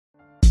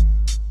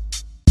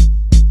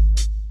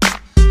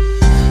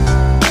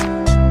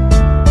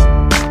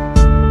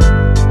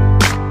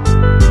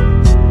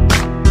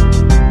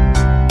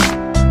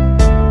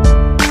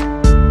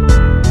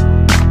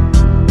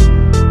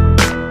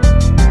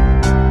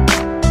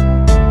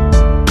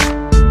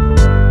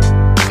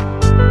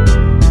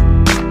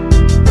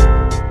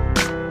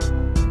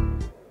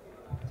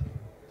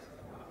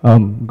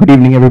Good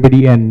evening,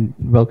 everybody, and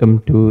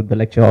welcome to the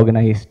lecture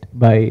organized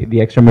by the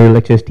Extra Mural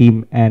Lectures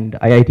team and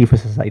IIT For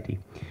Society.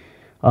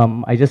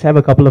 I just have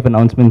a couple of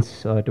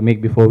announcements to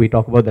make before we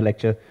talk about the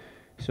lecture.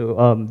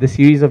 So this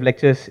series of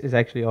lectures is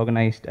actually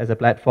organized as a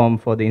platform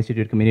for the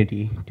Institute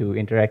community to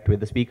interact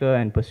with the speaker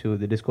and pursue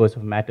the discourse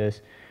of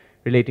matters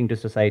relating to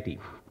society.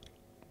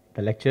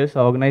 The lectures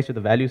are organized with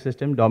a value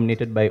system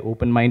dominated by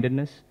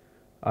open-mindedness,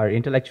 our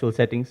intellectual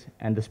settings,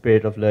 and the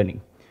spirit of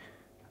learning.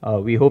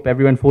 We hope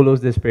everyone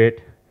follows this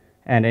spirit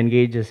and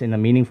engages in a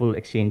meaningful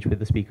exchange with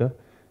the speaker.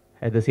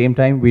 At the same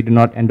time, we do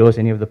not endorse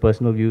any of the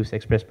personal views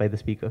expressed by the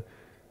speaker.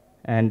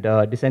 And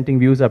dissenting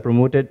views are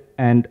promoted,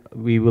 and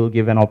we will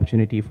give an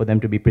opportunity for them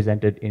to be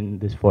presented in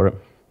this forum.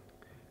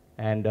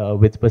 And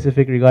with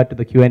specific regard to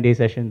the Q&A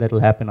session that will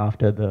happen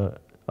after the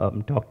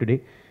talk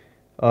today,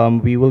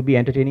 we will be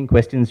entertaining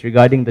questions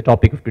regarding the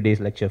topic of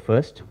today's lecture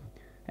first.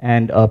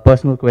 And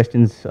personal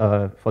questions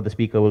for the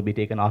speaker will be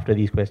taken after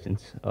these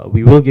questions.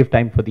 We will give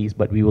time for these,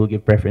 but we will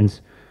give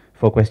preference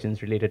for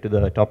questions related to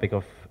the topic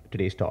of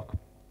today's talk.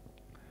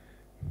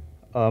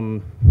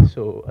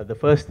 The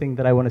first thing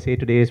that I want to say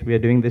today is we are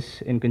doing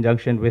this in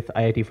conjunction with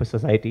IIT For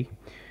Society,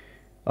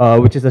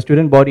 which is a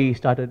student body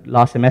started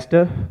last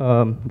semester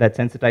that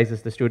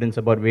sensitizes the students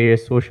about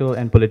various social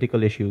and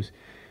political issues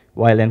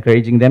while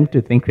encouraging them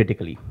to think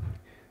critically.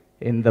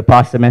 In the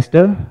past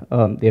semester,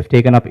 they have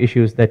taken up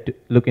issues that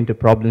look into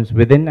problems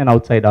within and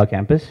outside our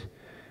campus.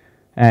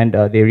 And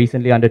they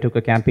recently undertook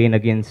a campaign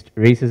against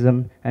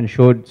racism and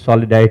showed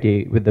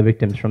solidarity with the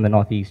victims from the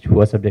Northeast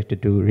who are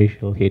subjected to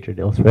racial hatred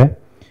elsewhere.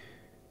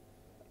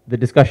 The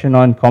discussion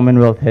on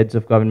Commonwealth heads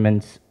of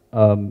governments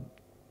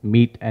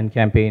meet and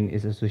campaign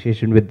is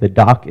association with the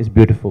Dark is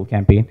Beautiful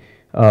campaign,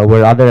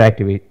 were other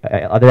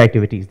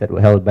activities that were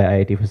held by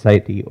IIT For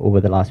Society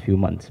over the last few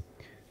months.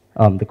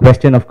 The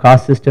question of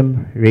caste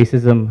system,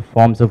 racism,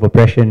 forms of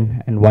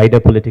oppression, and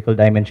wider political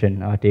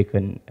dimension are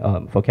taken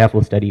for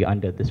careful study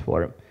under this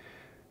forum.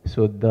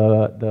 So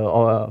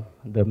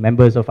the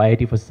members of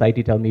IIT For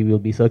Society tell me we'll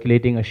be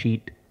circulating a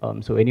sheet.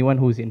 So anyone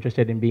who's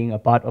interested in being a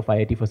part of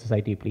IIT For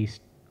Society, please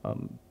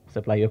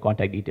supply your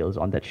contact details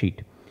on that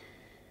sheet.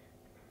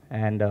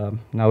 And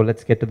now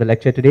let's get to the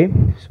lecture today.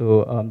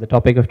 So the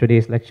topic of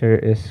today's lecture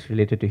is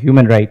related to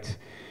human rights,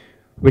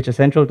 which are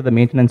central to the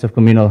maintenance of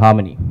communal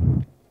harmony.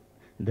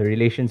 The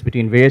relations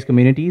between various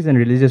communities and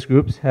religious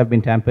groups have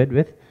been tampered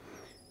with.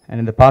 And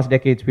in the past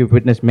decades, we've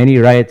witnessed many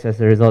riots as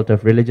a result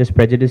of religious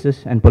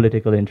prejudices and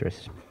political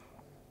interests.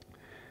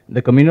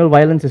 The communal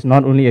violence is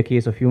not only a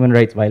case of human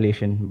rights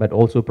violation, but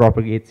also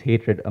propagates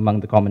hatred among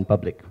the common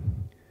public.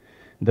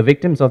 The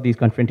victims of these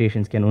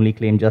confrontations can only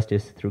claim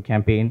justice through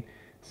campaigns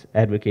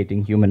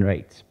advocating human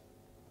rights.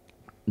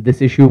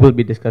 This issue will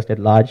be discussed at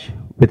large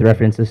with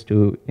references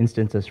to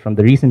instances from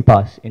the recent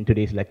past in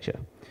today's lecture.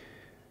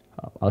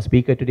 Our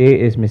speaker today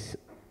is Ms.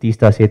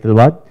 Teesta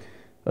Setalvad,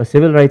 a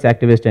civil rights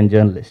activist and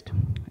journalist.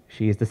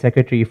 She is the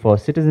secretary for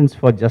Citizens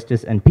for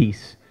Justice and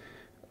Peace,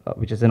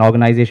 which is an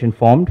organization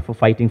formed for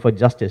fighting for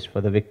justice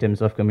for the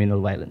victims of communal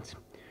violence.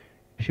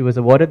 She was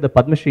awarded the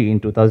Padma Shri in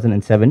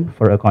 2007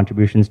 for her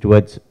contributions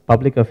towards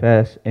public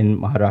affairs in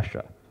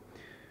Maharashtra.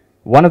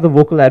 One of the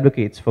vocal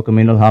advocates for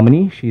communal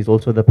harmony, she is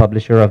also the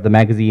publisher of the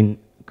magazine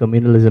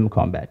Communalism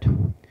Combat.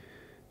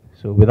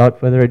 So without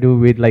further ado,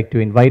 we'd like to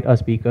invite our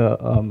speaker.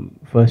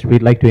 First,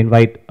 we'd like to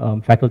invite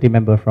faculty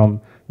member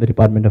from the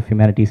Department of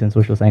Humanities and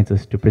Social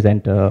Sciences to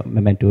present a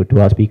memento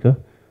to our speaker,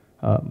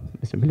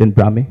 Mr. Milind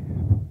Brahme.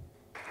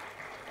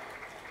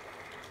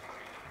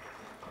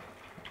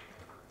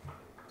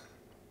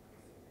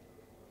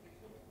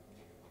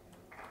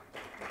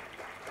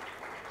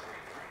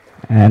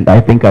 And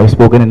I think I've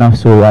spoken enough,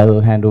 so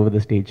I'll hand over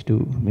the stage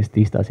to Ms.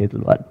 Teesta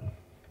Setalvad.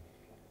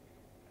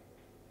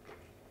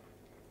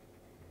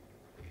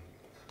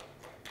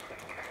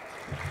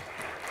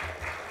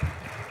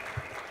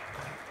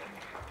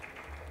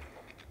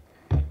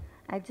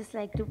 I'd just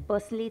like to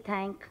personally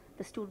thank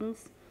the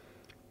students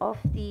of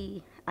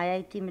the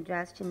IIT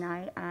Madras,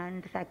 Chennai,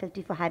 and the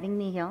faculty for having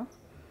me here.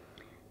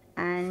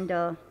 And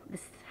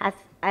this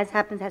as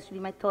happens, has to be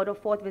my third or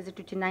fourth visit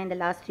to Chennai in the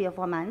last 3 or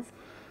 4 months,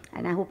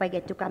 and I hope I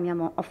get to come here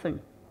more often.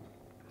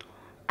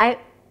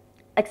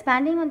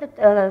 Expanding on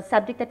the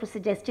subject that was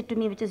suggested to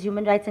me, which is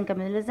human rights and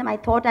communalism, I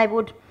thought I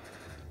would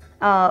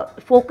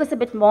focus a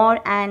bit more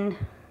and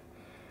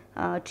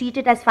treat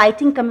it as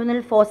fighting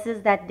communal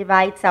forces that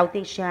divide South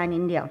Asia and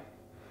India,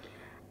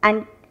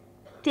 and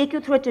take you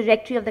through a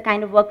trajectory of the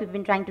kind of work we've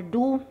been trying to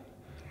do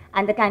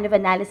and the kind of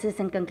analysis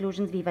and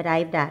conclusions we've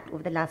arrived at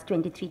over the last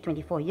 23,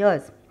 24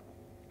 years.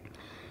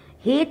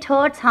 Hate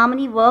Hurts,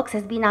 Harmony Works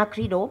has been our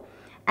credo,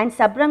 and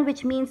Sabrang,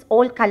 which means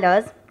all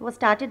colors, was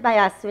started by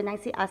us. When I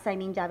say us, I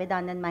mean Javed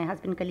Anand, my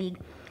husband colleague,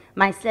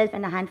 myself,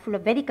 and a handful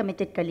of very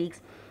committed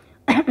colleagues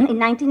in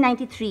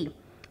 1993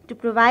 to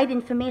provide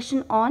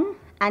information on,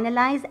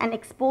 analyze, and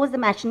expose the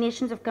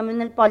machinations of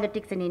communal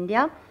politics in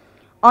India,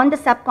 on the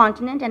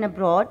subcontinent and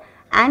abroad,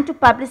 and to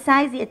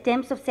publicize the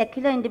attempts of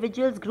secular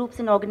individuals, groups,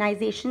 and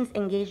organizations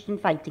engaged in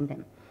fighting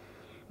them.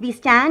 We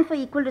stand for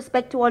equal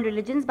respect to all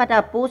religions, but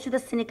are opposed to the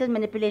cynical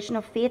manipulation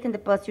of faith in the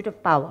pursuit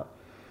of power.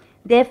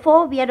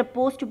 Therefore, we are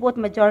opposed to both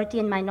majority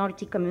and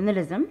minority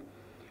communalism.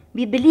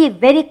 We believe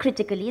very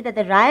critically that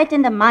the riot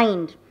in the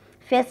mind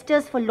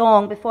festers for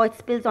long before it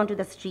spills onto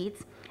the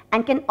streets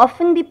and can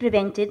often be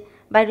prevented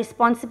by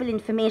responsible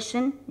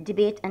information,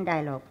 debate, and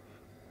dialogue.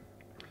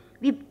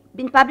 We've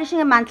been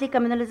publishing a monthly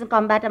Communalism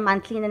Combat, a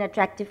monthly in an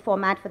attractive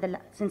format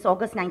since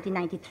August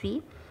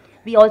 1993.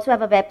 We also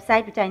have a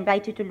website which I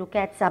invite you to look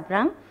at,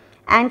 Sabrang.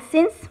 And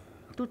since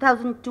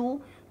 2002,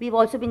 we've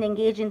also been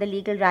engaged in the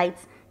legal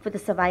rights for the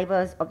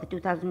survivors of the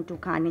 2002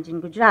 carnage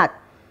in Gujarat.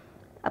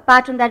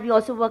 Apart from that, we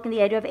also work in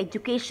the area of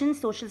education,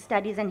 social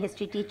studies, and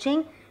history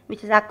teaching,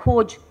 which is our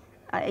COGE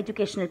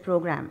educational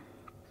program.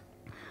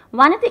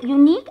 One of the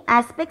unique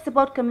aspects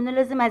about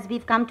communalism as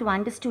we've come to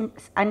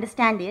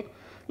understand it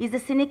is the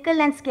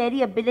cynical and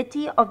scary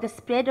ability of the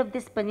spread of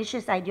this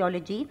pernicious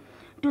ideology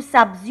to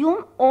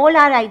subsume all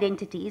our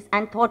identities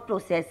and thought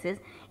processes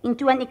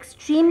into an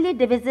extremely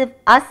divisive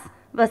us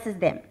versus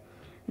them.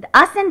 The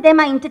us and them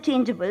are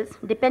interchangeables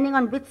depending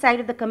on which side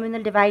of the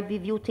communal divide we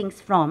view things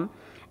from,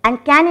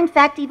 and can in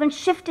fact even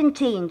shift and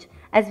change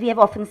as we have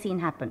often seen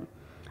happen.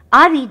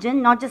 Our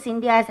region, not just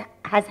India,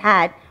 has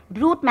had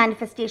brute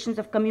manifestations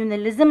of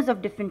communalisms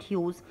of different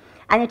hues,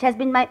 and it has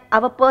been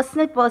our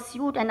personal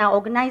pursuit and our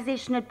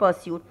organizational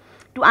pursuit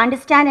to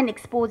understand and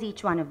expose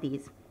each one of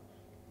these.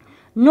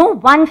 No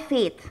one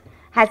faith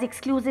has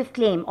exclusive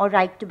claim or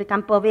right to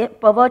become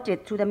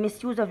perverted through the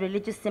misuse of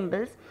religious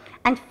symbols,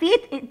 and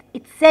faith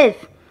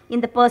itself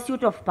in the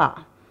pursuit of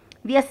power.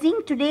 We are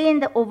seeing today in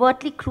the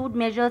overtly crude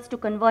measures to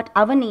convert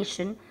our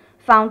nation,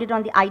 founded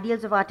on the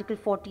ideals of Article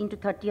 14 to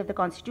 30 of the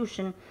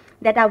Constitution,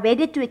 that are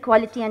wedded to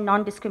equality and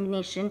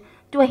non-discrimination,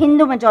 to a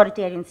Hindu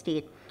majoritarian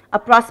state, a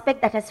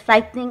prospect that has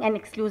frightening and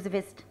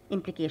exclusivist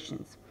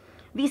implications.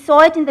 We saw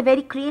it in the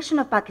very creation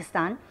of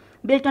Pakistan,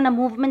 built on a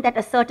movement that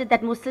asserted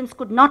that Muslims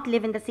could not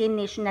live in the same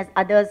nation as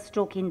others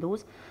 /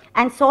 Hindus,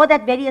 and saw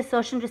that very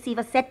assertion receive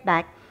a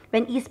setback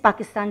when East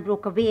Pakistan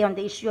broke away on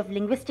the issue of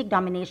linguistic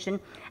domination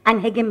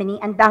and hegemony,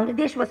 and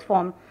Bangladesh was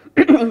formed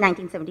in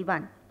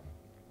 1971.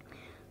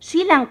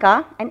 Sri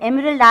Lanka, an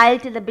emerald isle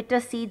till the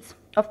bitter seeds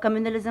of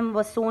communalism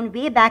were sown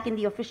way back in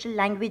the official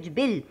language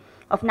bill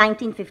of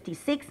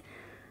 1956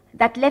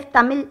 that left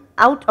Tamil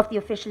out of the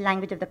official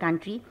language of the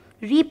country,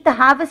 reaped the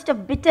harvest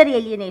of bitter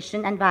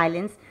alienation and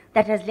violence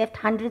that has left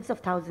hundreds of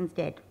thousands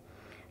dead.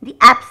 The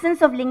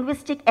absence of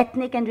linguistic,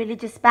 ethnic, and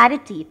religious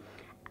parity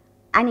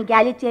and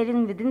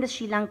egalitarianism within the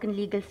Sri Lankan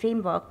legal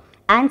framework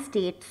and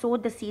state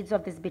sowed the seeds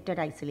of this bitter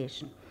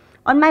isolation.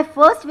 On my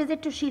first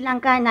visit to Sri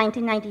Lanka in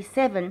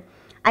 1997,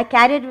 I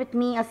carried with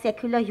me a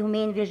secular,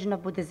 humane vision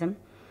of Buddhism,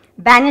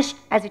 banished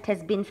as it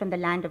has been from the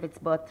land of its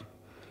birth.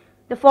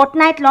 The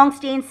fortnight-long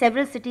stay in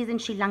several cities in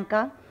Sri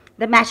Lanka,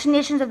 the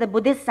machinations of the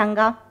Buddhist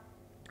Sangha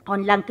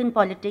on Lankan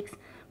politics,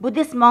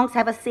 Buddhist monks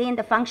have a say in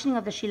the functioning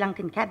of the Sri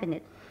Lankan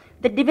cabinet,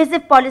 the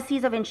divisive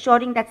policies of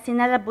ensuring that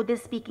Sinhala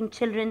Buddhist-speaking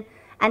children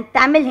and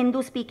Tamil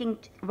Hindu-speaking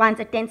ones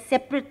attend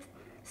separate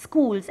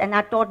schools and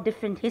are taught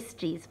different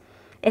histories,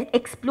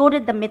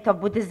 exploded the myth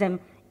of Buddhism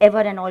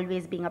ever and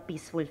always being a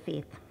peaceful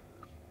faith.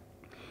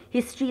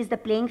 History is the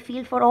playing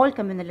field for all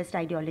communalist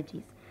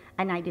ideologies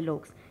and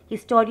ideologues.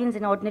 Historians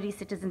and ordinary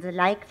citizens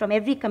alike from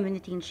every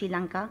community in Sri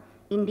Lanka,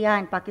 India,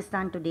 and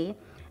Pakistan today,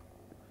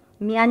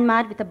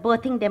 Myanmar, with a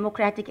birthing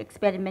democratic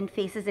experiment,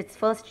 faces its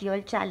first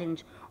real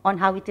challenge on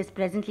how it is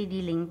presently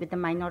dealing with the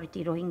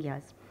minority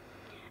Rohingyas.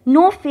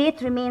 No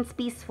faith remains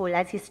peaceful,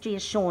 as history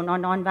has shown, or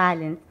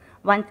non-violent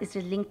once it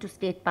is linked to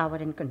state power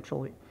and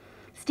control.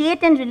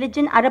 State and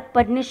religion are a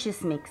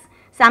pernicious mix,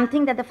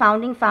 something that the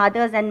founding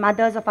fathers and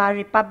mothers of our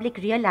republic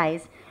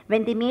realized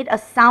when they made a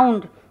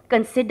sound,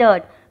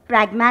 considered,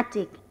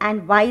 pragmatic,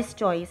 and wise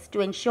choice to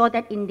ensure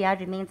that India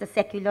remains a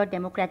secular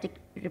democratic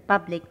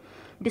republic,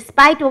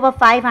 despite over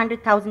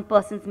 500,000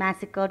 persons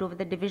massacred over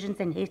the divisions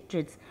and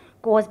hatreds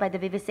caused by the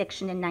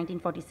vivisection in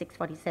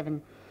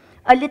 1946-47.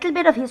 A little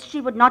bit of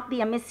history would not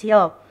be amiss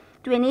here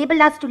to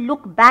enable us to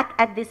look back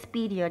at this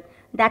period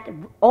that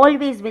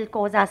always will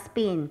cause us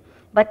pain,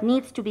 but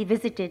needs to be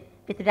visited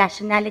with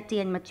rationality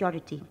and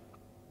maturity.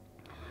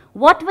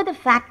 What were the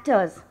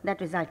factors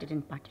that resulted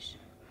in partition?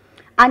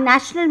 Our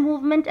national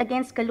movement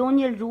against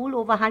colonial rule,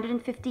 over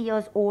 150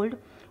 years old,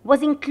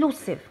 was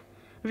inclusive,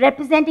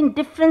 representing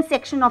different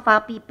sections of our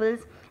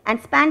peoples,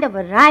 and spanned a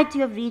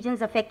variety of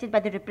regions affected by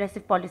the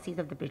repressive policies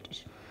of the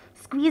British,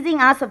 squeezing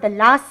us of the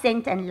last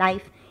cent and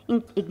life,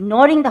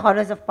 ignoring the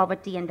horrors of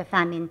poverty and the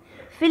famine,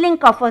 filling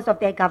coffers of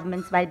their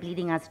governments while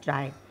bleeding us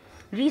dry.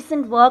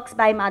 Recent works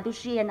by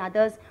Madhushri and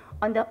others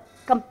on the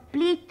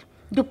complete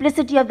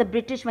duplicity of the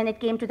British when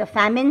it came to the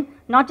famine,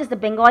 not just the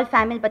Bengal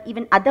famine, but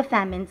even other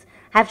famines,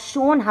 have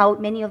shown how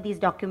many of these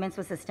documents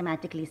were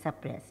systematically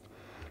suppressed.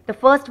 The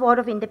first war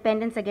of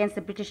independence against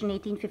the British in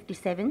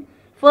 1857,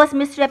 first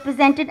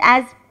misrepresented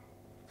as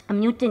a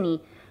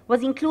mutiny,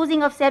 was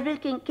inclusive of several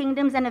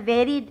kingdoms and a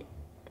varied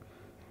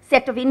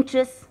set of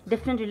interests,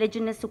 different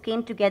religionists who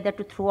came together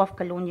to throw off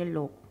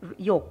colonial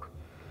yoke.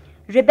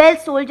 Rebel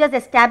soldiers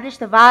established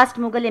the vast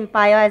Mughal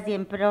empire as the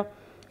emperor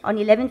on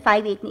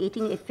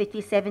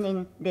 11/5/1857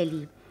 in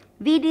Delhi.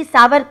 V.D.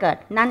 Savarkar,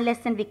 none less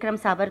than Vikram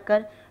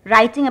Savarkar,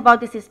 writing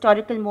about this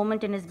historical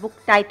moment in his book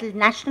titled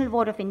National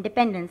War of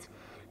Independence,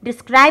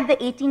 described the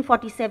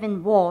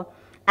 1847 war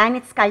and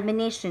its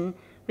culmination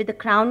with the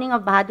crowning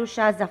of Bahadur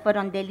Shah Zafar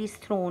on Delhi's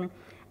throne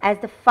as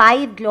the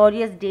 5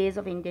 glorious days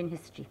of Indian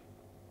history.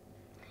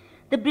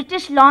 The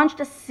British launched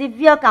a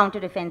severe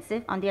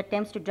counter-offensive on the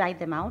attempts to drive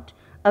them out.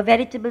 A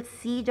veritable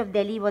siege of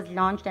Delhi was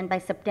launched, and by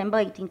September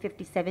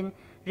 1857,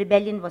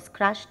 rebellion was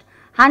crushed,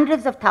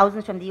 hundreds of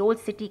thousands from the old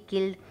city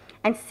killed,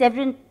 and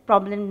several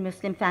prominent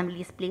Muslim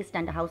families placed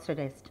under house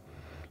arrest.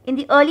 In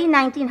the early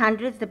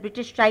 1900s, the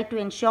British tried to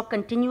ensure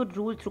continued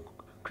rule through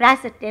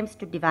crass attempts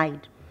to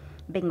divide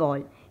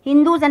Bengal.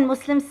 Hindus and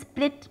Muslims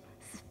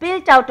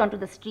spilled out onto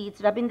the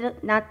streets.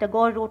 Rabindranath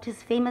Tagore wrote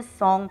his famous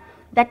song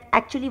that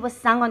actually was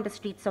sung on the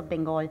streets of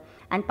Bengal,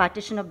 and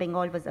partition of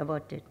Bengal was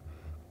averted.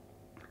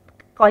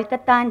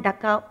 Kolkata and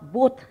Dhaka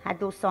both had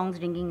those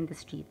songs ringing in the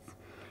streets.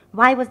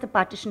 Why was the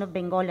partition of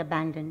Bengal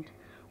abandoned?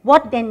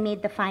 What then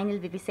made the final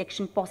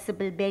vivisection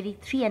possible barely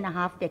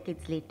 3.5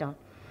 decades later?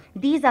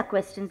 These are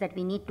questions that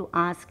we need to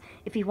ask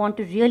if we want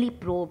to really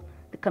probe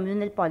the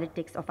communal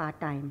politics of our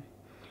time.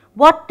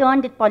 What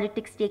turn did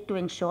politics take to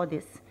ensure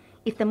this?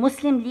 If the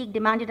Muslim League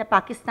demanded a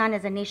Pakistan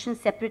as a nation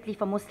separately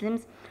for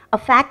Muslims, a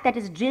fact that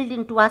is drilled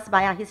into us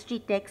by our history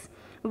texts,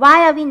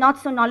 why are we not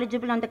so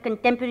knowledgeable on the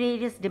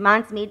contemporaneous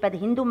demands made by the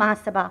Hindu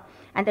Mahasabha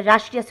and the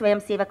Rashtriya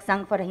Swayamsevak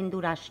Sangh for a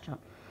Hindu Rashtra?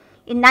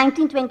 In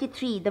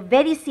 1923, the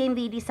very same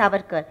V.D.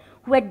 Savarkar,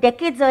 who had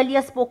decades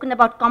earlier spoken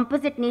about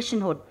composite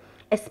nationhood,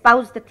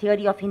 espoused the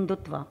theory of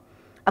Hindutva.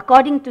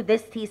 According to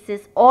this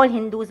thesis, all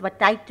Hindus were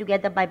tied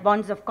together by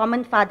bonds of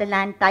common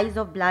fatherland, ties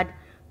of blood,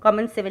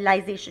 common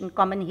civilization,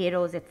 common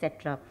heroes,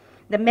 etc.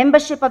 The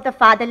membership of the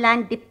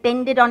fatherland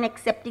depended on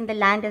accepting the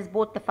land as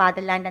both the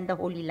fatherland and the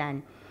holy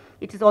land.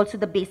 It is also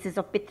the basis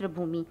of Pitra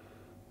Bhumi,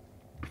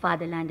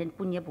 fatherland, and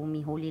Punya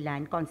Bhumi, holy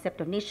land,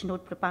 concept of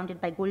nationhood propounded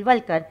by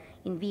Golwalkar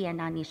in We and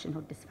Our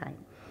Nationhood Defined.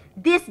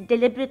 This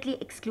deliberately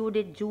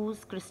excluded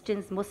Jews,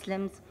 Christians,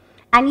 Muslims,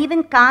 and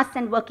even castes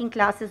and working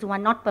classes who are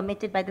not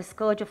permitted by the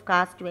scourge of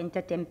caste to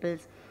enter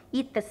temples,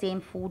 eat the same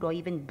food, or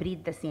even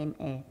breathe the same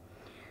air.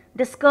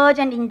 The scourge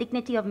and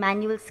indignity of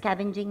manual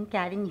scavenging,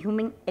 carrying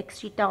human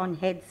excreta on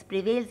heads,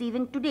 prevails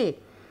even today,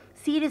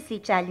 seriously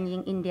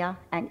challenging India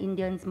and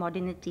Indians'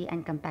 modernity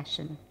and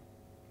compassion.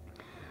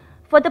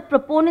 For the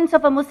proponents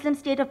of a Muslim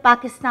state of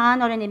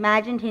Pakistan or an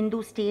imagined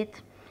Hindu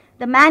state,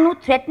 the man who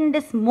threatened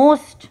this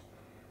most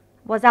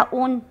was our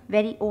own,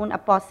 very own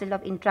apostle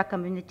of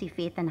intra-community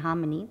faith and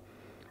harmony,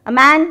 a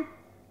man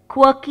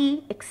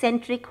quirky,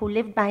 eccentric, who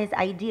lived by his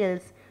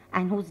ideals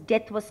and whose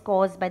death was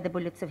caused by the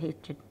bullets of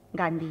hatred,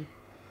 Gandhi.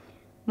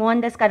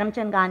 Mohandas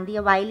Karamchand Gandhi,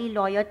 a wily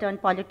lawyer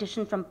turned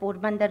politician from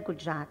Porbandar,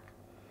 Gujarat.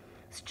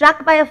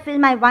 Struck by a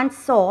film I once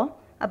saw,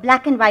 a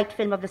black and white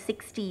film of the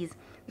 60s,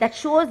 that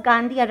shows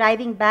Gandhi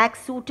arriving back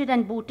suited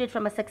and booted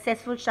from a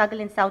successful struggle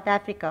in South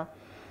Africa,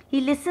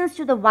 he listens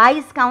to the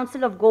wise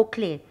counsel of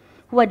Gokhale,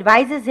 who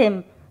advises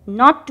him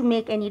not to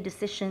make any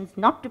decisions,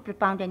 not to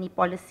propound any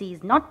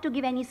policies, not to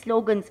give any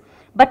slogans,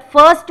 but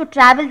first to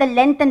travel the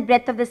length and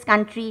breadth of this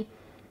country,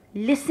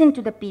 listen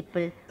to the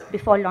people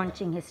before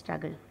launching his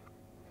struggle.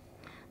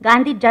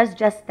 Gandhi does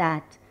just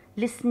that,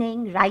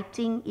 listening,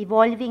 writing,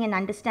 evolving an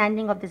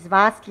understanding of this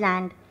vast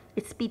land,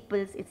 its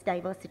peoples, its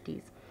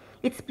diversities,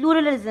 its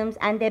pluralisms,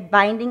 and their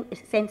binding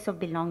sense of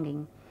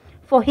belonging.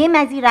 For him,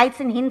 as he writes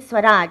in Hind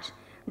Swaraj,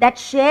 that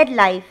shared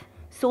life,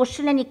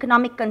 social and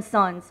economic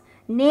concerns,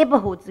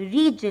 neighborhoods,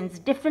 regions,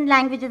 different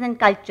languages and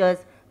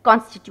cultures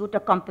constitute a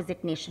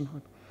composite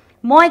nationhood.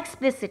 More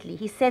explicitly,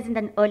 he says in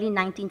the early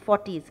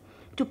 1940s,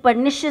 to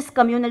pernicious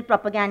communal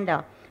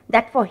propaganda,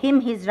 that for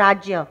him his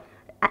Rajya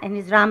and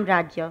his Ram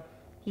Rajya,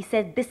 he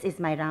said, "This is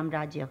my Ram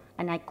Rajya,"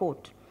 and I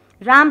quote,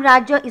 "Ram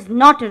Rajya is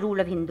not a rule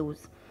of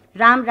Hindus.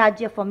 Ram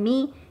Rajya for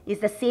me is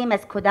the same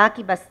as Khuda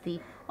ki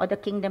basti, or the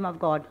kingdom of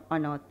God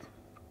on earth."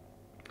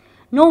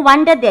 No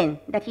wonder then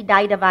that he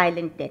died a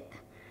violent death.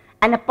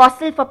 An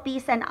apostle for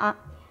peace and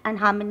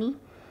harmony,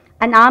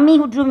 an army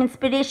who drew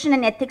inspiration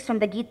and ethics from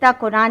the Gita,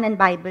 Quran, and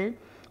Bible,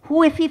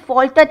 who, if he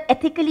faltered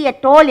ethically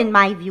at all, in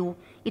my view,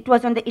 it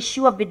was on the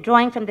issue of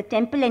withdrawing from the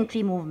temple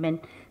entry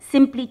movement,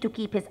 simply to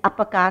keep his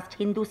upper caste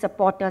Hindu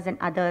supporters and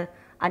others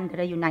under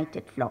a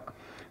united flock,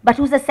 but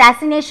whose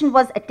assassination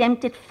was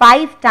attempted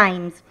 5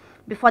 times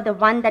before the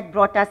one that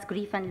brought us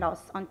grief and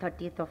loss on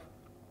 30th of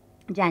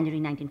January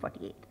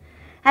 1948.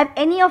 Have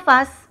any of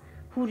us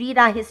who read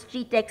our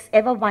history texts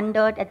ever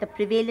wondered at the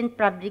prevalent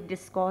public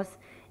discourse,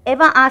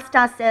 ever asked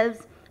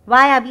ourselves,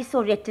 why are we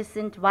so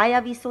reticent, why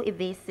are we so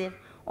evasive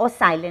or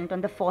silent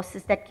on the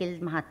forces that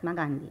killed Mahatma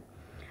Gandhi?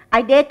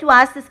 I dare to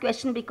ask this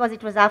question because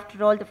it was,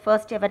 after all, the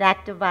first ever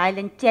act of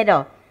violent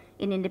terror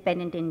in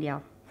independent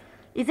India.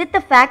 Is it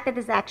the fact that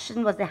this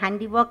action was the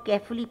handiwork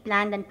carefully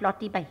planned and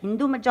plotted by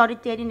Hindu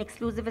majoritarian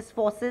exclusivist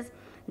forces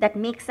that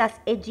makes us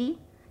edgy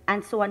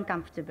and so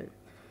uncomfortable?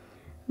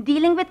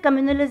 Dealing with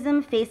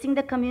communalism, facing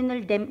the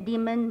communal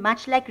demon,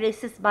 much like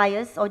racist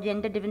bias or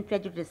gender-driven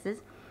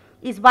prejudices,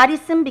 is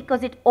worrisome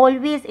because it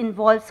always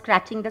involves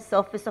scratching the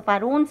surface of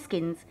our own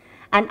skins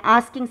and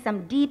asking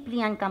some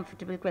deeply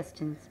uncomfortable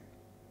questions.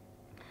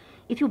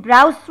 If you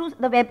browse through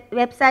the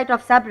website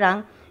of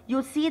Sabrang,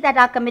 you'll see that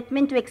our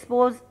commitment to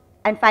expose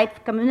and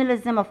fight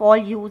communalism of all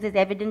hues is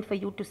evident for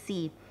you to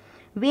see.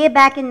 Way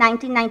back in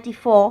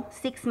 1994,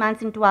 6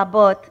 months into our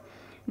birth,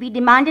 we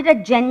demanded a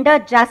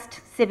gender-just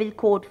civil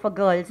code for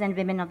girls and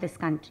women of this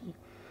country.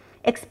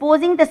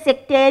 Exposing the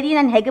sectarian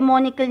and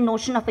hegemonical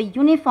notion of a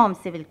uniform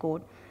civil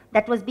code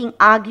that was being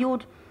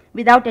argued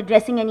without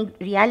addressing any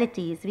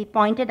realities, we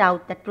pointed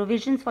out that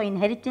provisions for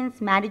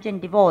inheritance, marriage,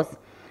 and divorce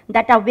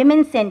that are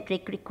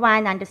women-centric require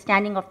an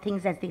understanding of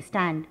things as they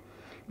stand.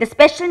 The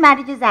Special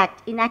Marriages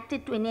Act,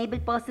 enacted to enable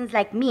persons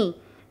like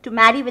me to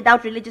marry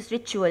without religious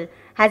ritual,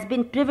 has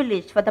been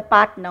privileged for the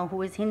partner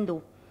who is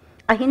Hindu.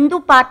 A Hindu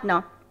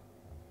partner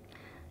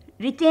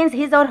retains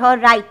his or her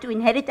right to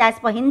inherit as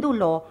per Hindu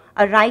law,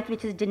 a right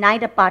which is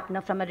denied a partner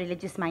from a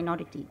religious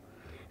minority.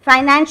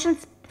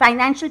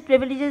 Financial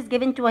privileges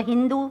given to a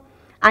Hindu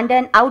under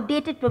an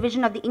outdated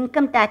provision of the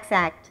Income Tax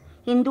Act,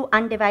 Hindu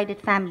undivided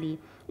family,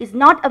 is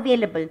not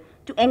available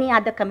to any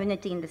other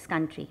community in this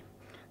country.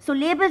 So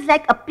labels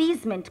like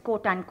appeasement,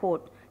 quote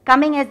unquote,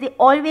 coming as they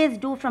always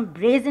do from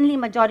brazenly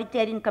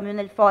majoritarian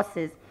communal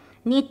forces,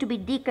 need to be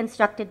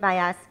deconstructed by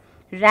us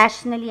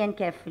rationally and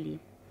carefully.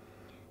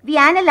 We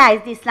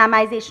analyzed the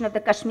Islamization of the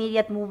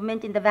Kashmiriyat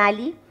movement in the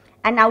valley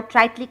and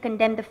outrightly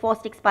condemned the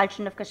forced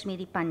expulsion of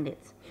Kashmiri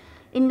Pandits.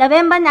 In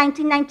November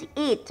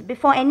 1998,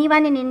 before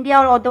anyone in India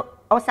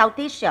or South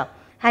Asia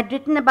had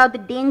written about the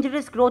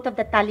dangerous growth of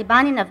the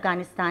Taliban in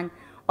Afghanistan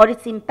or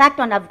its impact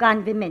on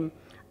Afghan women,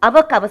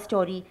 our cover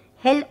story,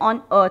 Hell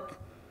on Earth,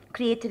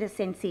 created a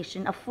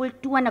sensation a full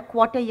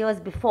 2.25 years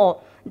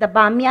before the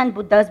Bamiyan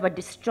Buddhas were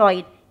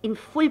destroyed in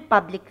full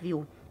public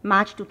view,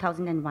 March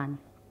 2001.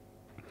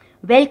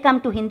 Welcome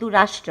to Hindu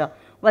Rashtra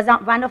was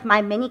one of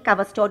my many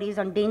cover stories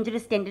on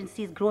dangerous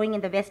tendencies growing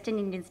in the western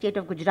Indian state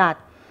of Gujarat,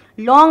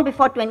 long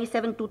before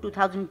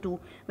 27/2/2002,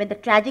 when the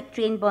tragic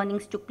train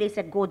burnings took place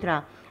at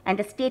Godhra and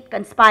the state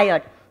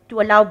conspired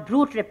to allow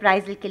brute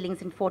reprisal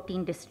killings in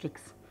 14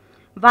 districts.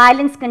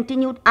 Violence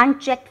continued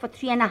unchecked for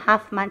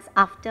 3.5 months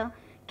after.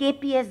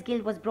 KPS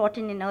Gill was brought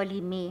in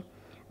early May.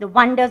 The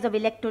wonders of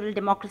electoral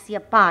democracy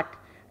apart,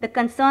 the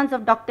concerns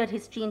of doctored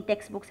history in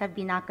textbooks have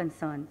been our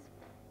concerns.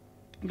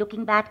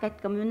 Looking back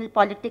at communal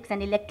politics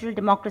and electoral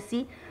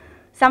democracy,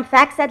 some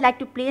facts I'd like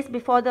to place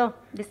before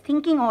this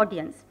thinking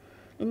audience.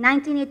 In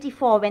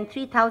 1984, when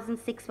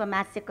 3,006 were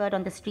massacred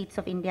on the streets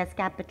of India's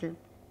capital,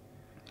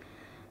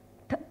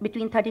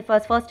 between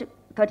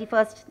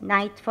 31st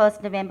night,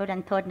 1st November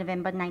and 3rd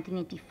November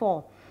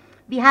 1984,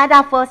 we had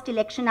our first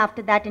election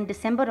after that in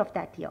December of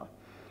that year.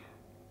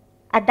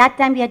 At that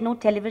time, we had no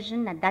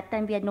television. At that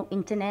time, we had no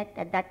internet.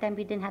 At that time,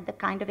 we didn't have the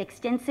kind of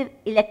extensive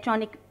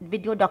electronic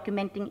video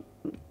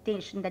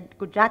documentation that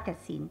Gujarat has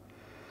seen.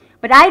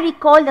 But I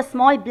recall the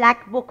small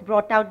black book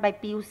brought out by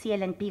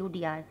PUCL and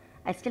PUDR.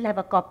 I still have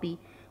a copy.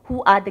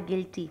 Who are the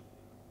guilty?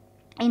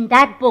 In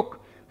that book,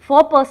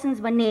 4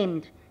 persons were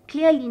named,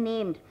 clearly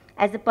named,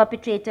 as the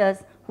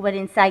perpetrators who were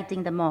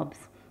inciting the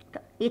mobs.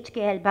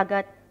 H.K.L.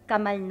 Bhagat,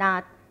 Kamal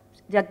Nath,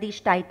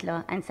 Jagdish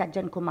Taitler, and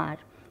Sajjan Kumar.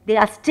 They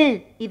are still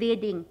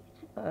evading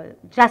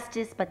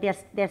justice, but there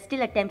are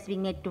still attempts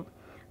being made to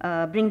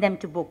bring them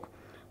to book.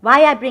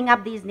 Why I bring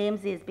up these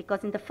names is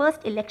because in the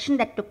first election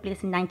that took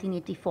place in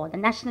 1984, the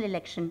national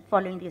election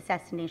following the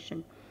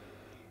assassination,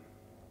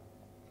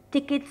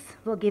 tickets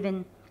were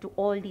given to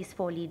all these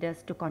 4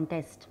 leaders to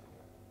contest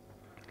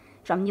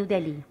from New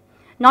Delhi.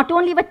 Not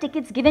only were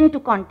tickets given to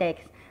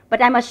contest,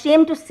 but I'm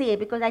ashamed to say,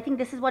 because I think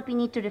this is what we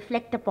need to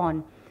reflect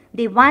upon,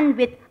 they won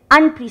with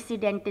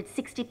unprecedented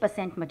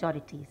 60%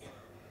 majorities.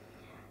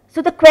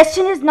 So the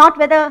question is not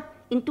whether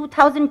in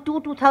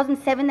 2002,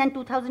 2007 and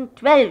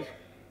 2012,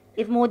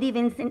 if Modi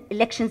wins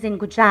elections in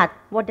Gujarat,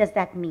 what does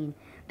that mean?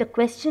 The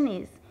question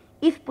is,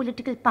 if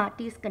political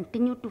parties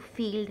continue to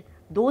field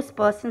those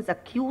persons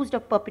accused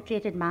of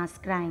perpetrated mass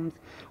crimes,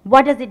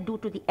 what does it do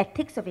to the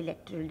ethics of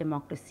electoral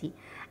democracy?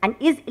 And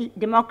is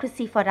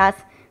democracy for us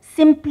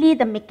simply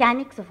the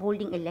mechanics of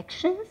holding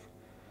elections?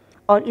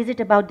 Or is it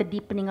about the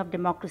deepening of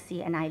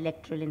democracy and our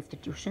electoral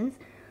institutions,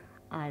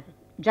 our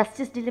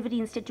justice delivery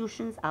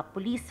institutions, our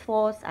police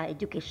force, our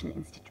educational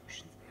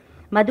institutions?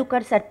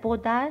 Madhukar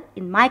Sarpodar,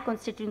 in my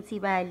constituency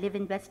where I live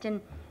in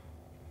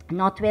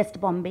northwest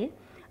Bombay,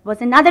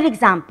 was another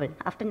example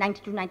after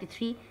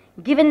 92-93,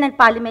 given a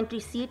parliamentary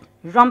seat,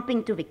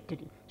 romping to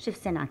victory, Shiv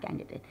Sena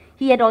candidate.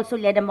 He had also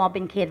led a mob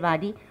in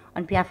Kherwadi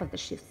on behalf of the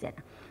Shiv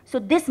Sena. So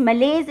this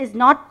malaise is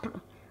not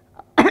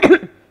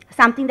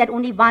something that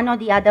only one or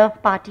the other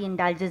party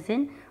indulges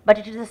in, but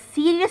it is a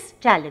serious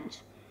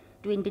challenge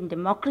to Indian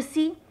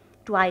democracy,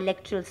 to our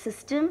electoral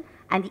system,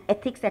 and the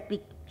ethics that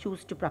we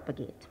choose to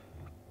propagate.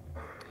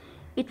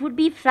 It would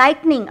be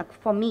frightening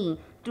for me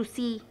to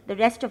see the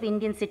rest of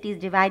Indian cities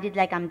divided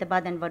like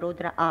Ahmedabad and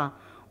Vadodara are,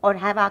 or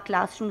have our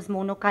classrooms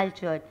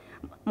monocultured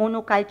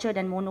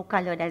and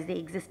monocolored as they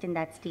exist in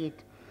that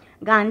state.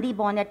 Gandhi,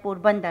 born at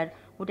Porbandar,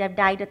 would have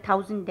died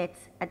 1,000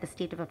 deaths at the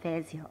state of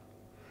affairs here.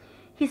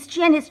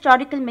 History and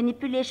historical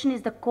manipulation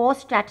is the core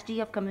strategy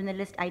of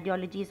communalist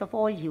ideologies of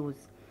all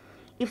hues.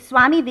 If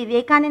Swami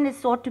Vivekananda is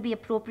sought to be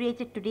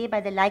appropriated today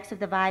by the likes of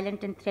the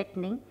violent and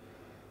threatening,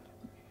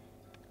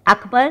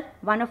 Akbar,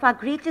 one of our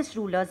greatest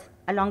rulers,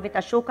 along with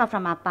Ashoka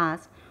from our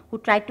past, who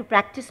tried to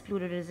practice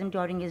pluralism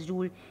during his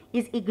rule,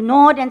 is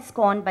ignored and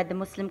scorned by the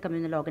Muslim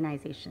communal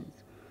organizations.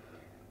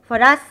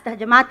 For us, the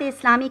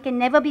Jamaat-e-Islami can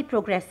never be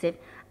progressive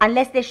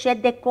unless they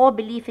shed their core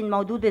belief in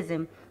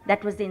Maududism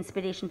that was the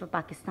inspiration for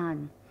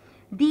Pakistan.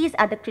 These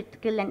are the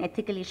critical and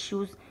ethical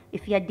issues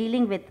if we are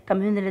dealing with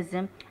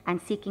communalism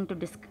and seeking to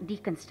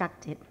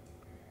deconstruct it.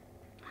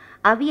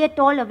 Are we at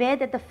all aware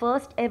that the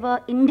first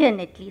ever Indian,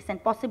 at least,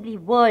 and possibly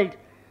world,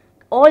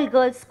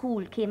 all-girls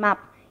school came up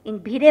in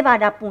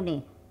Bhirewada,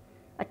 Pune,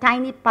 a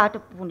tiny part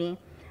of Pune,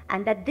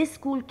 and that this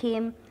school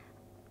came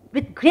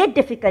with great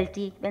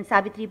difficulty when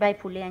Savitribai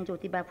Phule and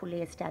Jyotiba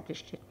Phule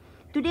established it.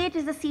 Today it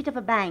is the seat of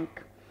a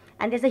bank,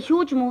 and there's a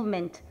huge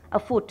movement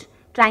afoot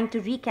trying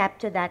to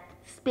recapture that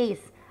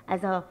space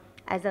as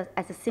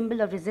a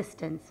symbol of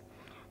resistance.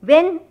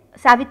 When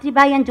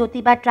Savitribai and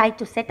Jyotiba tried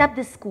to set up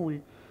this school,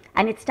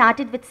 and it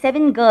started with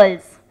 7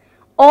 girls,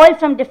 all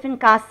from different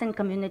castes and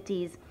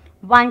communities,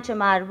 one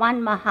Chamar,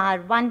 one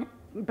Mahar, one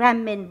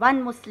Brahmin,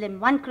 one Muslim,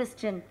 one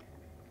Christian,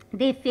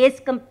 they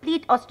faced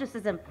complete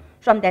ostracism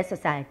from their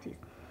societies.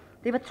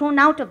 They were thrown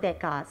out of their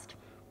caste.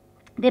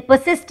 They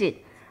persisted,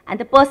 and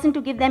the person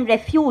to give them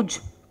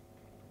refuge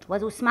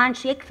was Usman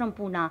Sheikh from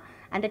Pune,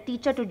 and the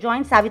teacher to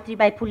join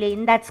Savitribai Phule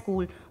in that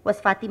school was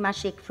Fatima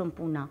Sheikh from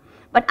Pune.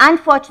 But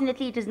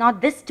unfortunately, it is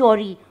not this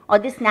story or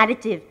this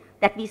narrative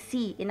that we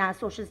see in our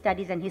social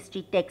studies and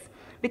history texts,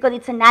 because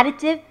it's a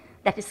narrative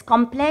that is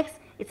complex,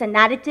 it's a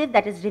narrative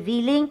that is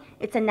revealing,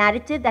 it's a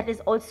narrative that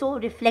is also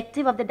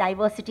reflective of the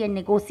diversity and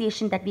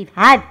negotiation that we've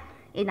had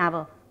in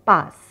our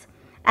past,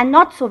 and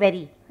not so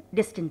very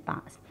distant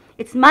past.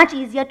 It's much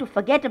easier to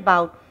forget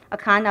about a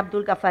Khan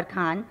Abdul Ghaffar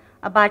Khan,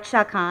 a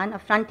Badshah Khan, a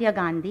Frontier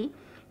Gandhi,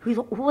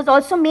 who was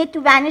also made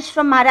to vanish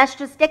from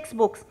Maharashtra's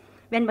textbooks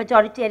when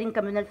majoritarian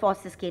communal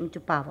forces came to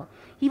power.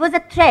 He was a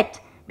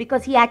threat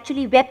because he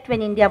actually wept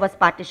when India was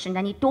partitioned,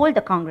 and he told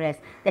the Congress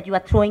that you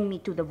are throwing me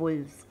to the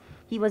wolves.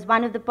 He was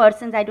one of the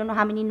persons, I don't know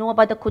how many know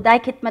about the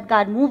Khudai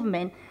Khidmatgar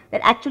movement,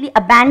 that actually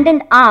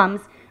abandoned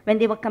arms when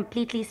they were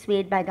completely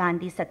swayed by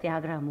Gandhi's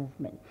Satyagraha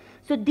movement.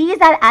 So these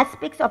are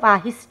aspects of our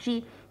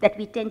history that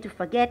we tend to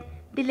forget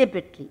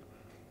deliberately.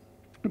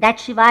 That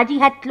Shivaji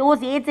had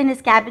close aides in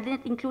his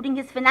cabinet, including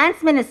his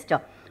finance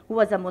minister, who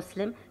was a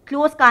Muslim,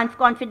 close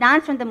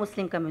confidants from the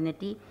Muslim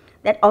community,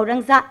 that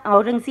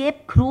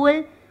Aurangzeb,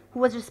 cruel, who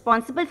was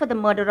responsible for the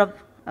murder of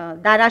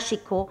Dara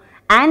Shikoh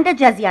and the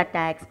Jizya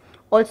tax,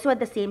 also at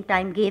the same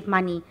time gave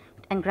money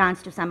and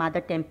grants to some other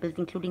temples,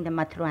 including the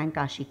Mathura and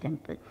Kashi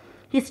temple.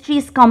 History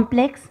is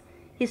complex.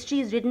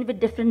 History is written with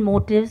different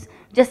motives.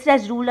 Just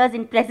as rulers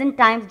in present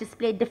times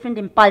display different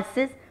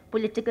impulses,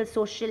 political,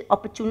 social,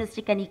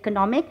 opportunistic, and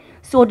economic,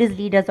 so does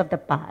leaders of the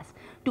past.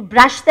 To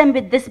brush them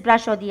with this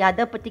brush or the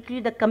other,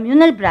 particularly the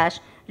communal brush,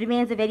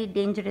 remains a very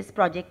dangerous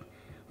project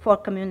for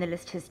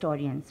communalist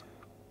historians.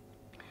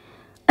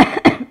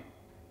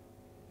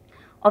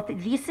 Of the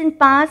recent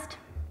past,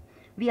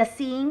 we are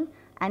seeing,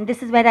 and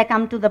this is where I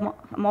come to the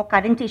more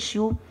current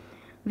issue,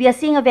 we are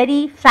seeing a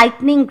very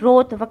frightening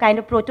growth of a kind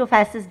of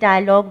proto-fascist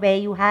dialogue where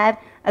you have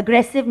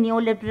aggressive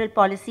neoliberal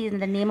policies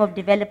in the name of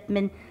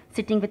development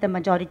sitting with a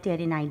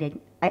majoritarian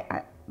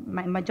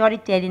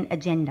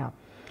agenda.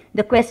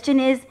 The question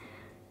is,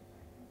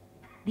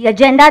 the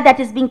agenda that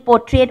is being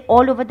portrayed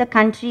all over the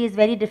country is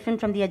very different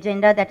from the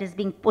agenda that is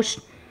being pushed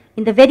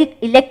in the very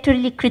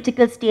electorally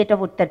critical state of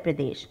Uttar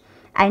Pradesh.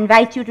 I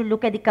invite you to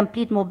look at the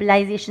complete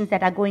mobilizations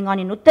that are going on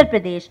in Uttar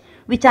Pradesh,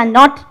 which are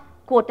not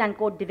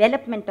quote-unquote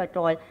development at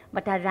all,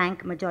 but are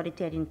rank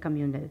majoritarian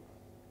communal.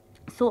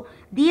 So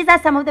these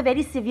are some of the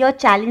very severe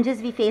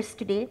challenges we face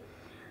today.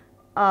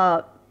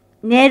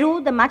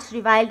 Nehru, the much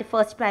reviled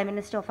first Prime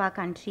Minister of our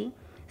country,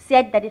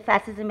 said that if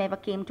fascism ever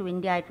came to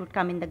India, it would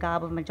come in the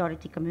garb of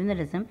majority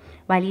communalism,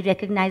 while he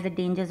recognized the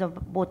dangers of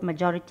both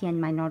majority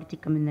and minority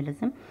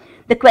communalism.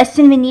 The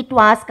question we need to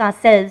ask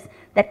ourselves,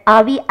 that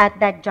are we at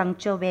that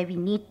juncture where we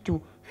need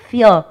to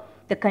fear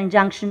the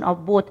conjunction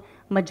of both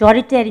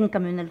majoritarian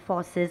communal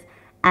forces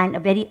and a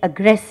very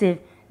aggressive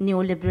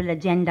neoliberal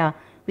agenda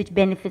which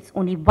benefits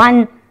only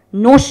one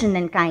notion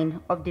and kind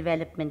of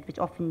development, which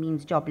often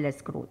means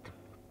jobless growth.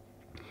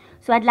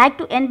 So I'd like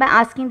to end by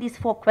asking these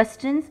 4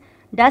 questions.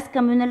 Does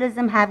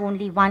communalism have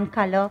only one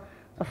color?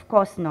 Of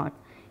course not.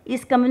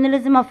 Is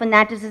communalism or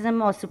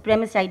fanaticism or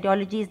supremacist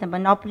ideologies the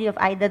monopoly of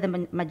either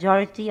the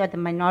majority or the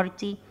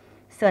minority?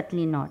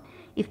 Certainly not.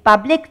 If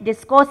public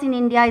discourse in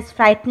India is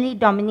frighteningly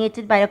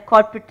dominated by a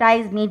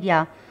corporatized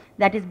media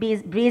that is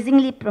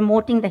brazenly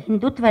promoting the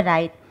Hindutva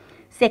right,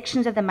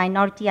 sections of the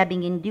minority are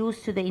being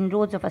induced to the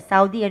inroads of a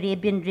Saudi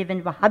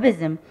Arabian-driven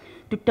Wahhabism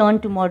to turn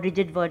to more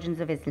rigid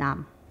versions of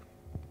Islam.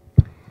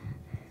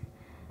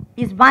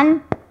 Is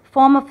one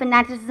form of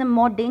fanaticism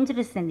more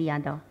dangerous than the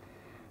other?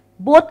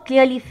 Both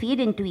clearly feed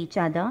into each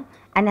other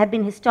and have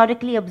been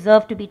historically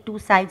observed to be two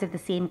sides of the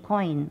same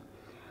coin.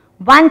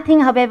 One thing,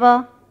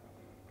 however,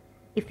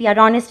 if we are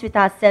honest with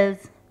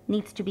ourselves,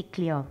 needs to be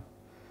clear.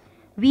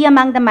 We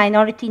among the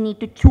minority need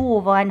to chew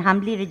over and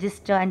humbly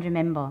register and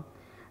remember.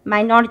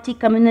 Minority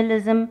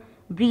communalism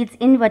breeds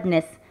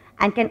inwardness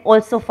and can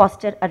also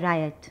foster a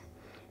riot.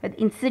 The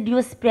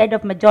insidious spread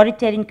of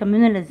majoritarian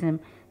communalism,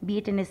 be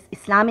it in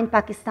Islam in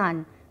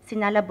Pakistan,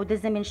 Sinhala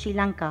Buddhism in Sri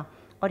Lanka,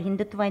 or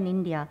Hindutva in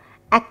India,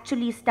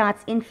 actually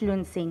starts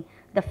influencing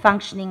the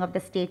functioning of the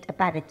state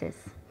apparatus.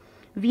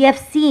 We have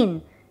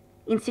seen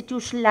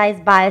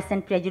institutionalized bias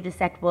and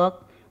prejudice at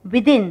work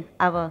within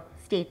our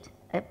state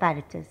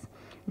apparatus.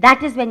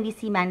 That is when we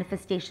see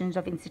manifestations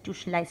of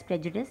institutionalized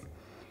prejudice,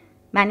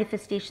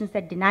 manifestations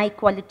that deny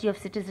equality of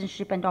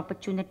citizenship and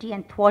opportunity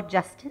and thwart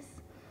justice,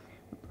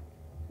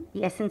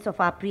 the essence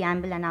of our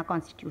preamble and our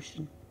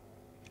constitution.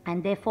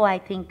 And therefore, I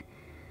think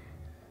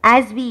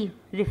as we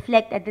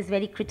reflect at this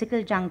very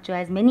critical juncture,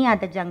 as many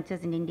other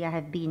junctures in India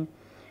have been,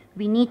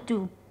 we need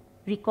to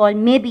recall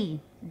maybe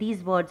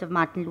these words of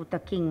Martin Luther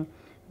King,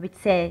 which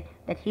say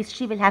that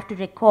history will have to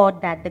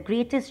record that the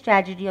greatest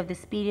tragedy of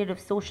this period of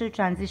social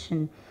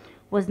transition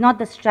was not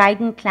the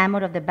strident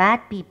clamor of the bad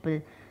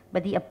people,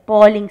 but the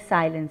appalling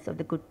silence of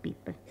the good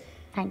people.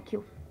 Thank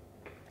you.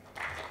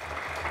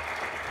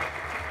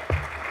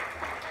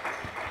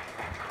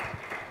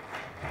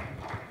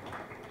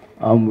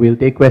 We'll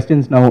take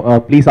questions now.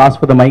 Please ask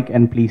for the mic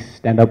and please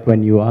stand up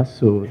when you ask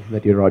so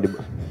that you're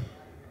audible.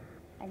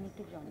 I need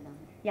to join down.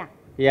 Yeah.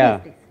 Yeah.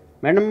 Please, please.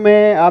 Madam,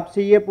 मैं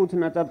आपसे ये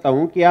पूछना चाहता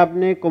हूँ कि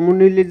आपने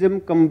communalism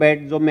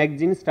combat जो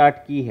magazine start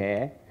की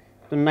है,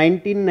 तो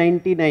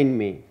 1999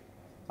 में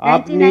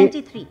आपने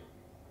 1993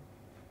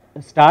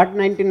 स्टार्ट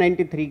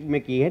 1993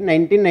 में की है।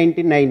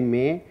 1999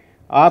 में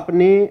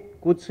आपने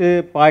कुछ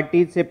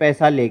पार्टी से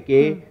पैसा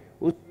लेके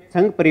उस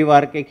संघ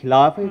परिवार के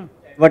खिलाफ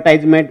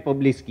एडवर्टाइजमेंट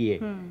पब्लिश किए।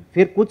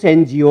 फिर कुछ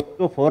एनजीओ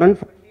जो फॉरेन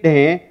फंडेड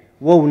हैं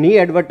वो उन्हीं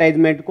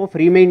एडवर्टाइजमेंट को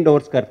फ्री में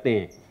इंडोर्स करते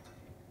हैं।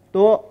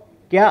 तो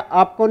क्या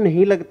आपको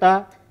नहीं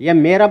लगता, या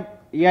मेरा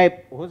या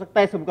हो सकता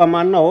है सबका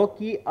मानना हो,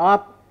 कि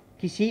आप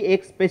किसी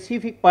एक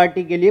स्पेसिफिक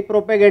पार्टी के लिए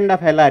प्रोपेगेंडा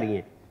फैला रही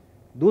हैं?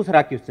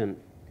 दूसरा क्वेश्चन,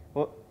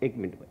 एक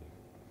मिनट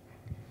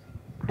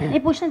भाई,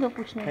 पूछने दो।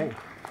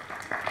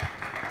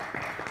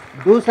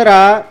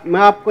 दूसरा,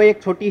 मैं आपको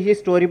एक छोटी सी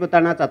स्टोरी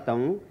बताना चाहता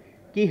हूं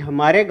कि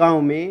हमारे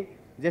गांव में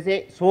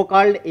जैसे सो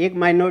कॉल्ड एक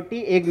माइनॉरिटी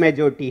एक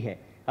मेजोरिटी है।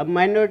 अब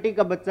माइनॉरिटी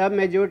का बच्चा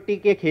मेजोरिटी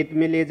के खेत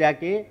में ले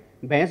जाके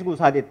भैंस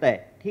घुसा देता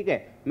है, ठीक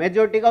है,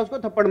 मेजोरिटी का उसको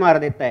थप्पड़ मार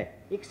देता है,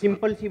 एक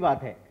सिंपल सी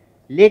बात है।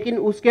 लेकिन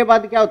उसके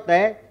बाद क्या होता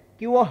है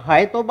कि वो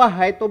हाय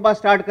तौबा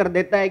स्टार्ट कर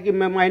देता है कि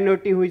मैं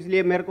माइनॉरिटी हूँ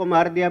इसलिए मेरे को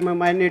मार दिया, मैं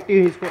माइनॉरिटी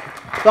हूँ इसको।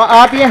 तो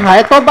आप ये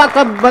हाय तौबा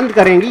कब बंद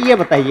करेंगी, ये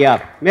बताइए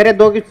आप। मेरे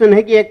दो क्वेश्चन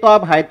है कि एक तो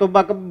आप हाय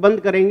तौबा कब बंद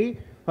करेंगी,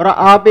 और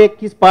आप एक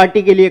किस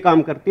पार्टी के लिए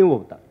काम करती हूँ वो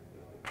बता।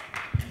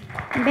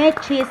 मैं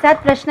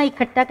 6-7 प्रश्न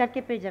इकट्ठा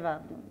करके फिर जवाब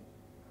दूंगी।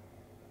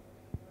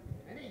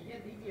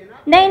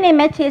 नहीं,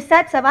 मैं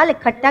 6-7 सवाल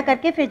इकट्ठा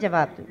करके फिर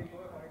जवाब दूंगी।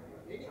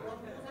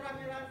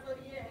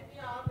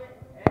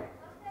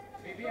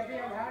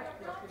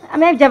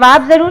 मैं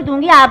जवाब जरूर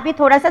दूंगी, आप भी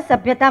थोड़ा सा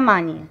सभ्यता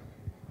मानिए।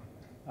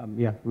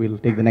 Yeah, we'll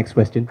take the next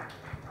question.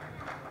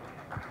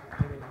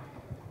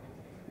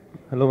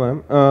 Hello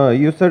ma'am,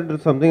 you said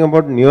something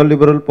about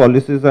neoliberal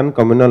policies and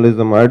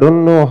communalism. I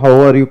don't know how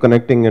are you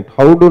connecting it.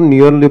 How do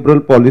neoliberal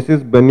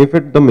policies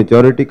benefit the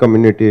majority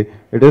community?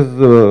 It is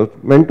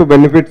meant to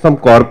benefit some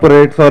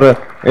corporates or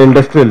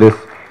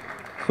industrialists.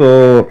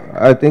 So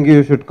I think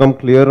you should come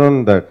clear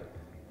on that.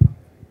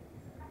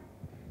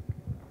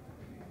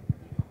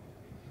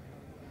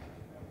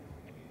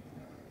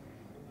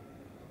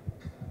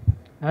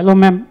 Hello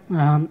ma'am,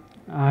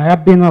 I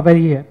have been a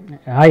very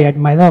high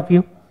admirer of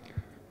you.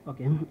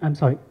 Okay, I'm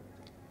sorry.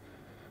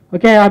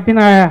 Okay, I've been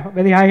a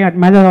very high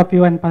admirer of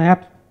you, and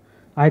perhaps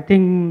I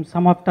think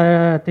some of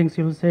the things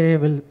you'll say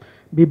will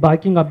be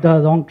barking up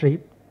the wrong tree.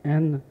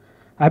 And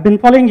I've been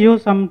following you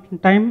some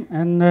time,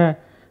 and I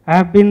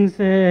have been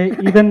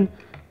even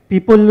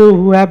people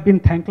who have been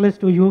thankless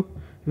to you,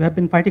 you have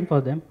been fighting for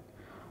them.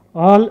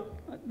 All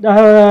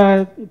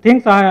the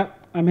things I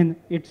mean,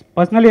 it's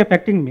personally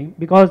affecting me,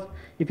 because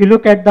if you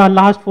look at the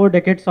last 4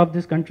 decades of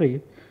this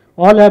country,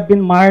 all have been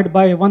marred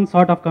by one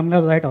sort of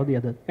communal right or the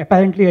other.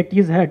 Apparently at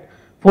his head,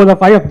 4 or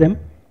 5 of them.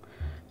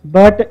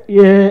 But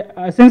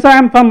since I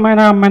am from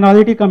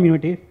minority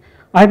community,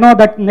 I know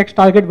that next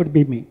target would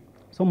be me.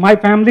 So my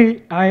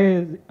family,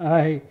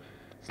 I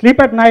sleep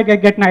at night, I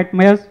get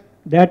nightmares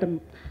that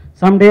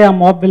someday a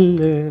mob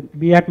will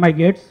be at my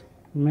gates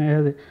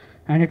and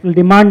it will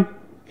demand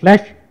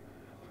flesh.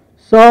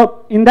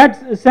 So in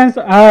that sense,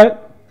 I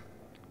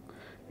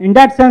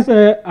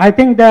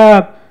think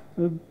the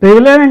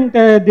prevalent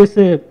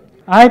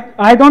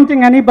I don't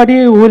think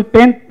anybody who will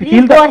paint.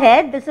 Please go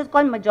ahead. This is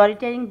called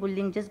majoritarian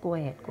bullying. Just go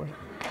ahead. Go ahead.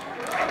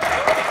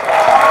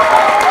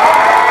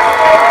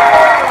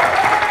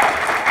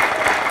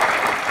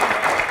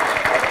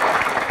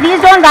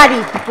 Please don't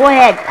worry. Go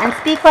ahead and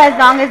speak for as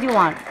long as you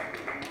want.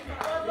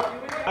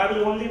 I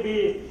will only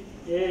be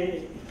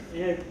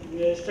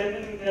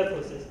strengthening their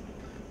process.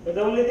 But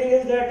the only thing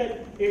is that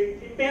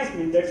it pains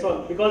me, that's all.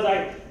 Because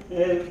I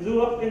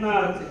grew up in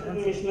a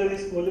missionary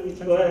school which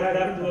had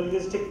a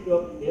pluralistic view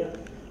of India.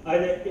 I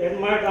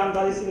admired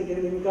Ramdari Singh,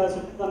 Girvinka,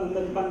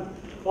 Suptanandan Pant,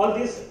 all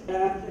these.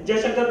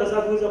 Jaishankar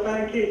Prasad, who is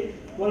apparently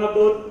one of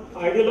those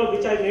ideologues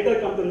which I later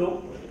come to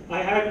know.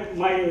 I had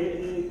my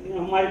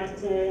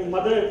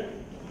mother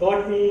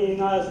taught me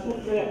in a school,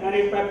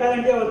 and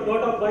apparently I was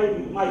brought up by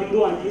my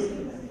Hindu aunties.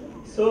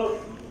 So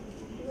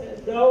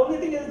the only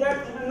thing is that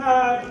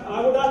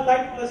I would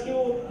like to ask you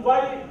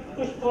why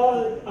push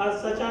for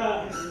such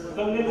a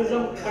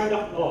communalism kind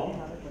of law?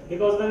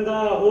 Because then the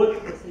whole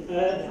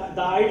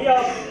the idea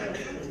of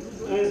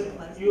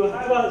you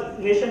have a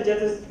nation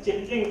that is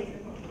changing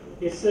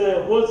its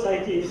whole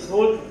psyche, its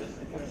whole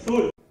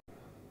soul.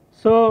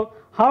 So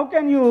how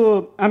can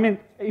you, I mean,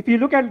 if you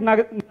look at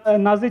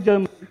Nazi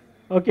Germany,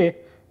 okay,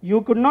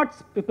 you could not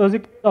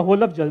persecute the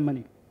whole of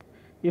Germany.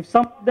 If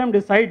some of them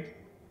decide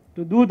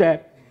to do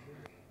that,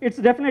 it's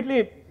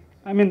definitely,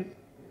 I mean,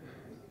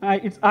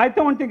 I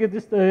don't think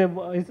it's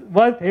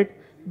worth it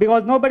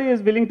because nobody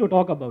is willing to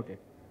talk about it.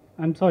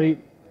 I'm sorry,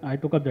 I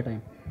took up the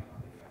time.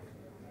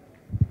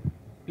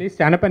 Please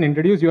stand up and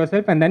introduce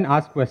yourself and then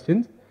ask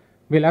questions.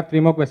 We'll have 3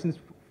 more questions,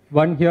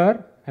 one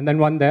here and then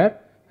one there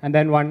and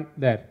then one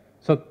there.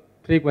 So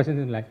 3 questions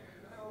in line.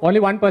 Only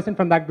one person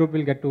from that group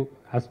will get to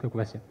ask a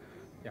question.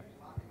 Yeah.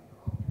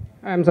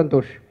 I am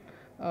Santosh.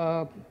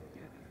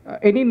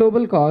 Any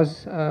noble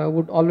cause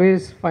would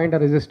always find a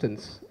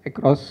resistance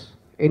across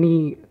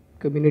any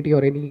community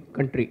or any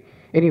country,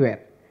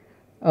 anywhere.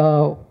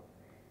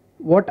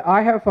 What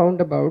I have found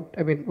about,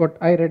 I mean, what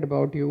I read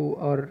about you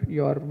or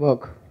your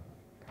work,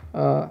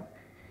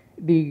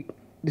 the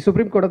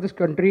Supreme Court of this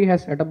country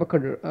has set up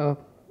a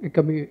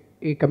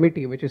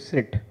committee which is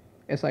SIT,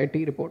 SIT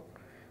report,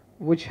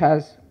 which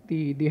has,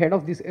 the head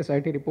of this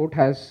SIT report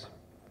has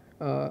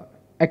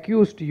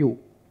accused you,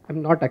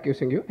 I'm not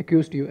accusing you,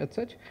 accused you as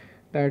such,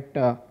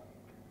 that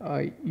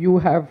you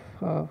have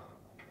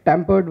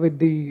tampered with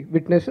the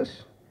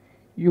witnesses.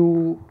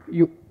 Hang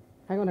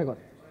on.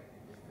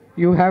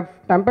 You have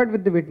tampered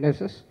with the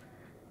witnesses.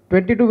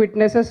 22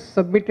 witnesses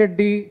submitted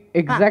the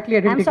exactly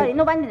identical. I'm sorry,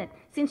 no, 1 minute.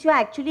 Since you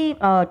actually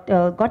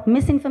got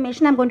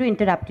misinformation, I'm going to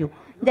interrupt you.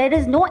 There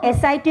is no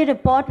SIT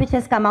report which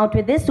has come out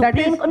with this.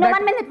 Supreme. No,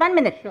 1 minute, 1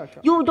 minute. Sure.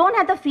 You don't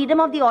have the freedom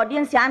of the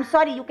audience here. I'm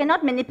sorry, you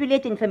cannot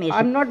manipulate information.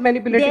 I'm not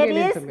manipulating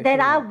any information.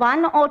 There are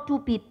 1 or 2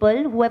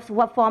 people who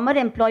are former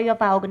employee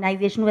of our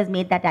organization who has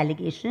made that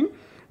allegation.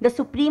 The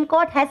Supreme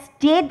Court has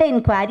stayed the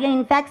inquiry and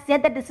in fact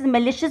said that this is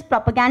malicious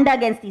propaganda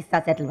against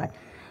Teesta Setalvad.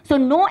 So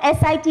no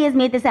SIT has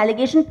made this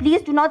allegation.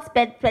 Please do not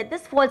spread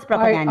this false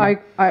propaganda.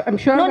 I'm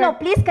sure. No,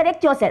 please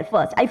correct yourself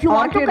first. If you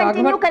want to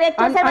continue, correct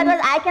yourself. Otherwise,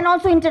 I can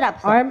also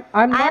interrupt. Sir.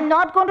 I am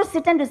not going to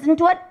sit and listen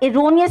to an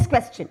erroneous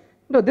question.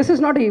 No, this is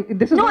not.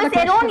 This is no, not it's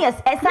erroneous.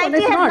 SIT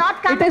has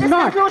not come to this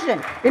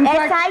conclusion. In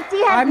fact,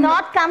 SIT has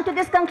not come to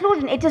this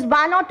conclusion. It is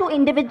 1 or 2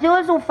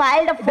 individuals who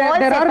filed a false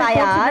there are FIR.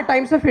 reports in the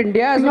Times of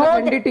India as well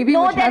as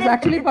NDTV which has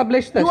actually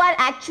published this. You are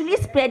actually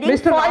spreading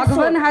Mr. falsehood.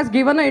 Raghavan has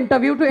given an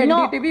interview to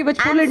NDTV which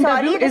full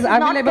interview is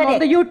available on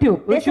the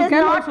YouTube, which you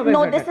can also visit.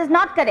 No, this is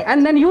not correct.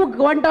 And then you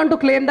went on to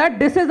claim that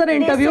this is an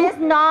interview. This is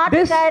not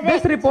correct.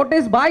 This report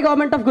is by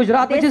government of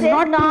Gujarat, which is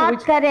not true.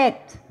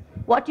 Correct.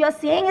 What you are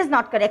saying is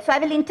not correct. So I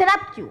will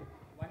interrupt you.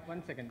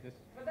 1 second, just.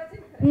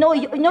 No,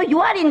 you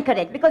are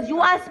incorrect because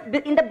you are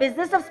in the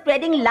business of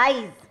spreading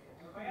lies.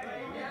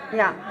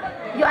 Yeah,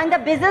 you are in the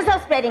business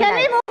of spreading lies. Can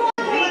we move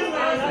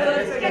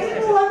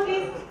on,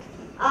 please?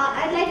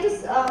 I'd like to.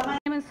 My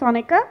name is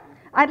Sonika.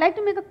 I'd like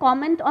to make a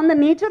comment on the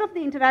nature of the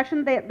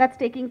interaction that's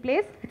taking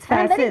place.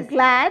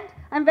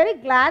 I'm very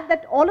glad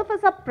that all of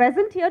us are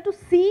present here to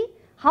see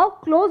how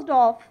closed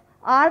off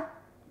our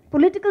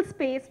political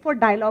space for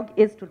dialogue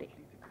is today.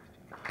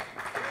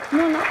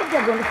 No, not that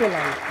they're going to say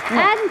lies. No.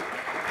 And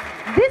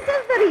this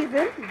is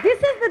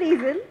the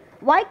reason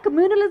why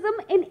communalism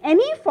in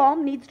any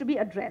form needs to be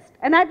addressed.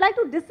 And I'd like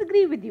to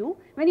disagree with you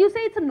when you say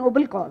it's a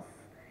noble cause.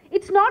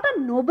 It's not a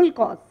noble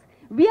cause.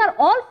 We are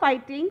all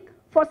fighting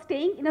for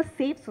staying in a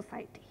safe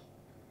society.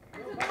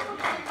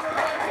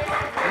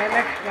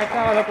 Let's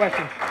have other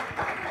questions.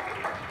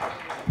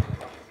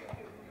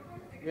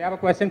 We have a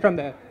question from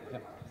there.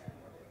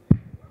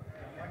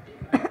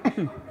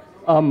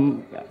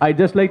 I'd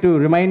just like to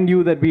remind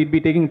you that we'd be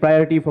taking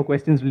priority for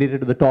questions related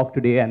to the talk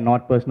today and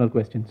not personal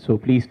questions. So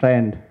please try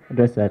and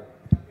address that.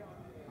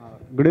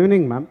 Good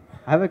evening, ma'am.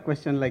 I have a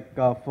question I'm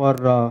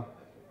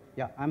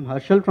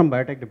Harshal from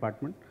Biotech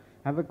Department.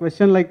 I have a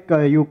question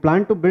you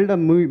plan to build a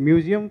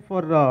museum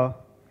for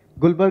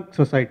Gulbarg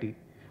Society.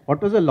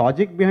 What was the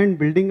logic behind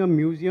building a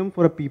museum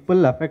for a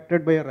people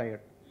affected by a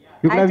riot?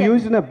 You could have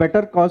used in a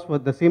better cause for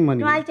the same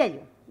money. No, I'll tell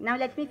you. Now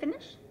let me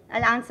finish.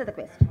 I'll answer the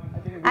question.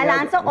 I'll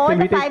answer all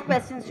the 5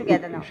 questions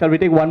together now. Shall we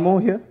take one more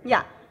here?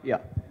 Yeah.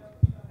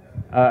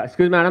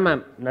 Excuse me,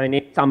 madam. My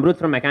name is Amrut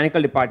from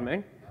Mechanical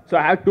Department. So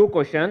I have 2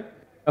 questions.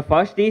 The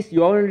first is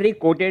you already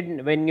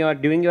quoted when you are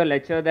doing your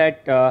lecture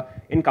that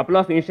in couple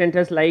of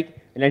instances like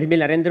let it be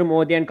Narendra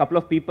Modi and couple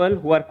of people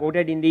who are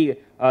quoted in the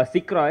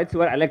Sikh riots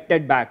were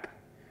elected back.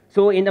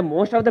 So in the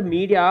most of the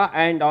media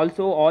and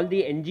also all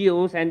the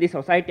NGOs and the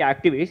society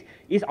activists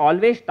is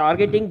always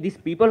targeting these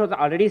people who are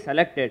already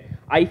selected.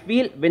 I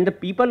feel when the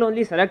people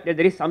only selected,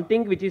 there is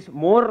something which is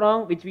more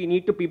wrong which we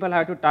need to people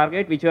have to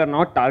target which we are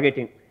not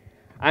targeting.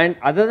 And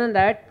other than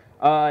that,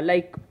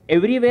 like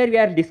everywhere we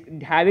are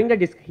having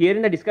the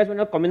hearing the discussion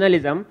of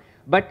communalism,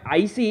 but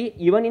I see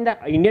even in the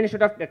Indian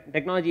Institute of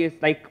Technology,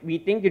 it's like we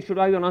think it should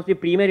be one of the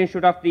premier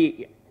institute of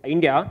the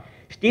India.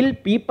 Still,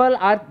 people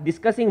are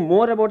discussing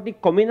more about the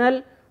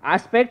communal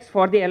aspects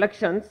for the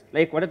elections,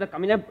 like what are the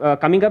coming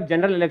up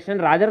general election,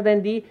 rather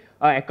than the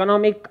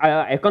economic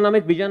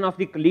vision of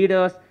the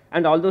leaders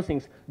and all those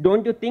things.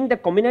 Don't you think the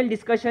communal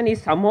discussion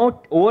is somehow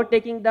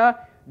overtaking the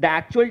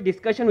actual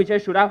discussion which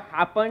should have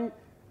happened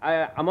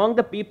among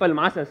the people,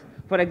 masses?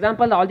 For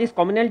example, all these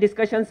communal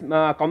discussions,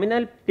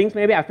 communal things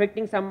may be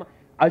affecting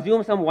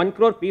assume some 1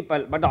 crore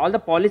people, but all the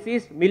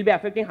policies will be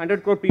affecting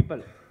 100 crore people.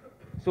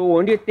 So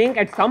won't you think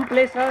at some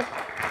places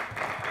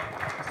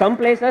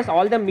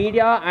all the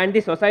media and the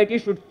society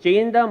should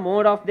change the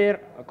mode of their,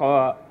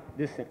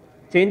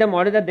 change the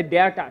model that they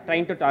are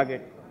trying to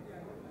target?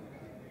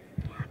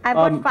 I've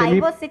got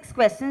 5 or 6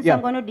 questions, so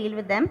I'm going to deal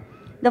with them.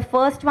 The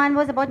first one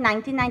was about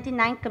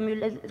 1999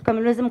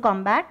 Communalism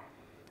Combat.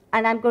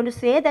 And I'm going to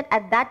say that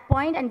at that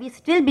point, and we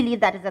still believe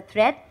that is a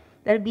threat,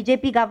 the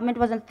BJP government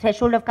was on the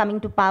threshold of coming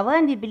to power,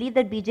 and we believe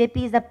that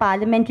BJP is the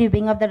parliamentary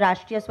wing of the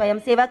Rashtriya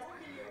Swayamsevak.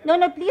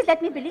 No, please let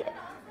me believe.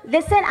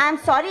 Listen, I'm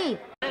sorry.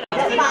 The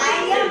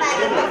pioneer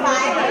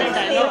magnifier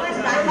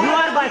you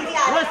are but if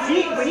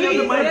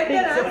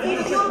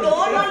you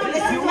don't want to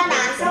listen to an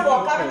answer,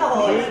 walk out of the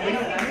hall.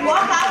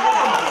 Walk out of the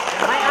hall.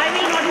 I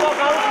will not walk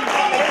out.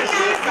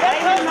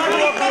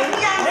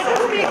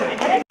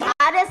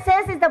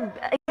 RSS is the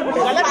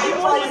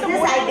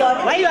poisonous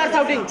ideology. Why you are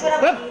shouting?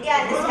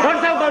 Don't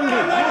shout on me.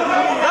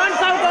 Don't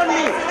shout on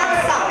me.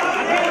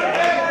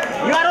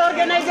 You are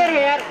organizer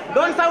here.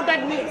 Don't shout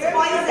at me.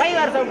 Why you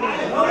are shouting?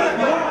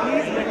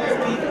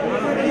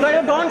 So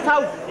you don't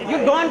shout. You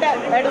don't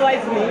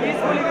advise me.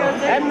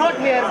 I am not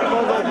here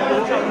because of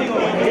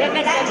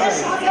that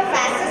just shows your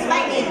fascist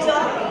by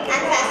nature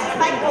and fascist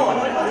by code.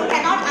 You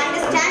cannot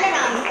understand an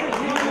answer.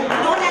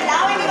 Don't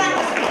allow anyone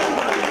to speak.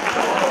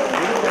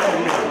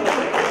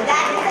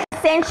 That is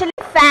essentially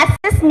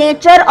fascist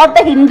nature of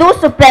the Hindu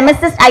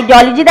supremacist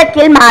ideology that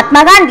killed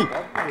Mahatma Gandhi.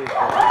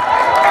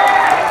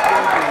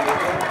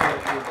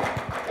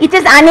 It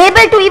is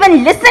unable to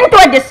even listen to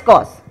a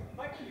discourse.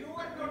 But you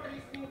are not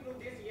listening to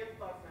this young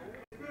person.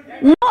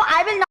 No,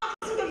 I will not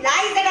listen to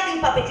lies that are being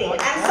perpetrated.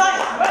 I am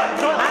sorry.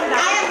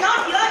 I am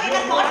not here in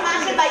a court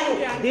martial by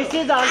you. This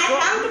is also.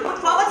 I am come to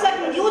put forward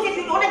certain views. If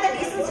you don't have the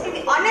decency to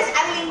be honest,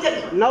 I will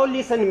intervene. Now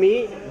listen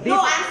me. No,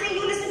 I am saying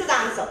you listen to the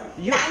answer.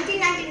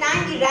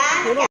 1999 we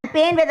ran a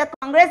campaign where the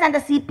Congress and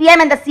the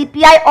CPM and the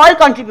CPI all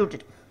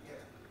contributed.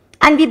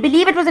 And we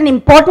believe it was an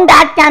important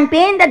ad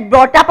campaign that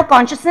brought up a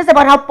consciousness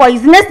about how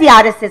poisonous the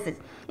RSS is,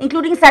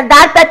 including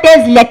Sardar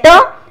Patel's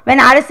letter when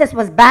RSS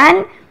was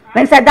banned,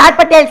 when Sardar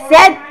Patel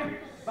said,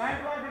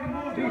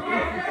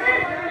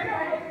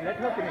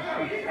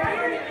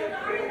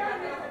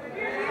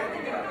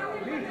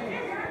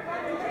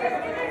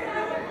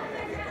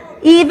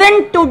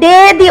 even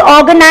today the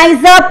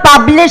organizer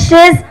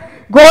publishes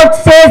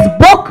Godse's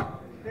book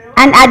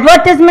and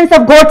advertisements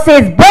of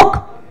Godse's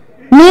book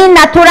mean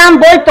Nathuram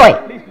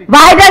Boltoy.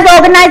 Why does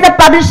organizer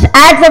publish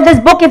ads of this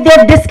book if they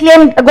have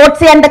disclaimed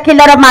Godse and the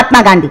killer of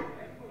Mahatma Gandhi?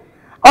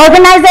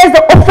 Organizer is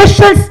the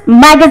official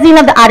magazine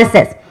of the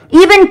RSS.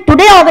 Even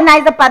today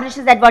organizer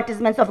publishes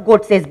advertisements of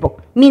Godse's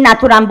book, Me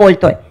Nathuram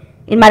Boltoy,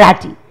 in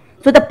Marathi.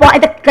 So the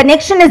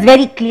connection is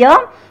very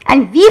clear,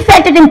 and we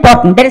felt it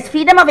important. There is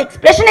freedom of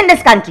expression in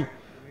this country.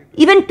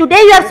 Even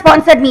today you have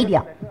sponsored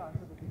media.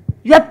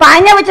 You have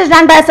Pioneer, which is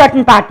run by a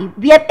certain party.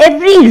 We have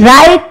every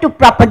right to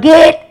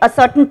propagate a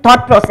certain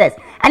thought process.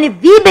 And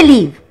if we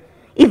believe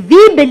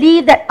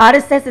that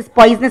RSS is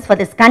poisonous for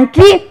this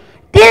country,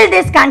 till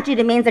this country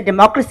remains a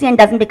democracy and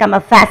doesn't become a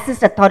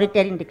fascist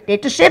authoritarian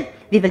dictatorship,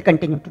 we will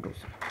continue to do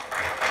so.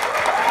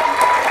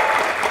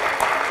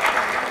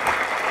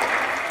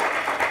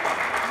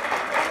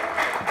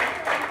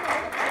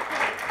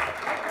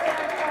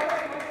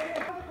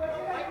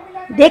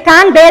 They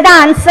can't bear the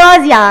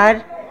answers,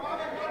 yaar.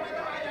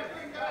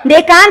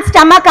 They can't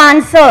stomach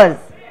answers.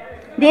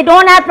 They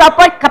don't have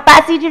proper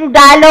capacity to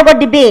dialogue or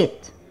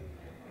debate.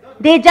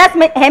 They just,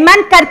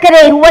 Hemant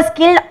Karkare, who was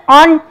killed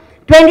on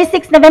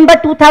 26 November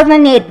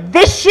 2008,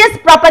 vicious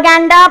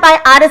propaganda by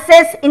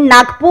RSS in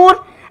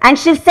Nagpur and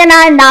Shiv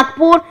Sena in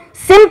Nagpur,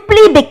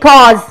 simply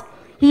because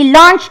he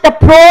launched a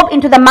probe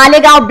into the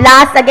Malegaon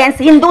blast against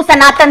Hindu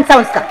Sanatan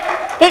Sanstha.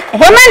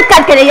 Hemant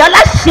Karkare, you all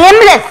are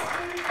shameless.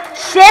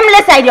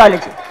 Shameless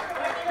ideology.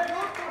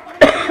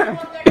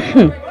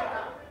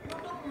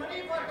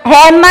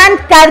 Hemant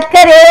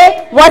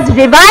Karkare was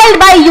reviled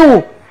by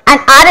you and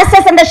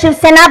RSS and the Shiv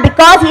Sena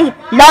because he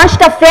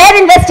launched a fair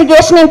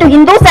investigation into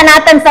Hindu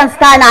Sanatan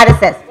Sanstha and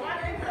RSS.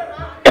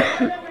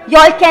 You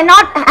all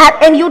cannot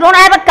have, and you don't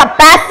have a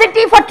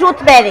capacity for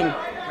truth bearing.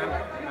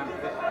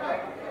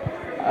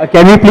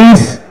 Can we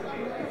please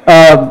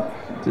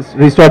just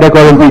restore the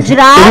call? Can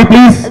we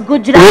please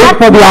wait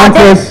for the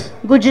answers?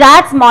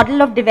 Gujarat's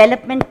model of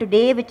development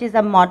today, which is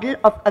a model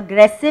of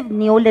aggressive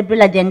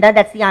neoliberal agenda,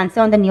 that's the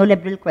answer on the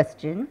neoliberal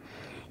question,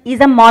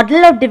 is a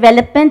model of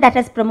development that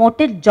has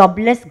promoted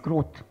jobless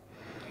growth.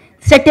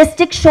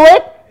 Statistics show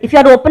it. If you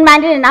are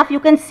open-minded enough, you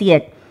can see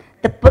it.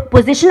 The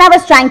position I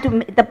was trying to,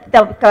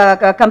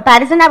 the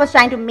comparison I was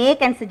trying to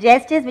make and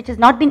suggest is, which has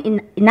not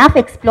been enough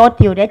explored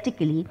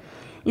theoretically,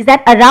 is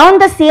that around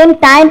the same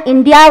time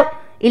India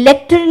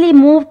electorally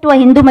moved to a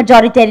Hindu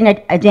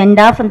majoritarian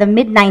agenda from the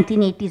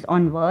mid-1980s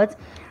onwards.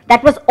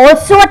 That was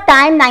also a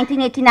time,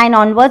 1989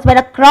 onwards, where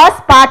a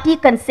cross-party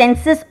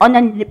consensus on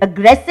an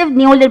aggressive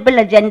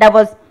neoliberal agenda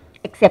was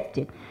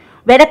accepted,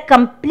 where a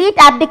complete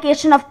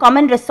abdication of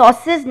common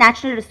resources,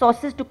 national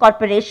resources to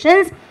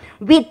corporations,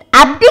 with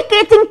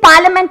abdicating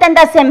parliament and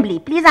the assembly.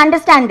 Please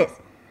understand this,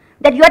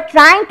 that you are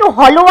trying to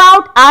hollow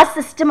out our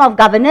system of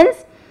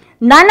governance.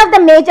 None of the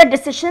major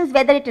decisions,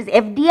 whether it is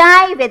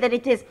FDI, whether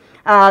it is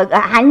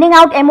handing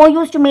out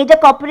MOUs to major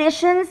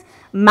corporations,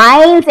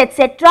 mines,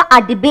 etc.,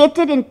 are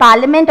debated in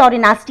parliament or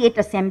in our state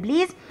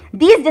assemblies.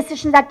 These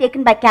decisions are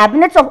taken by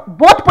cabinets of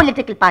both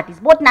political parties,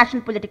 both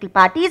national political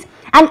parties,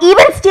 and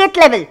even state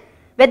level,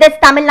 whether it's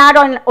Tamil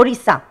Nadu or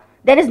Orissa.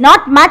 There is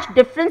not much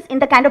difference in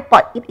the kind of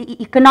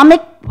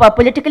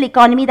political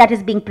economy that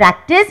is being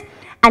practiced.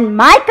 And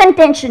my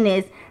contention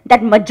is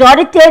that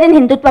majoritarian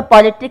Hindutva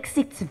politics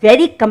sits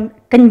very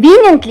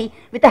conveniently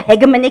with a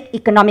hegemonic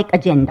economic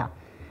agenda.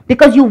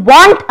 Because you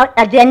want an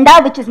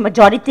agenda which is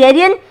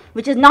majoritarian,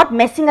 which is not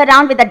messing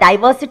around with the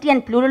diversity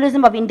and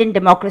pluralism of Indian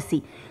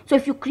democracy. So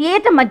if you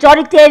create a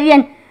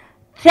majoritarian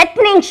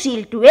threatening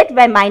shield to it,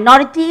 where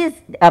minorities,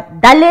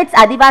 Dalits,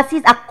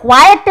 Adivasis are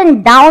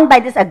quietened down by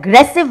this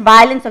aggressive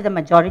violence of the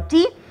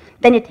majority,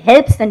 then it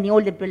helps the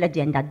neoliberal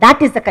agenda.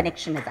 That is the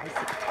connection as I see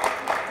it.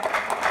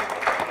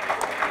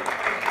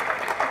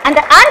 And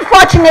the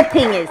unfortunate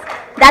thing is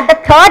that the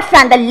third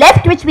front, the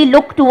left which we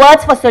look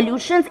towards for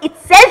solutions,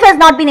 itself has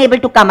not been able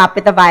to come up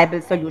with a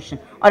viable solution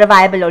or a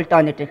viable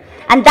alternative.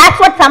 And that's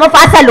what some of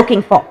us are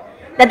looking for,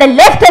 that the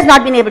left has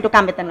not been able to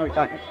come with an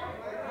alternative.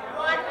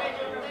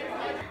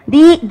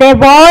 There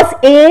was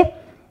a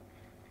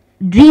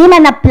dream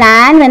and a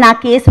plan when our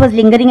case was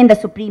lingering in the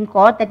Supreme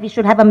Court that we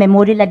should have a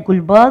memorial at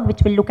Gulbarga,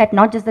 which will look at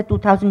not just the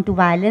 2002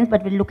 violence,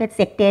 but will look at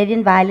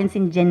sectarian violence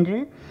in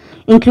general,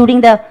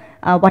 including the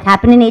what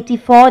happened in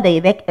 84,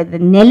 the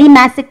Nelly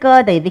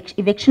massacre, the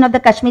eviction of the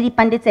Kashmiri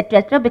Pandits,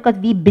 etc., because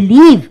we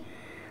believe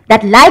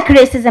that like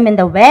racism in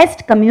the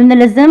West,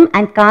 communalism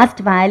and caste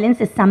violence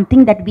is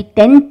something that we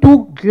tend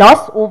to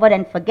gloss over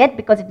and forget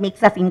because it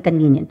makes us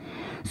inconvenient.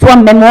 So a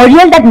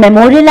memorial that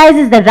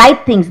memorializes the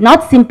right things,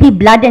 not simply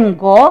blood and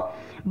gore,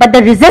 but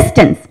the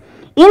resistance.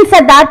 In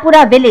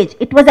Sardarpura village,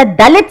 it was a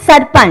Dalit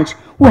Sarpanch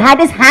who had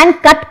his hand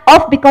cut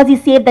off because he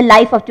saved the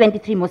life of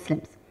 23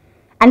 Muslims.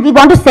 And we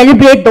want to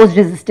celebrate those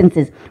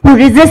resistances, who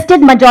resisted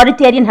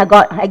majoritarian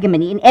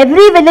hegemony. In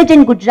every village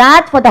in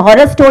Gujarat, for the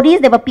horror stories,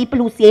 there were people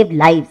who saved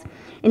lives.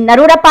 In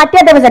Narora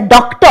Patia, there was a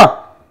doctor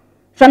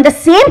from the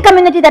same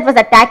community that was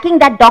attacking.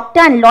 That doctor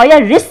and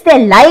lawyer risked their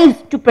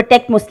lives to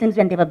protect Muslims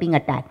when they were being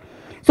attacked.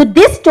 So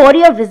this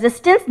story of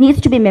resistance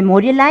needs to be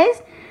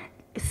memorialized.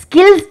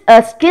 Skill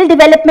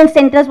development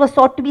centers were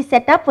sought to be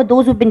set up for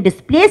those who've been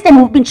displaced and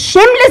who've been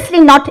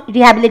shamelessly not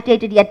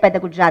rehabilitated yet by the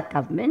Gujarat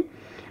government.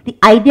 The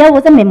idea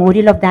was a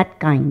memorial of that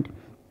kind.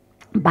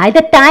 By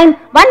the time,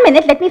 1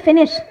 minute, let me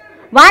finish.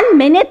 1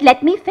 minute,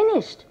 let me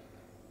finish.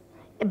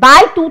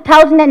 By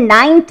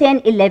 2009, 10,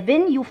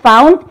 11, you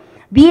found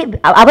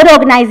our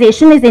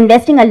organization is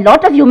investing a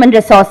lot of human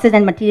resources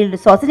and material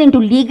resources into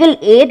legal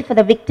aid for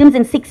the victims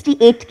in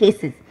 68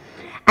 cases.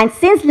 And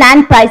since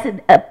land prices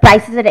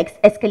had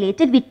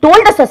escalated, we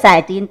told the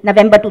society in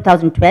November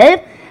 2012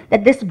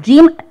 that this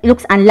dream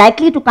looks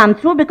unlikely to come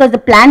through because the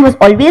plan was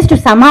always to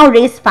somehow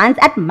raise funds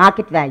at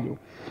market value.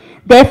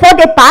 Therefore,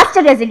 they passed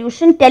a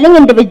resolution telling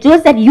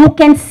individuals that you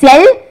can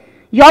sell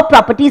your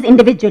properties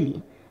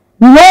individually.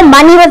 No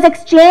money was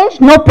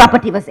exchanged, no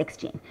property was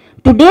exchanged.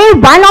 Today,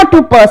 1 or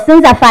 2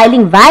 persons are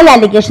filing vile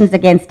allegations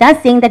against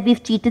us, saying that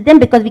we've cheated them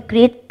because we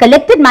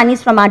collected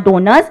monies from our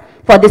donors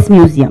for this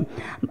museum.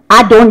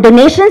 Our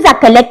donations are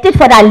collected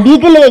for our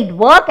legal aid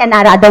work and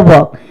our other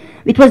work.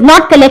 It was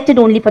not collected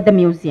only for the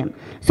museum.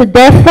 So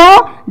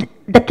therefore,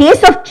 the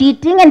case of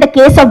cheating and the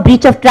case of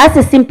breach of trust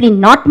is simply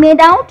not made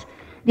out.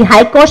 The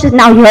High Court is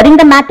now hearing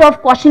the matter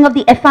of quashing of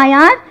the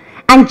FIR.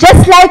 And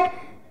just like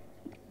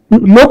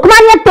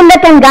Lokmanya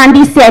Tilak and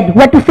Gandhi said, who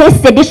had to face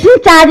sedition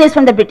charges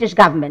from the British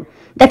government,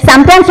 that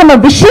sometimes from a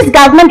vicious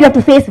government you have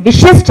to face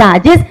vicious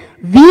charges.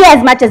 We,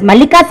 as much as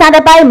Mallika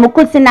Sarabhai,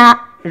 Mukul Sinha,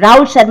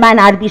 Rahul Sharma and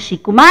R.B.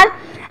 Srikumar,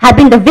 have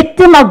been the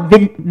victim of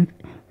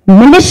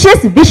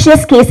malicious,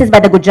 vicious cases by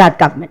the Gujarat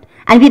government.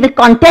 And we will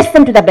contest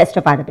them to the best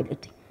of our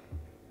ability.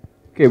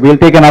 Okay, we'll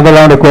take another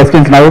round of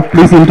questions now.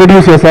 Please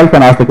introduce yourself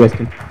and ask the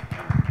question.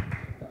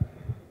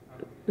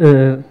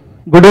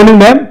 Good evening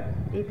ma'am.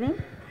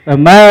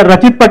 मैं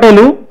रचित पटेल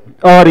हूँ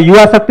और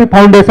युवा शक्ति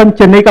foundation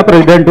Chennai का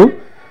president हूँ.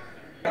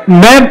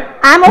 Ma'am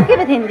I am okay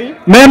with Hindi.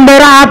 Ma'am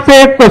मेरा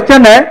आपसे एक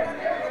क्वेश्चन है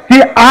कि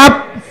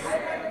आप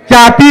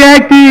चाहती है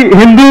कि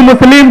हिंदू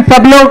मुस्लिम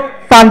सब लोग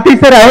शांति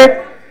से रहे.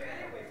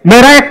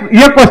 मेरा एक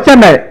ये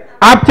क्वेश्चन है,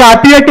 आप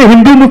चाहती है कि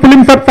हिंदू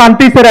मुस्लिम सब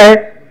शांति से रहे?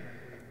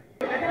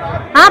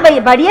 हाँ भाई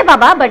बढ़िया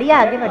बाबा, बढ़िया,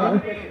 आगे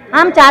बढ़िए.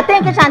 हम चाहते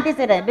हैं कि शांति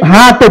से रहे.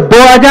 हाँ, तो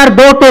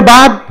 2002 के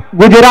बाद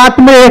गुजरात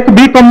में एक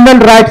भी कम्युनल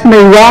राइट्स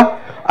नहीं हुआ.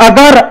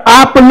 अगर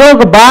आप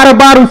लोग बार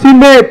बार उसी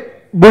में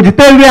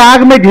बुझते हुए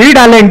आग में घी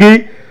डालेंगी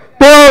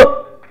तो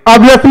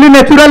ऑब्वियसली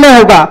नेचुरल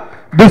होगा.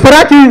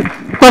 दूसरा चीज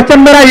क्वेश्चन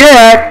मेरा ये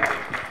है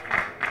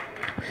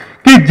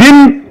कि जिन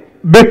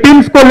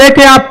विक्टिम्स को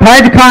लेके आप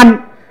फैज खान,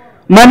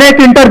 मैंने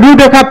एक इंटरव्यू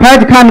देखा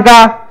फैज खान का,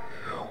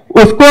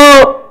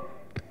 उसको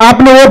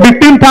आपने, वो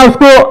विक्टिम था,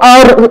 उसको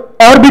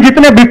और भी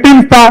जितने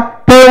विक्टिम्स था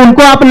तो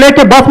उनको आप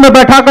लेके बस में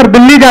बैठाकर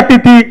दिल्ली जाती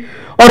थी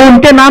और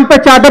उनके नाम पे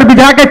चादर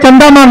बिछा के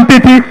चंदा मांगती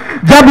थी.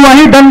 जब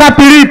वही दंगा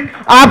पीड़ित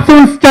आपसे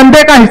उस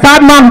चंदे का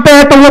हिसाब मांगते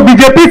हैं तो वो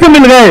बीजेपी से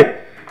मिल गए.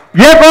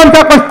 ये कौन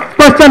सा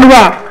क्वेश्चन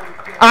हुआ?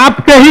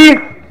 आपके ही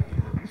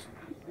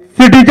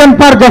citizen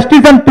for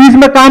justice and piece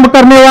में काम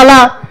करने वाला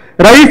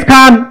रईस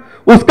खान,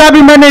 उसका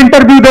भी मैंने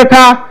इंटरव्यू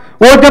देखा.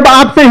 वो जब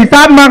आपसे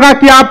हिसाब मांगा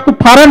कि आपको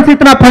फॉरेन से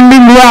इतना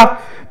फंडिंग हुआ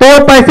तो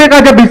वो पैसे का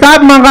जब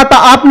हिसाब मांगा तो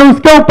आपने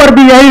उसके ऊपर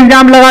भी यही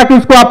इल्जाम लगा कि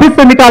उसको ऑफिस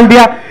से निकाल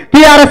दिया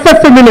कि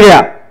आरएसएस से मिल गया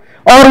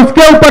और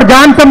उसके ऊपर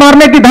जान से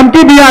मारने की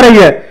धमकी भी आ रही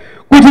है.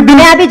 कुछ दिन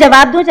मैं अभी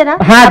जवाब दूं जरा.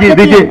 हाँ जी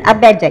दीजिए. अब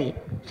बैठ जाइए,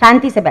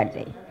 शांति से बैठ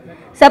जाइए.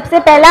 सबसे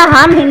पहला,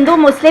 हम हिंदू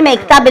मुस्लिम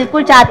एकता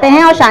बिल्कुल चाहते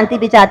हैं और शांति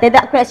भी चाहते हैं. The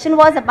question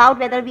was about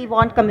whether we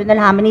want communal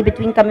harmony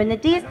between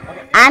communities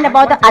and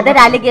about the other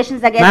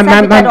allegations against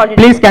us which are already.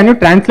 Please can you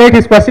translate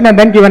his question and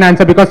then give an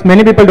answer, because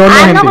many people don't know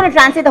I'm Hindi. not going to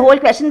translate the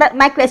whole question, but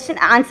my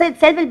question answer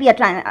itself will be a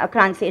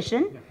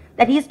translation.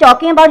 That he is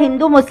talking about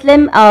Hindu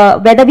Muslim,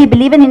 whether we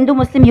believe in Hindu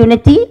Muslim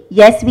unity.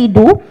 Yes, we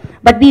do,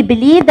 but we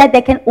believe that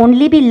there can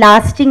only be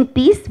lasting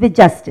peace with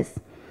justice.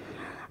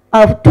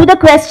 To the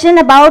question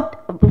about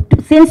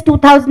since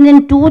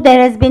 2002 there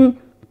has been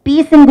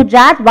peace in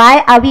Gujarat,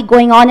 why are we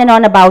going on and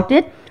on about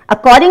it?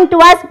 According to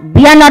us,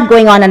 we are not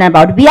going on and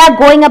about. We are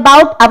going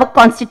about our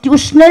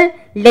constitutional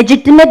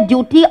legitimate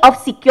duty of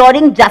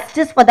securing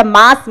justice for the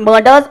mass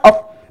murders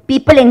of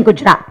people in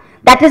Gujarat.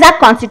 That is our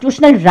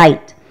constitutional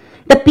right.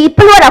 The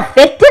people who are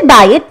affected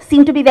by it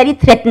seem to be very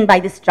threatened by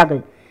this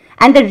struggle.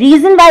 And the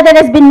reason why there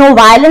has been no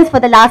violence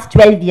for the last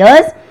 12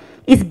 years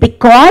is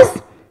because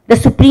the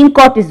Supreme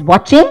Court is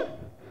watching,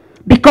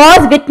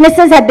 because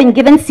witnesses have been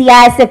given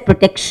CISF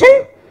protection,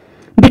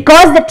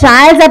 because the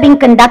trials are being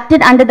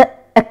conducted under the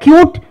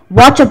acute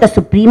watch of the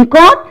Supreme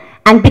Court,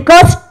 and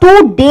because to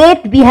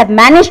date we have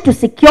managed to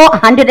secure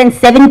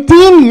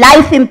 117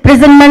 life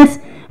imprisonments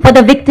for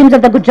the victims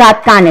of the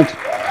Gujarat carnage.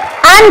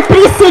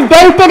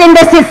 Unprecedented in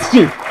this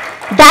history.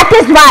 That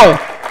is why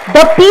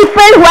the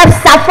people who have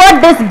suffered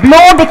this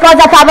blow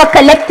because of our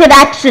collective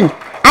action,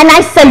 and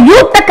I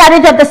salute the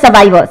courage of the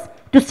survivors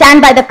to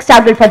stand by the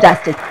struggle for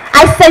justice.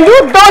 I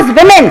salute those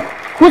women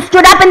who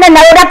stood up in the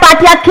Naroda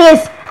Patia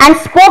case and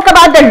spoke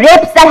about the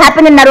rapes that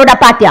happened in Naroda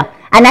Patia.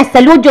 And I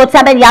salute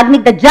Jyotsabhen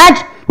Yagnik, the judge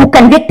who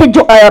convicted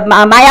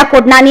Maya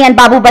Kodnani and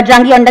Babu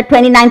Bajrangi on the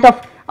 29th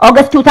of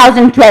August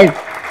 2012.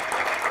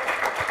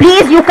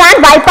 Please, you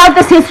can't wipe out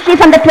this history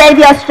from the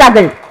 12-year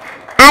struggle.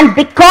 And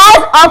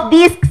because of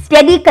these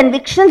steady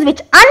convictions, which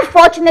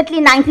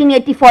unfortunately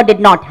 1984 did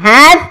not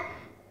have,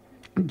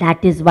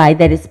 that is why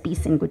there is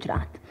peace in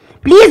Gujarat.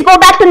 Please go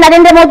back to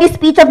Narendra Modi's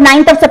speech of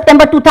 9th of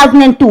September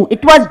 2002.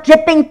 It was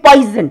dripping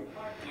poison.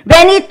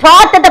 When he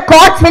thought that the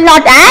courts will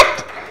not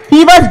act,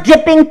 he was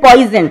dripping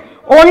poison.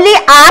 Only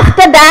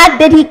after that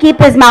did he keep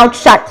his mouth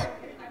shut.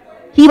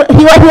 He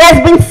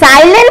has been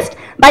silenced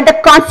by the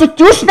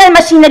constitutional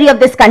machinery of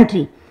this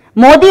country.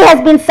 Modi has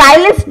been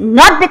silenced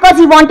not because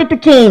he wanted to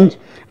change,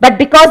 but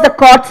because the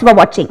courts were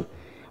watching.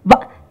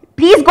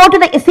 Please go to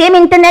the same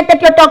internet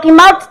that you're talking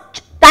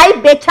about,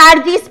 type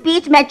Becharji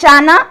speech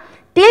Mechana,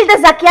 till the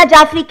Zakia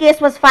Jafri case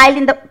was filed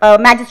in the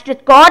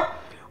magistrate court.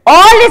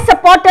 All his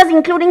supporters,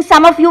 including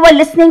some of you, were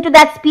listening to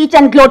that speech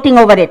and gloating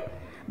over it.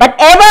 But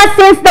ever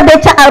since the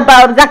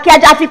Zakia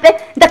Jafri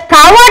case, the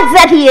cowards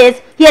that he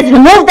is, he has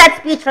removed that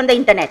speech from the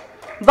internet.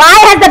 Why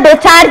has the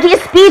Becharji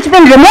speech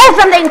been removed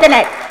from the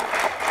internet?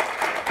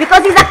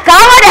 Because he's a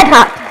coward at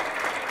heart.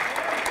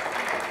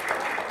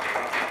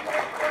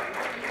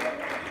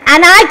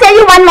 And I tell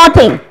you one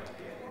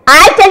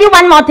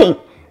more thing.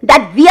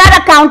 That we are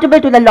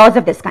accountable to the laws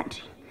of this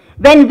country.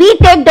 When we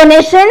take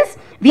donations,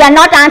 we are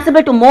not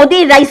answerable to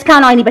Modi, Rais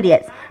Khan or anybody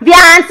else. We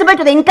are answerable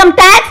to the income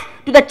tax,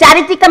 to the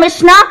charity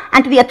commissioner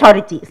and to the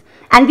authorities.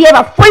 And we have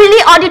a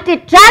fully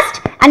audited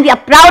trust and we are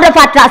proud of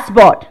our trust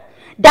board.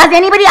 Does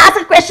anybody ask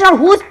a question of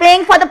who's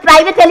paying for the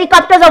private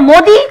helicopters of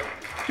Modi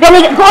when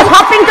he goes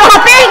hopping to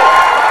hopping?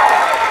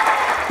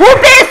 Who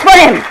pays for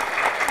him?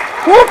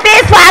 Who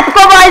pays for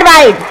APCO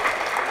worldwide?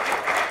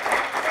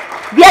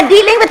 We are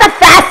dealing with a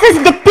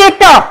fascist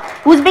dictator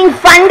who's being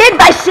funded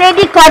by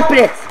shady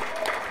corporates.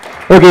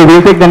 Okay,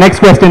 we'll take the next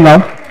question now.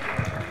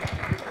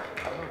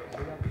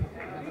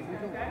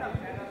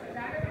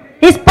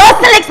 His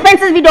personal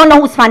expenses, we don't know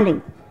who's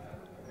funding.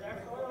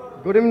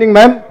 Good evening,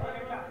 ma'am.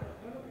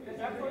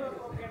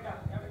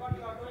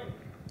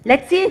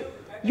 Let's see.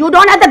 You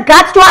don't have the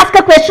guts to ask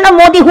a question of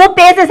Modi. Who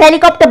pays his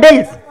helicopter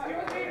bills?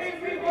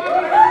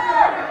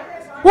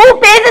 Who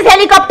pays his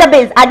helicopter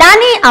bills?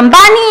 Adani,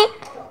 Ambani,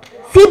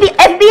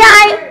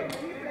 FBI,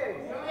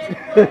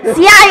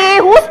 CIA,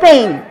 who's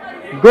paying?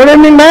 Good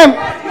evening, ma'am.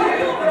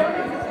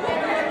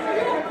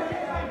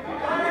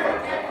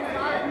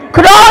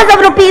 Crores of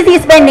rupees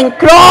he's spending,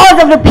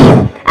 crores of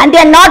rupees, and they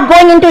are not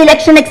going into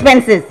election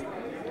expenses.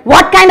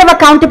 What kind of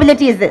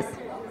accountability is this?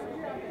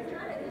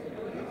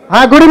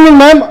 Good evening,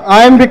 ma'am.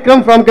 I am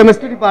Vikram from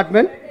chemistry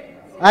department.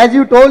 As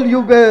you told,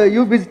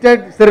 you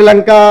visited Sri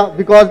Lanka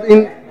because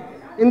in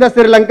the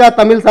Sri Lanka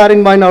Tamils are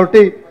in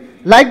minority.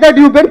 Like that,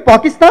 you went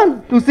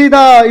Pakistan to see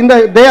the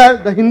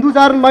Hindus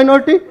are in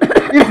minority.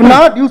 If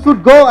not, you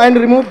should go and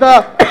remove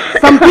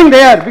something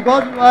there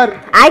because you are.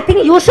 I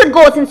think you should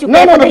go since you.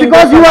 No,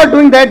 because you are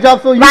doing that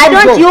job. So why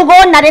don't you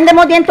go? Narendra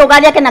Modi and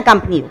Togadia can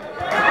accompany you.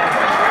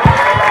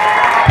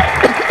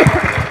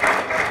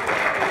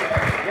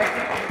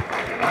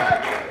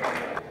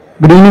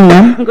 Good evening,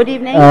 ma'am. Good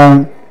evening.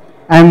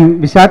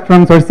 I'm Vishak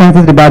from Social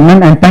Sciences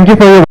Department, and thank you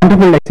for your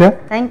wonderful lecture.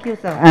 Thank you,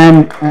 sir.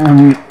 And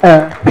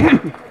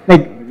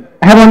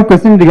I have one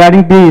question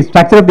regarding the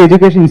structure of the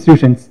education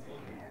institutions.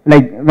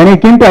 Like when I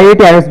came to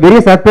IIT, I was very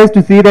surprised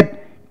to see that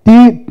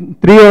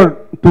three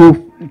or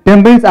two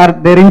temples are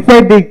there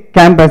inside the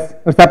campus,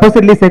 or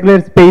supposedly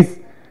secular space.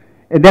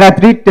 There are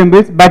 3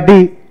 temples, but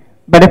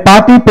a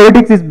party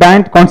politics is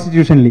banned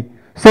constitutionally.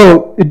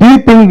 So, do you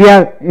think we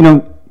are,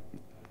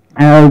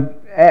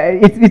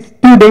 it's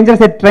too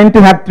dangerous at trying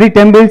to have 3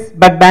 temples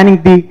but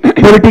banning the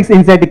politics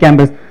inside the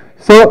campus?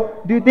 So,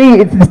 do you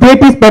think the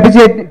state is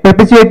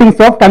perpetuating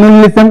soft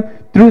communalism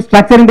through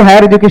structuring the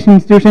higher education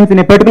institutions in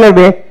a particular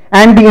way,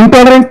 and the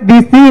intolerance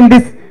we see in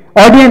this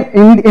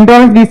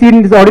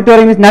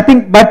auditorium is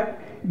nothing but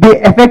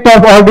the effect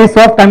of all this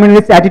soft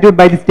communist attitude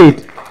by the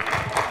state?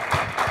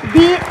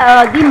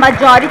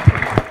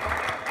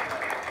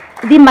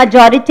 The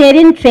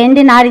majoritarian trend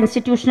in our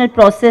institutional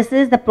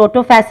processes, the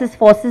proto-fascist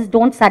forces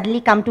don't suddenly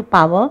come to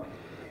power.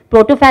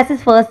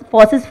 Proto-fascist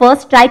forces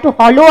first try to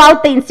hollow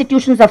out the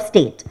institutions of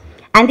state,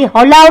 and they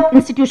hollow out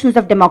institutions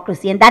of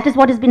democracy, and that is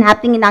what has been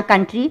happening in our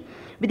country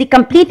with the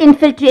complete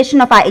infiltration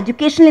of our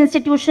educational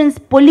institutions,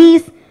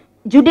 police,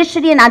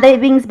 judiciary and other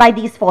wings by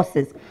these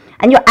forces.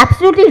 And you're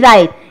absolutely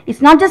right.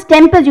 It's not just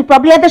temples. You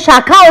probably have the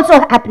Shakha also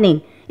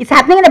happening. It's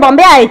happening in the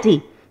Bombay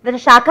IIT. The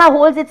Shakha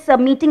holds its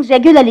meetings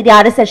regularly, the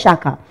RSS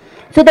Shakha.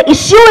 So the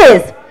issue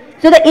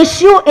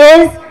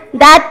is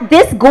that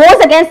this goes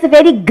against the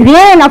very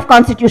grain of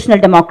constitutional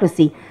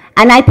democracy.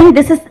 And I think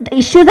this is the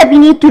issue that we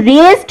need to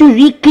raise to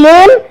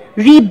reclaim,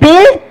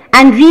 rebuild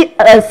and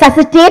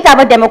resuscitate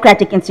our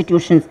democratic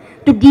institutions,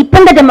 to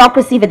deepen the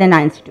democracy within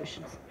our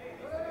institutions.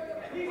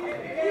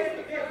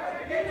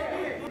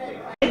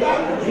 Is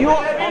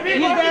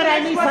there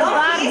any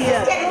Sardar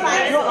here?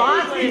 You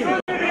ask him.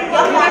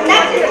 Your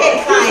conduct is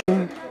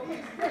terrifying.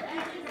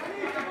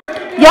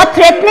 Your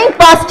threatening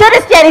posture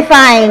is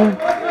terrifying.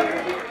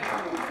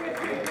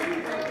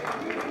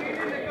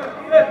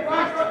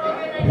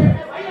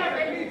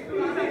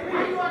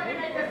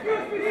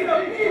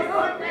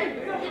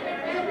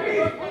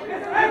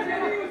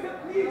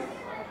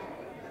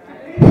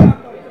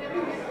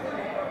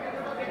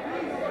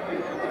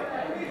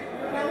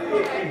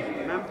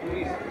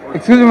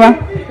 Excuse me, ma'am.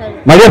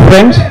 My dear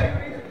friends,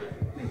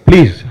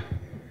 please,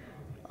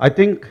 I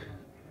think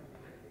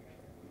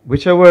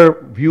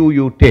whichever view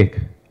you take,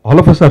 all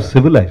of us are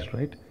civilized,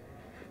 right?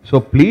 So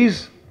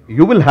please,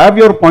 you will have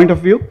your point of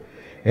view.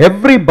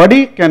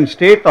 Everybody can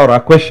state or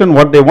question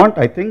what they want.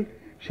 I think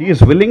she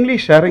is willingly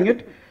sharing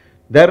it.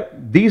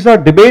 These are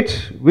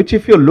debates which,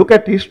 if you look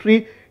at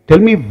history, tell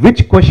me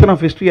which question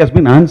of history has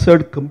been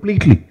answered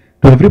completely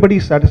to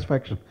everybody's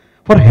satisfaction.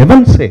 For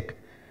heaven's sake,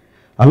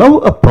 allow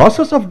a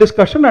process of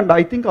discussion, and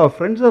I think our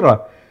friends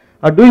are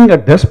doing a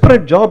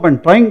desperate job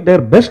and trying their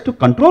best to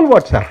control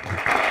what's happening.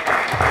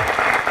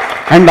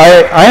 And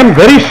I am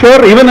very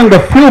sure even in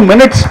the few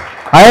minutes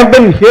I have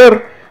been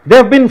here, they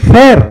have been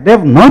fair, they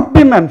have not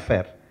been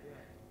unfair.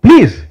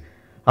 Please,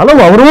 allow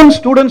our own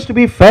students to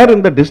be fair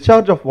in the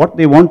discharge of what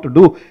they want to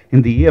do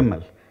in the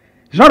EML.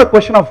 It's not a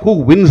question of who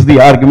wins the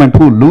argument,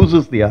 who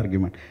loses the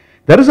argument.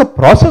 There is a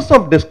process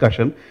of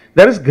discussion,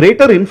 there is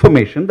greater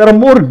information, there are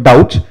more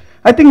doubts.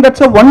 I think that's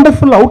a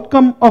wonderful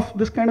outcome of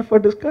this kind of a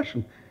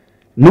discussion.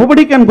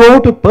 Nobody can go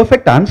to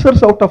perfect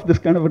answers out of this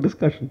kind of a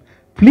discussion.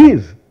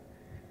 Please.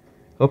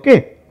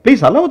 Okay.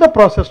 Please allow the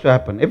process to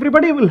happen.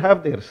 Everybody will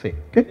have their say.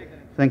 Okay.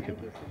 Thank you.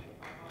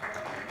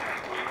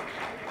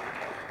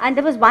 And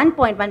there was one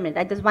point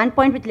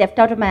which left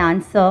out of my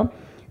answer,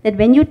 that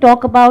when you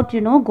talk about,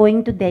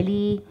 going to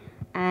Delhi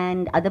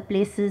and other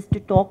places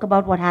to talk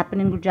about what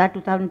happened in Gujarat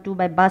 2002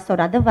 by bus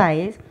or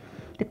otherwise,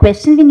 The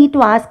question we need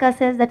to ask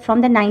ourselves that from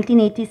the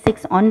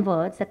 1986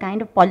 onwards, the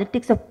kind of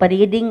politics of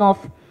parading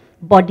of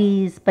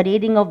bodies,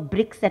 parading of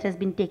bricks that has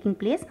been taking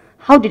place,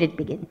 how did it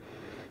begin?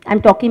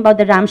 I'm talking about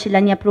the Ram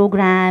Shilanya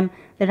program,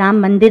 the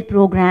Ram Mandir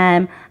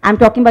program. I'm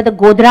talking about the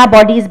Godhra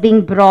bodies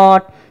being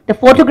brought, the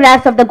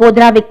photographs of the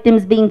Godhra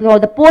victims being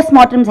brought, the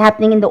postmortems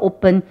happening in the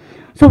open.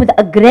 So the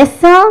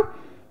aggressor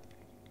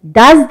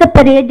does the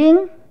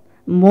parading,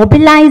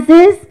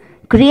 mobilizes,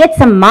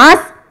 creates a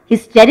mass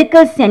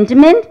hysterical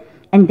sentiment,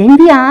 and then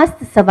we ask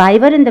the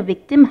survivor and the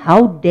victim,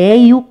 how dare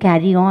you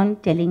carry on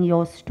telling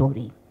your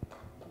story?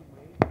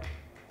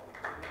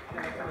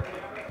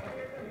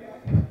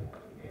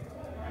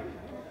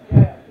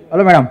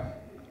 Hello, madam.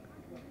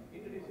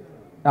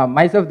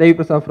 Myself, Devi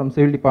Prasad from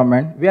Civil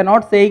Department. We are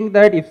not saying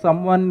that if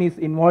someone is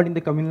involved in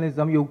the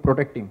communalism, you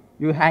protect him,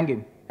 you hang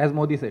him, as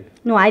Modi said.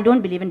 No, I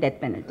don't believe in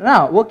death penalty.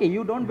 No, okay,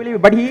 you don't believe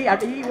it, but he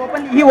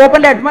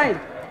openly admires.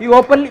 He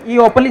openly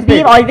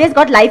We've always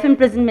got life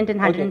imprisonment in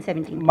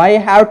 117. Okay. I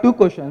have two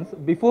questions.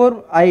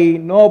 Before I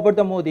know about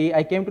the Modi,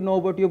 I came to know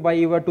about you by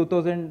your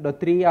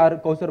 2003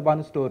 or Kausar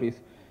Banu stories.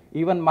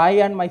 Even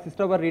my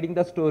sister were reading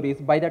the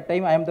stories. By that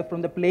time, I am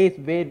from the place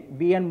where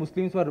we and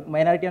Muslims were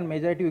minority and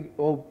majority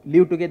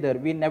live together.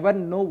 We never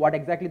know what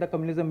exactly the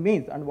communism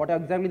means and what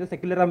exactly the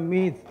secularism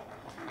means.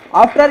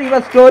 After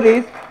your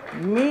stories,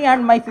 me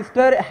and my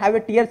sister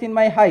have tears in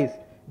my eyes.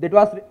 That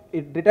was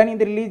written in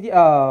the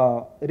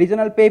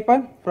regional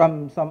paper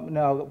from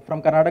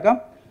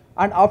Karnataka.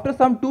 And after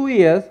some 2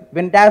 years,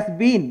 when it has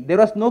been, there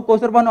was no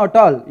Kausar Banu at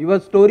all. Your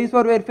stories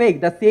were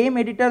fake. The same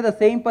editor, the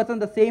same person,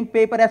 the same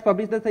paper has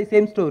published the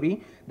same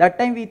story. That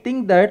time we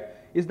think that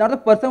it's not the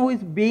person who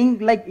is being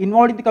like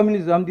involved in the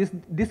communism.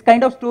 This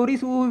kind of stories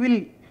who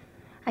will.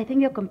 I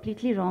think you're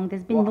completely wrong.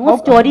 There's been no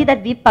story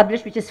that we've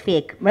published which is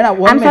fake.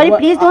 I'm sorry,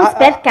 please don't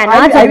spread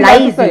canards of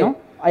lies, you know.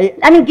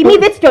 I mean, give me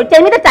which story.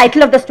 Tell me the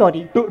title of the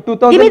story.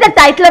 Give me the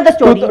title of the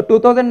story.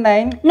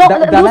 2009. No,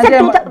 who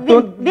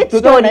said which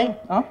story?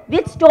 Huh?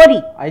 Which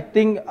story? I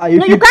think.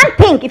 No, you can't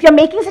think. If you're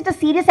making such a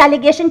serious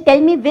allegation, tell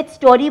me which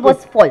story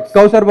was false.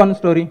 Kausar Banu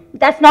story.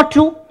 That's not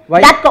true. Why?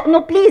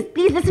 No, please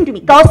listen to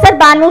me. Kausar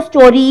Banu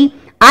story.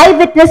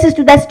 Eyewitnesses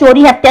to that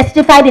story have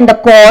testified in the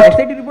court.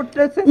 SIT report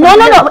says No.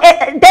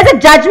 There's a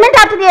judgment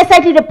after the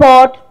SIT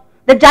report.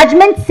 The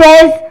judgment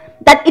says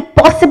that it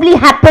possibly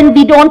happened,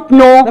 we don't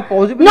know.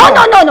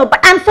 No, but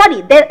I'm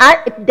sorry, there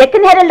are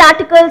Deccan Herald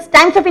articles,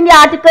 Times of India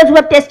articles who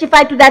have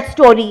testified to that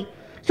story.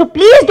 So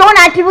please don't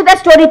attribute that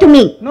story to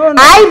me. No.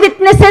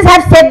 Eyewitnesses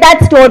have said that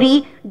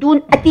story.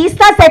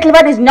 Teesta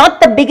Setalvad is not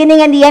the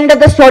beginning and the end of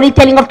the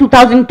storytelling of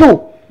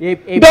 2002. There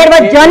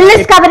were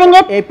journalists covering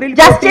it.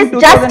 Justice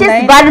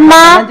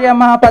Verma,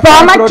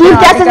 former Chief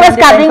Justice was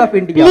covering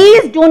it.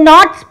 Please do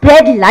not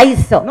spread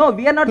lies, sir. No,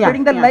 we are not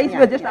spreading the lies. We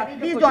are just asking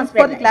questions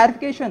for the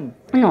clarification.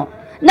 No,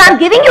 I'm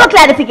giving you a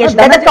clarification.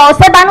 That's the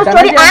Kausar Banu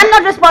story. I am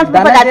not responsible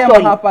for that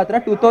story.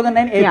 Mahapatra,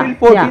 2009 April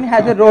 14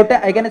 has a wrote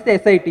against the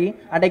SIT,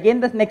 and again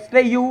the next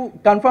day you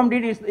confirmed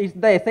it. It's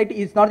the SIT.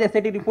 It's not the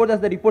SIT report.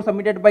 That's the report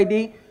submitted by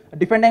the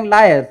defending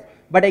lawyers.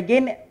 But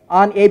again,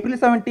 on April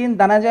 17,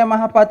 Dhananjay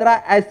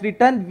Mahapatra has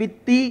written with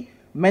the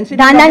mention.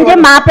 Dhananjay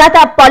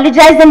Mahapatra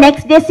apologized the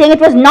next day saying it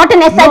was not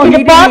an SIT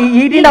report.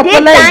 He didn't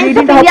apologize.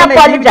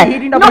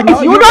 No,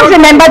 if you don't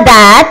remember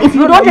that,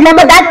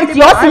 it's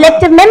your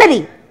selective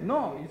memory.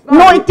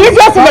 No, it is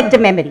your selective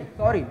memory.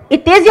 Sorry.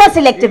 It is your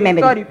selective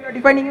memory. Sorry, if you are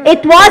defining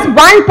it was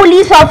one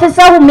police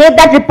officer who made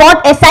that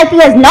report. SIT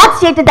has not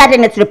stated that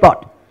in its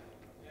report.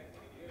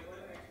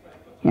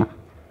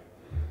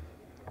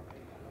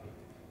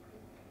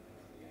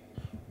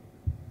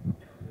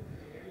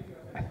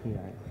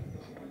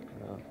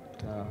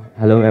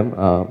 Hello,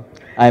 ma'am.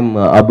 I'm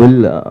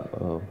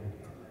Abul.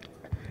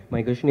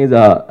 My question is,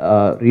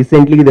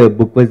 recently the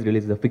book was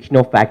released, The Fiction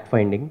of Fact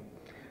Finding.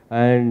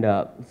 And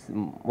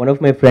one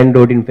of my friend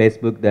wrote in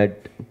Facebook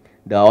that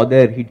the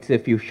author hits a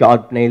few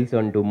sharp nails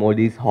onto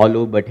Modi's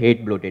hollow but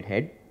hate bloated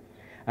head.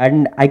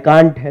 And I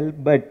can't help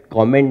but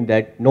comment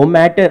that no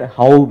matter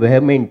how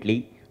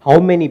vehemently,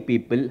 how many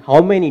people, how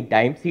many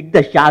times hit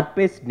the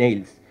sharpest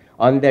nails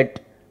on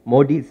that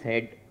Modi's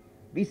head,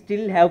 we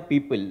still have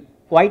people,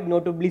 quite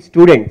notably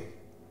students,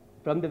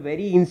 from the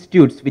very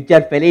institutes which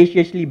are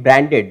fallaciously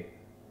branded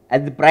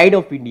as the pride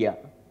of India.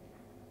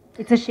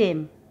 It's a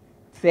shame.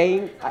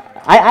 Saying,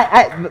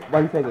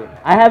 once again,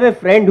 I have a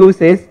friend who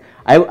says,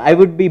 I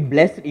would be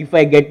blessed if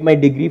I get my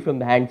degree from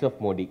the hands of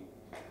Modi.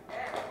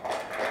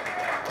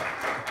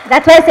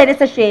 That's why I said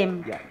it's a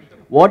shame. Yeah.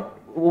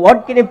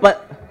 What can a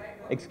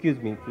excuse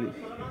me, please.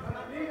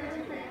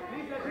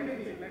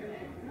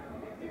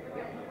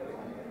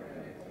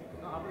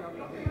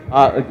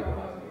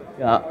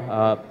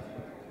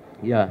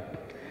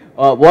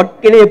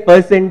 What can a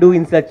person do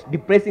in such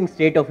depressing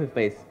state of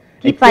affairs?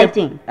 Keep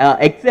fighting.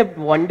 Except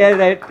wonder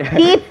that...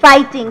 Keep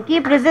fighting,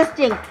 keep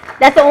resisting.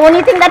 That's the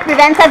only thing that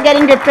prevents us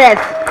getting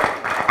depressed.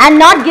 And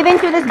not giving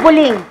to this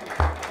bullying.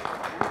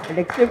 And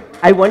except,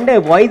 I wonder,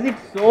 why is it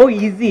so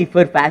easy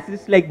for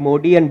fascists like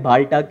Modi and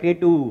Bal Thackeray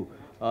to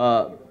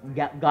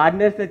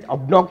garner such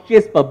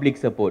obnoxious public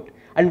support?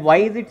 And why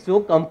is it so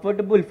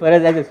comfortable for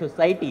us as a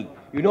society,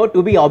 you know,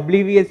 to be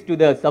oblivious to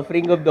the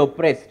suffering of the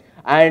oppressed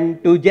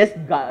and to just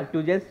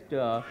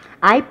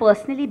I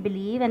personally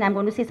believe, and I'm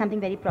going to say something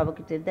very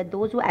provocative, that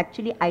those who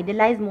actually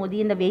idolize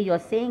Modi in the way you're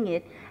saying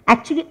it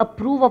actually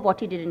approve of what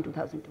he did in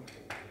 2002.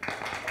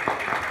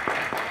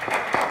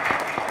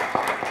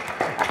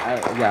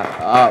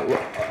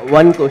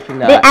 One question.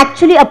 They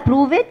actually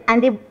approve it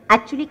and they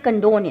actually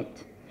condone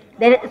it.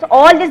 There is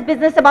all this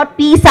business about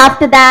peace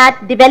after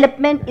that,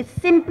 development is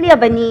simply a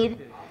veneer,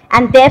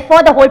 and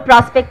therefore the whole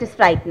prospect is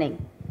frightening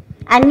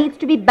and needs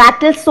to be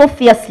battled so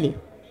fiercely.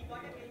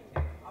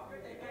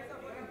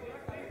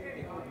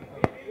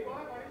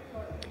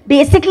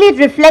 Basically, it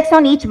reflects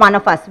on each one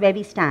of us where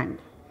we stand.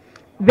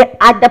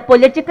 At the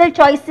political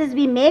choices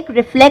we make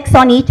reflects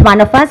on each one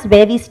of us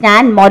where we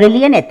stand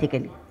morally and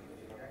ethically.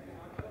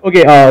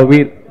 Okay,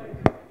 we'll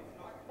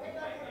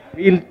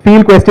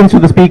field questions to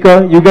the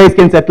speaker. You guys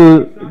can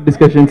settle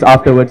discussions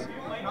afterwards.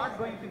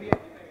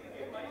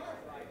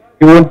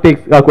 We won't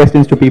take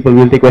questions to people.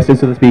 We'll take questions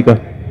to the speaker.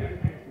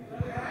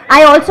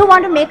 I also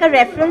want to make a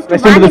reference to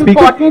Question to one the speaker.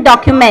 important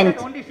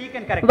document.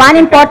 One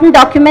important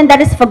document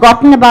that is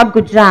forgotten about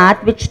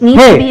Gujarat, which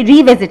needs to be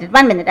revisited.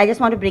 1 minute, I just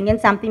want to bring in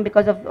something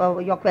because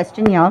of your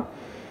question here.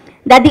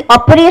 That the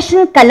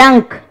Operation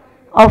Kalank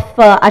of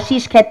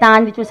Ashish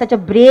Khaitan, which was such a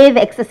brave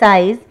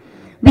exercise,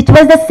 which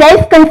was the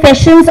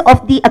self-confessions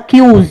of the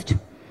accused.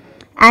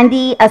 And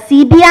the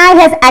CBI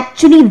has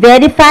actually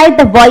verified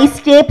the voice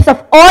tapes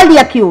of all the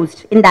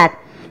accused in that.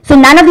 So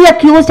none of the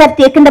accused have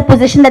taken the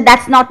position that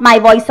that's not my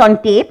voice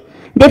on tape.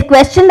 They've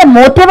questioned the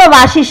motive of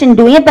Ashish in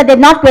doing it, but they've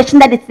not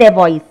questioned that it's their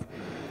voice.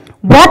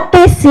 What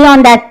they say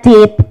on that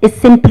tape is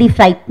simply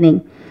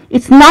frightening.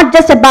 It's not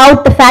just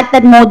about the fact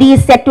that Modi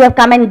is said to have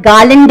come and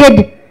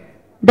garlanded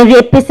the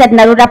rapists at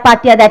Narora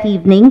Patia that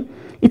evening.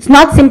 It's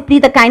not simply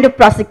the kind of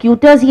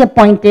prosecutors he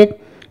appointed.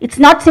 It's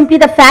not simply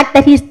the fact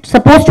that he's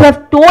supposed to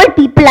have told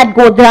people at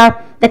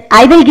Godhra that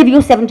I will give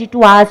you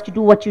 72 hours to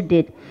do what you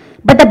did.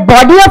 But the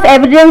body of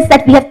evidence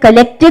that we have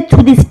collected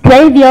through these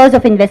 12 years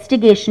of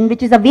investigation,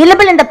 which is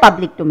available in the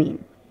public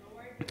domain,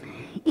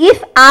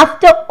 if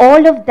after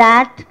all of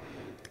that,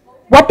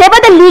 whatever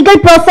the legal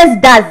process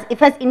does,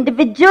 if as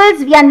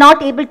individuals we are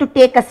not able to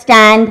take a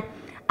stand,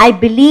 I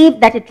believe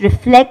that it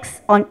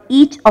reflects on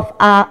each of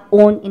our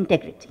own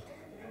integrity.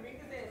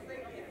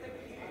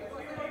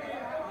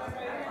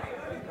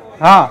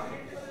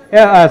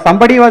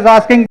 Somebody was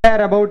asking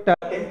there about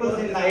temples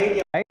in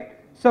IIT, right?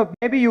 So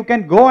maybe you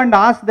can go and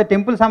ask the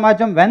Temple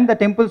Samajam when the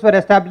temples were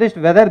established,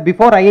 whether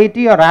before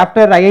IIT or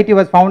after IIT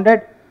was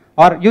founded,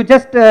 or you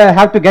just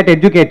have to get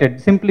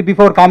educated simply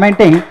before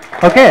commenting,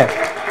 okay?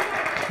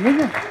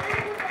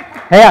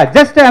 Yeah,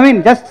 just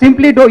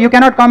simply you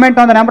cannot comment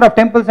on the number of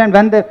temples and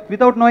when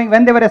without knowing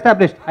when they were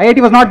established.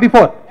 IIT was not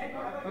before.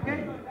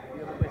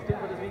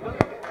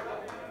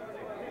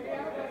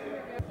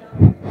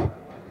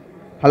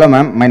 Hello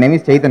ma'am, my name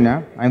is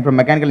Chaitanya. I am from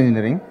mechanical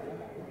engineering.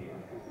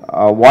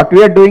 What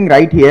we are doing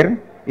right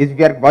here is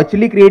we are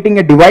virtually creating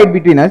a divide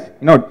between us,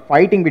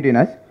 fighting between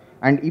us.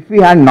 And if we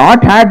had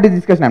not had this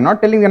discussion, I'm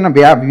not telling you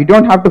we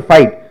don't have to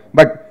fight,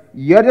 but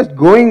you're just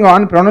going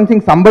on pronouncing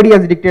somebody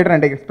as a dictator,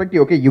 and I expect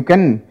you, okay, you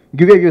can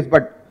give your views,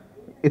 but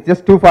it's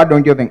just too far,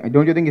 don't you think?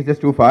 Don't you think it's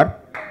just too far?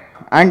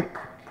 And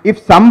if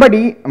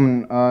somebody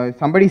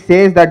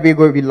says that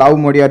we love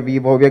Modi or we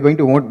are going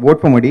to vote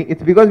for Modi,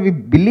 it's because we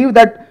believe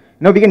that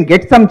we can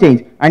get some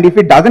change. And if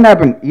it doesn't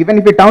happen, even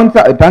if it turns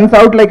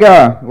out like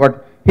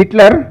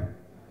Hitler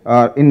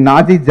in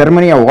Nazi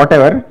Germany or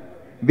whatever,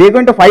 we are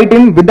going to fight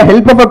him with the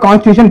help of a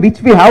constitution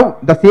which we have,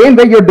 the same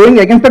way you're doing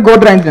against the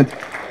Godhra incidents.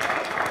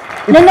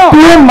 It's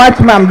too much,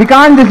 ma'am. We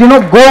can't just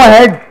go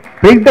ahead,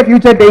 predict the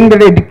future, saying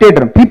that a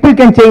dictator. People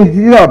can change.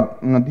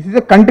 This is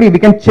a country. We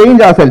can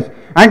change ourselves.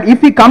 And if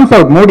he comes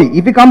out, Modi,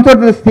 if he comes out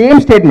with the same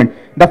statement,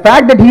 the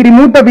fact that he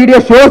removed the video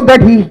shows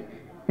that he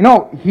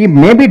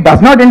maybe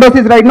does not endorse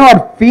this right now,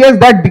 or fears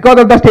that because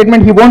of the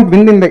statement he won't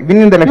win in the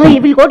election. No, he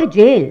will go to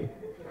jail.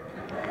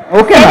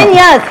 Okay, 7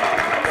 years.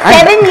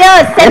 7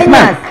 years. 7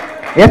 years.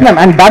 Yes, ma'am,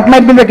 and that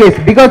might be the case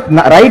because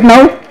right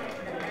now,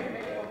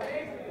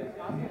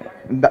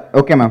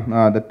 okay,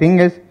 ma'am. The thing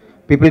is,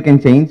 people can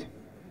change,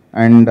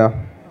 and no,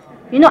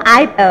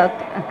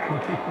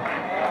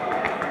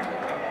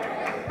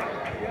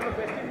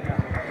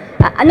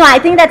 I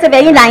think that's a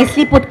very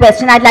nicely put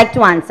question. I'd like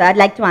to answer.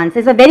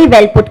 It's a very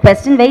well put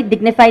question, very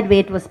dignified way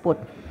it was put.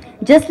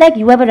 Just like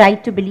you have a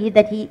right to believe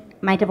that he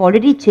might have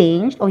already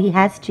changed or he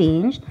has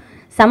changed,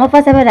 some of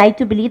us have a right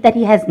to believe that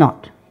he has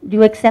not. Do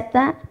you accept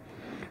that?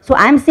 So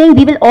I'm saying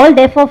we will all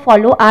therefore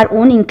follow our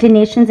own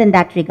inclinations in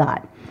that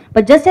regard.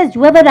 But just as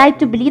you have a right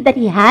to believe that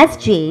he has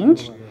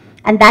changed,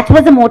 and that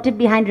was the motive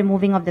behind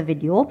removing of the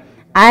video,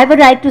 I have a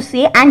right to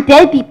say and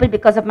tell people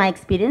because of my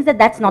experience that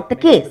that's not the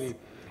case.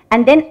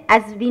 And then,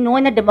 as we know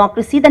in a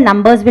democracy, the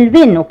numbers will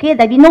win, okay?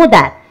 That we know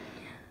that.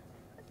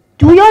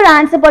 To your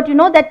answer, but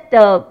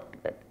that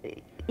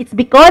it's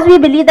because we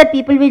believe that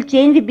people will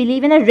change, we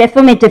believe in a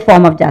reformative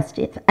form of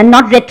justice and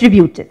not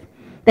retributive.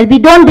 The That we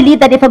don't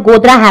believe that if a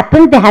Godra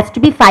happens, there has to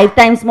be 5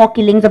 times more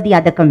killings of the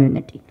other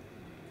community.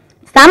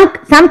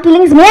 Some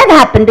killings may have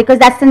happened because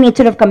that's the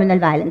nature of communal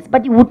violence,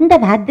 but you wouldn't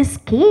have had this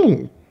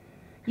scale.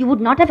 You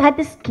would not have had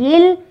the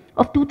scale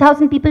of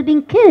 2,000 people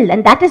being killed,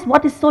 and that is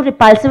what is so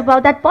repulsive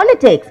about that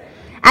politics.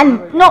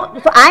 And no,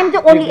 so I'm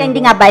the only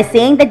ending up by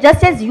saying that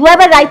just as you have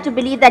a right to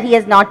believe that he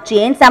has not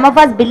changed, some of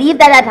us believe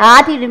that at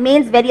heart he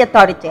remains very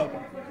authoritarian.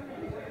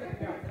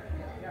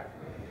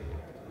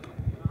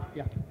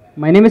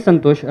 My name is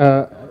Santosh.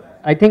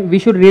 I think we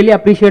should really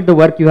appreciate the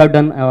work you have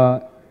done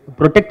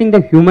protecting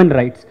the human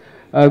rights.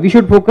 We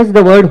should focus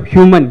the word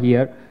human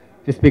here,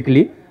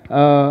 specifically.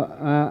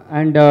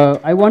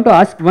 I want to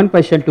ask one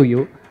question to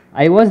you.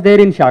 I was there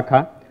in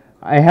Shakha.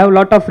 I have a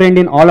lot of friends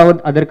in all our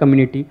other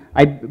community.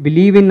 I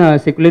believe in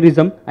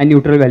secularism and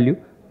neutral value.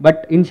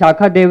 But in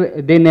Shakha,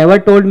 they never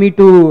told me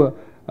to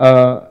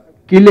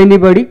kill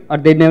anybody, or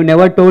they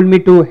never told me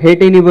to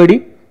hate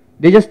anybody.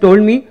 They just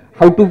told me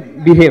how to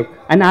behave.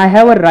 And I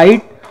have a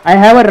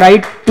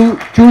right to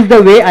choose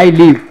the way I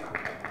live.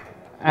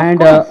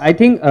 And I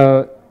think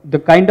the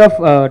kind of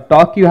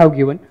talk you have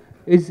given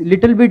is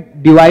little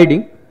bit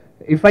dividing.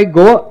 If I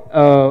go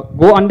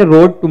on the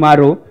road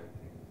tomorrow,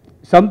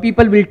 some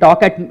people will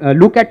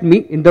look at me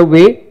in the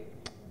way,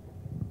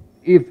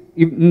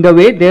 in the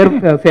way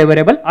they're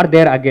favorable or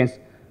they're against.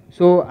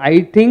 So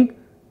I think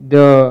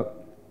the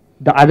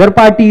other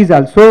party is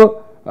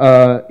also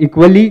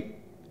equally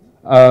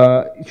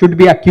should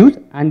be accused,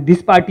 and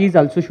this party is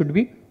also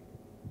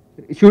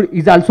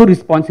is also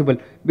responsible,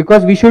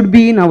 because we should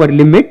be in our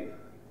limit,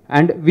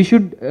 and we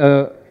should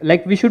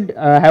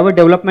have a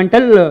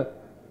developmental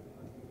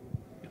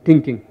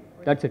thinking.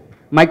 That's it.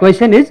 My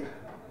question is,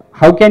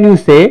 how can you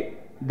say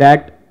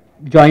that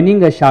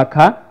joining a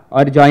Shakha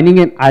or joining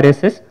an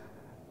RSS,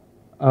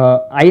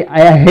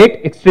 I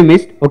hate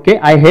extremist, okay,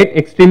 I hate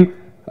extreme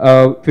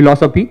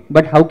philosophy,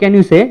 but how can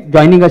you say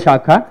joining a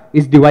Shakha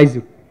is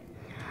divisive?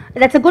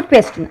 That's a good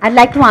question. I'd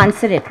like to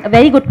answer it. A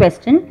very good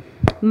question.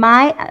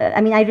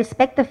 I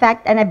respect the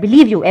fact, and I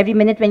believe you every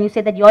minute when you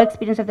say that your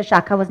experience of the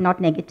Shakha was not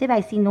negative.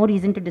 I see no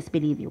reason to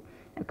disbelieve you,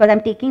 because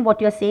I'm taking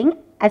what you're saying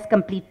as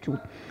complete truth.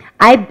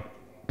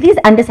 Please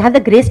have the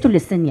grace to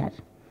listen here.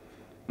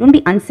 Don't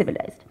be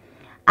uncivilized.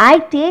 I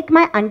take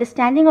my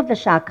understanding of the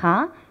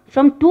Shakha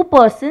from 2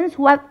 persons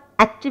who have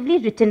actively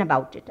written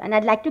about it, and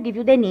I'd like to give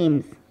you their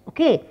names,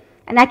 okay?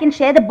 And I can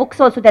share the books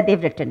also that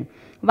they've written.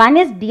 One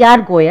is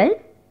D.R. Goyal,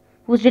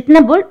 who's written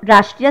a book,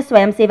 Rashtriya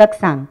Swayamsevak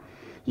Sangh.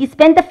 He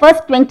spent the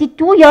first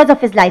 22 years of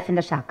his life in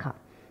the Shakha,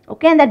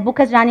 okay? And that book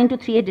has run into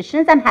 3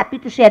 editions. I'm happy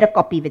to share a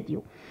copy with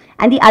you.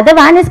 And the other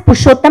one is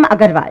Purushottam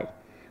Agarwal.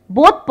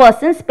 Both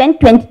persons spent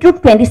 22 to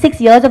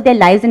 26 years of their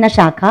lives in a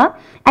Shakha,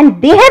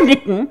 and they have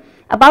written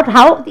about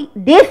how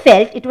they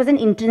felt it was an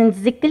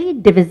intrinsically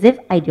divisive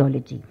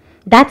ideology.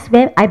 That's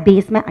where I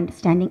base my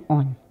understanding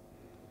on.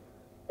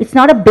 It's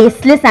not a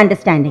baseless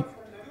understanding.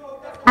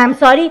 I'm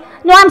sorry.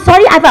 No, I'm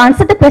sorry. I've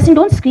answered the question.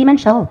 Don't scream and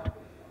shout.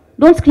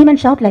 Don't scream and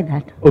shout like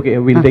that. Okay,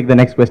 we'll take the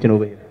next question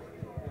over here.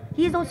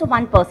 He is also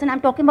one person.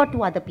 I'm talking about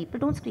 2 other people.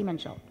 Don't scream and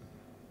shout.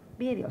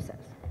 Behave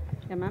yourselves.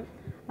 Yeah, ma'am.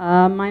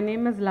 My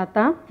name is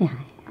Lata. Yeah.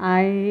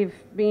 I've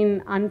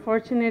been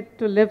unfortunate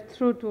to live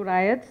through 2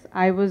 riots.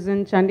 I was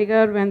in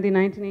Chandigarh when the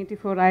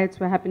 1984 riots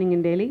were happening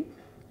in Delhi,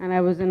 and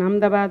I was in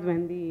Ahmedabad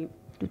when the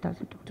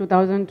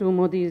 2002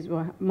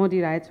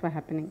 Modi riots were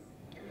happening.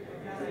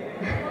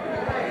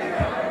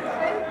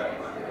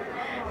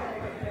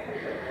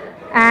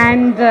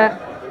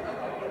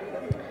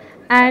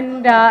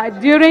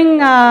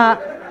 During,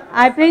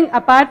 I think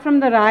apart from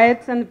the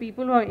riots and the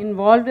people who are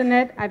involved in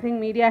it, I think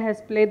media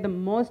has played the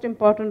most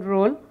important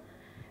role.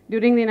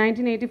 During the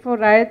 1984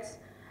 riots,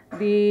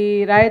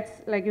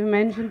 like you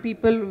mentioned,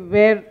 people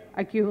were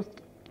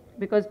accused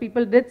because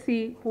people did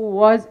see who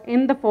was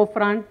in the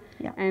forefront.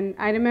 Yeah. And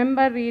I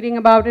remember reading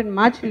about it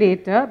much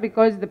later,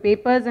 because the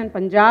papers in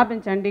Punjab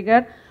and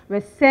Chandigarh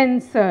were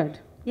censored.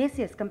 Yes,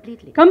 yes,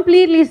 completely.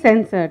 Completely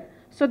censored.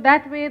 So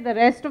that way the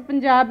rest of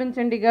Punjab and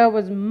Chandigarh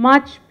was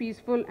much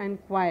peaceful and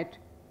quiet.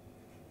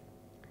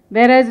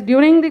 Whereas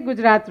during the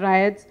Gujarat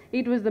riots,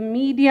 it was the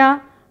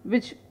media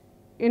which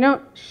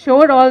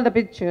showed all the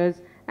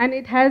pictures, and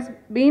it has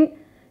been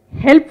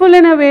helpful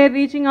in a way,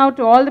 reaching out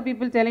to all the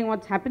people, telling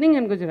what's happening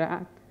in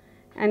Gujarat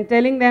and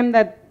telling them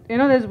that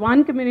there's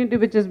one community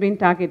which has been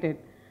targeted.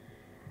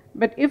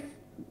 But if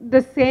the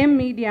same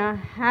media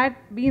had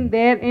been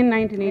there in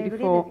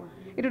 1984,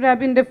 it would have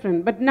been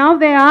different. But now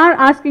they are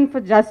asking for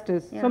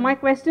justice. Yeah. So my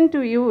question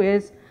to you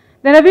is,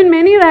 there have been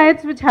many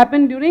riots which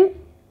happened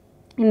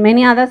in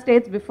many other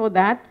states before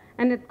that,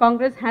 and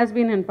Congress has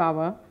been in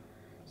power.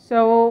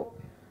 So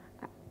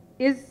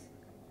is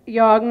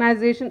your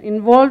organization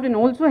involved in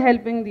also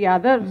helping the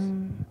others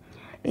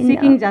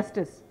seeking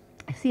justice?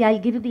 See, I'll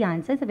give you the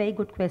answer. It's a very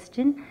good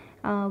question.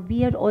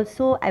 We are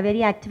also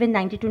very active in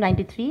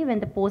 92-93 when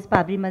the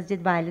post-Babri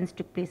Masjid violence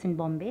took place in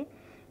Bombay,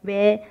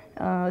 where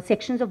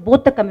sections of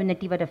both the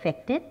community were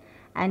affected,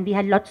 and we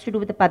had lots to do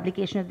with the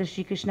publication of the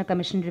Sri Krishna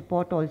Commission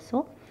report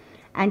also.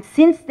 And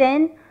since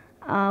then,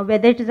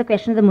 whether it is a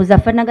question of the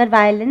Muzaffarnagar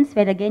violence,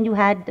 where again you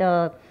had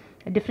a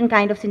different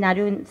kind of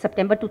scenario in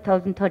September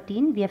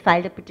 2013. We have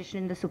filed a petition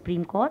in the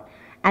Supreme Court,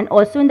 and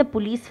also in the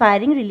police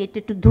firing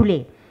related to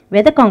Dhule,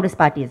 where the Congress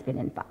party has been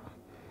in power.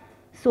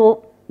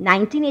 So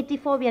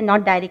 1984, we are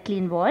not directly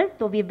involved,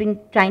 so we've been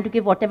trying to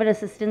give whatever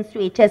assistance to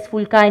H.S.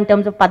 Fulka in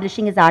terms of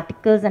publishing his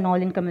articles and all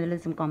in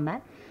Communalism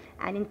Combat.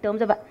 And in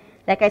terms of,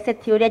 like I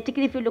said,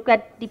 theoretically, if you look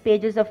at the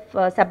pages of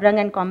Sabrang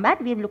and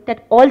Combat, we've looked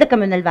at all the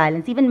communal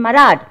violence, even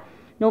Marad.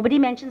 Nobody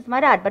mentions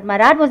Marad, but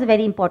Marad was a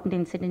very important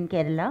incident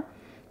in Kerala,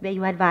 where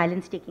you had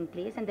violence taking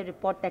place, and the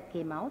report that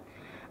came out.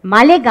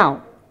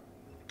 Malegaon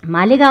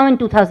in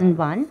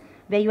 2001,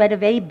 where you had a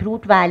very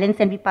brute violence,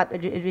 and we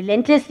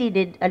relentlessly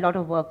did a lot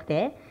of work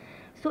there.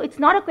 So it's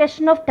not a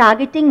question of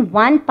targeting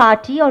one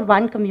party or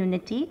one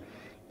community.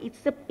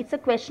 It's a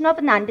question of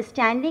an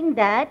understanding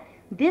that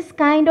this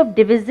kind of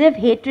divisive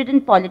hatred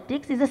in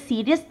politics is a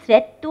serious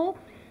threat to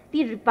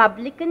the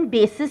Republican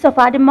basis of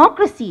our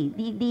democracy,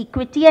 the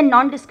equity and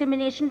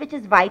non-discrimination which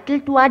is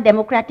vital to our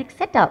democratic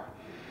setup.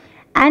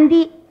 And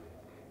the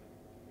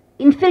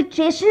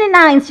infiltration in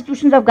our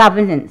institutions of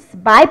governance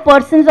by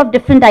persons of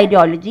different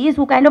ideologies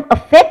who kind of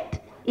affect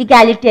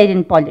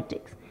egalitarian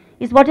politics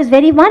is what is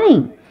very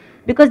worrying.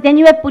 Because then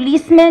you have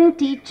policemen,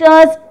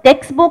 teachers,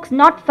 textbooks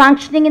not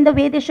functioning in the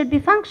way they should be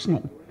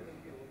functioning.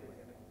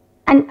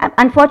 And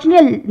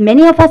unfortunately,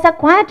 many of us are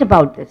quiet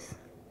about this.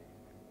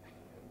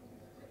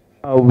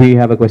 We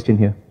have a question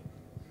here.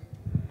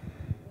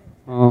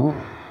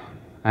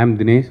 I'm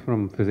Dinesh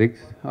from physics.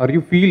 Are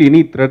you feel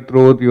any threat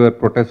throughout your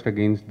protest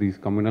against these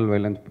communal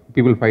violence,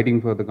 people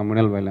fighting for the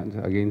communal violence,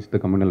 against the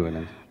communal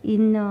violence?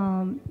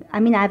 I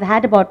mean, I've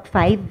had about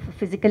 5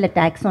 physical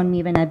attacks on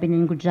me when I've been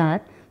in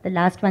Gujarat. The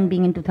last one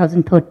being in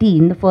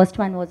 2013, the first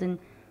one was in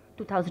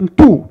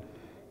 2002.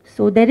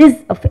 So there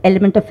is an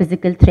element of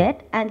physical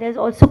threat, and there's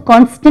also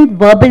constant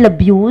verbal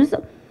abuse,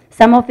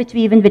 some of which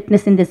we even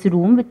witness in this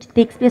room, which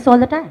takes place all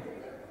the time.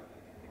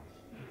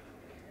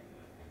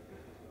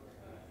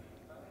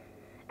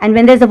 And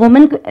when there's a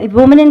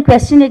woman in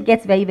question, it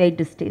gets very, very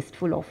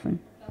distasteful often.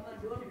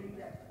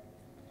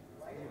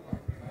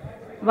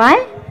 Why?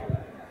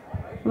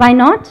 Why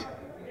not?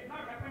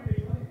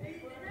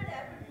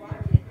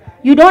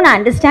 You don't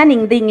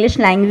understand the English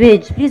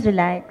language. Please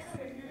relax.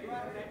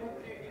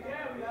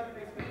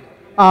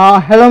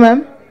 Hello,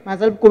 ma'am.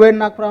 Myself, Kuber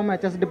Nag from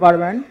HS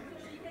department.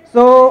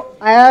 So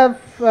I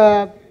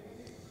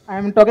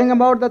am talking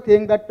about the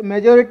thing that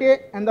majority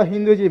and the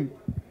Hinduism.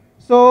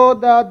 So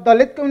the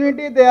Dalit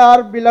community, they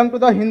are belong to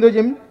the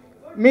Hinduism,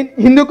 mean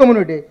Hindu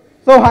community.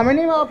 So how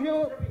many of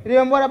you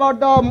remember about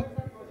the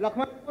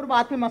Lakhmanpur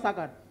Bathi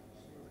massacre?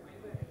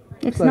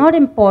 It's not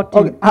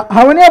important. Okay.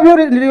 How many of you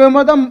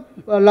remember the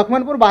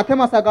Lakhmanpur Bathi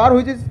massacre,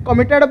 which is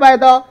committed by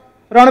the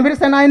Ranveer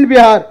Sena in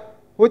Bihar,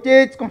 which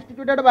is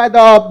constituted by the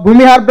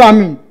Bhumihar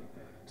Brahmin?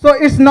 So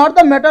it's not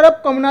the matter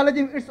of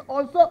communalism, it's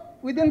also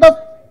within the,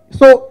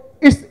 so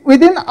it's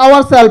within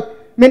ourselves.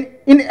 I mean,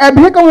 in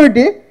every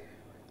community,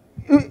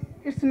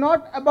 it's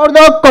not about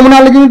the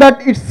communalism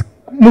that it's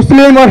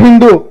Muslim or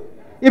Hindu.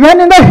 Even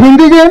in the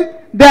Hinduism,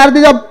 there's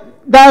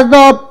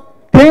the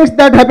things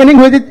that happening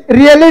which is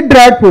really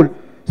dreadful.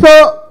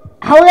 So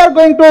how we are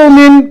going to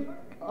mean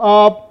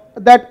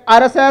that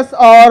RSS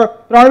or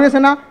Ranveer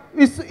Sena,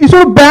 you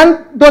should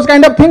ban those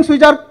kind of things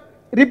which are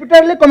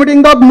repeatedly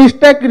committing the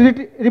mistake,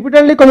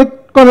 repeatedly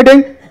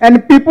committing,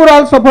 and people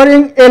are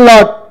suffering a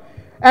lot.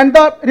 And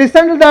the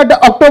recently that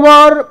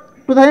October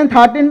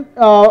 2013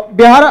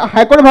 Bihar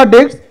High Court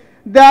verdicts,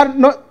 they are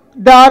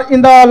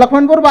in the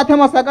Lakhmanpur Bathi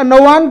massacre,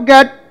 no one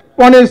get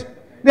punished.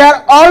 They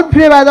are all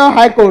free by the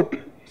High Court.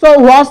 So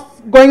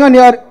what's going on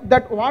here?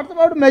 That what's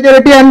about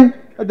majority and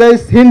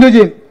this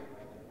Hinduism?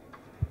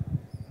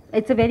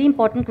 It's a very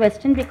important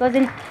question, because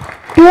in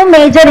 2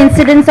 major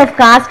incidents of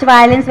caste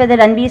violence where the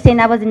Ranveer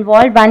Sena was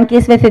involved, one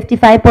case where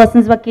 55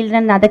 persons were killed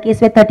and another case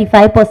where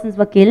 35 persons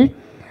were killed,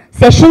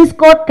 Sessions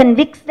Court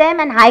convicts them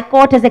and High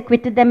Court has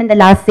acquitted them in the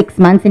last 6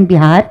 months in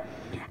Bihar.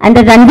 And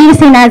the Ranveer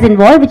Sena is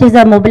involved, which is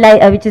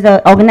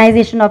a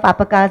organization of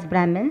upper caste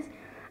Brahmins,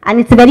 and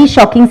it's a very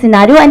shocking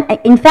scenario. And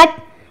in fact,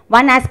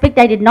 one aspect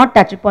I did not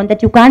touch upon,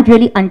 that you can't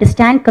really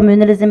understand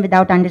communalism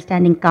without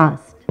understanding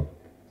caste.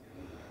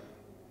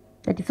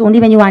 That it's only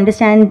when you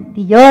understand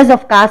the years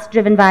of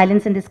caste-driven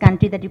violence in this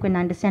country that you can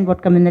understand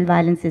what communal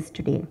violence is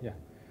today. Yeah.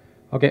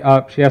 Okay,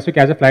 she has to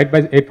catch a flight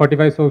by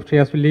 8:45, so she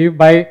has to leave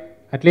by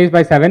at least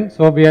by 7.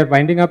 So we are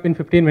winding up in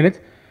 15 minutes.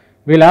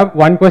 We'll have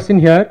one question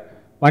here,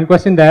 one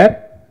question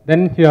there,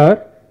 then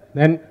here,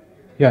 then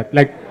here.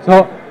 Like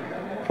so,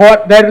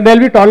 there will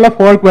be a total of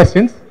 4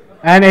 questions.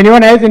 And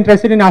anyone else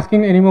interested in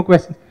asking any more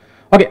questions?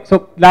 Okay,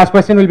 so last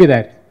question will be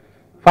there.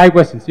 5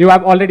 questions. You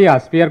have already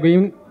asked. We are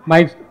giving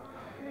mics.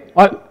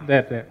 All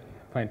there,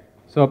 fine.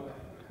 So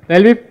there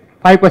will be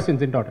 5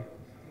 questions in total.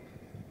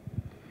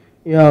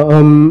 Yeah,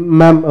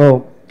 ma'am,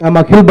 I'm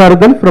Akhil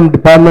Bharadhan from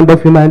Department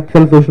of Humanities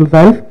and Social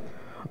Science.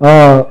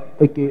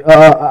 Okay,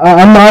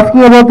 I'm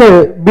asking about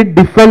a bit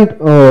different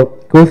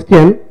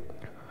question.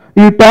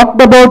 You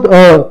talked about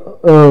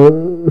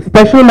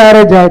Special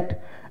Marriage Act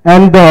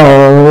and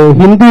the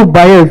Hindu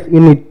bias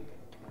in it.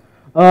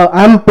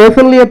 I'm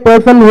personally a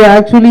person who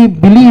actually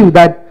believe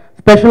that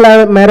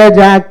Special Marriage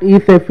Act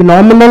is a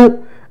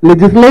phenomenal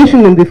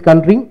legislation in this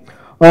country.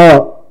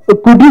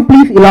 Could you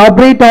please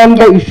elaborate on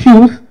the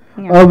issues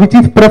which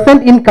is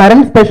present in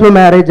current Special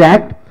Marriage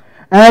Act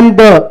and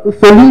the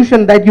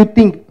solution that you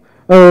think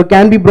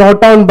can be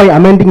brought down by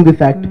amending this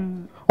act?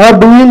 Or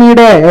do you need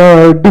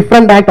a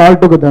different act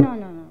altogether?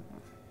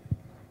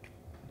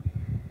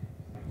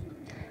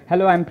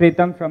 Hello, I'm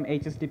Preetham from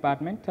HS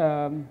department.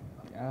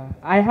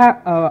 I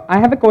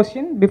have a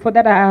question. Before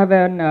that, I have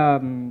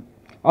an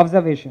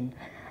observation.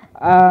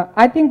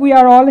 I think we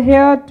are all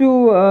here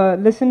to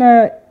listen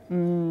a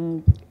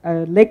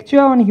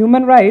lecture on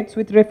human rights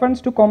with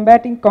reference to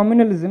combating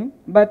communalism,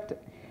 but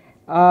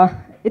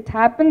it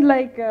happened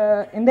like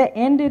in the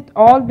end it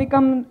all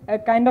become a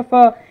kind of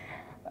a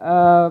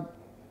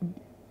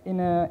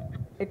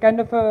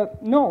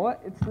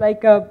it's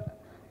like a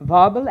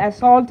verbal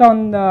assault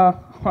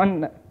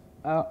on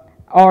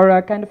or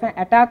a kind of an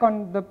attack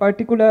on the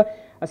particular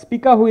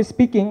speaker who is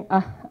speaking,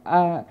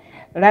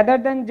 rather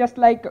than just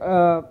like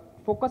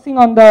focusing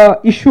on the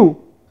issue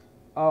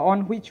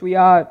on which we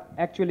are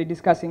actually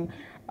discussing.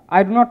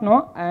 I do not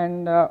know,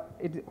 and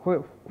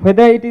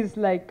whether it is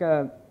like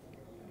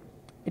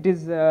it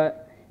is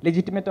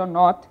legitimate or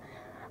not.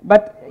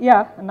 But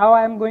yeah, now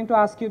I am going to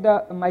ask you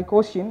my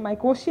question. My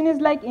question is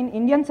like in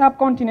Indian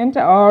subcontinent,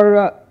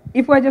 or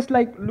if I just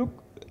like look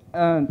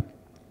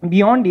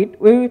beyond it,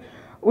 we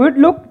would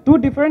look two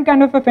different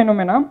kind of a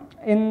phenomena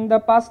in the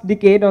past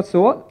decade or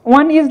so.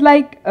 One is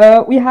like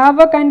we have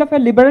a kind of a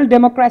liberal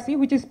democracy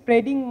which is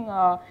spreading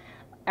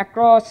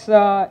across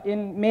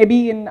in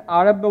maybe in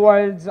Arab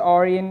worlds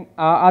or in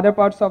other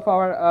parts of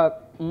our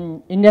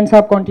Indian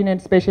subcontinent,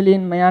 especially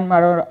in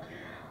Myanmar or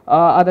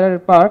other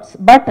parts.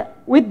 But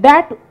with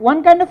that,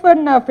 one kind of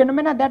a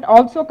phenomena that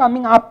also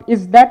coming up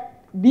is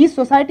that these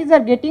societies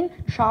are getting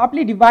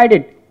sharply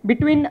divided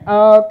between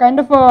kind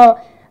of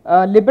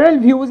liberal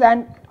views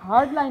and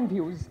hardline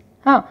views.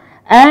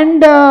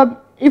 And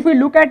if we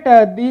look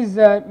at these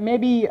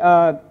maybe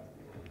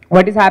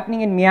what is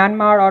happening in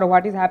Myanmar or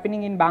what is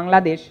happening in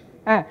Bangladesh,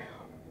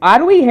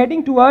 are we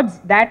heading towards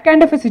that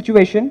kind of a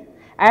situation?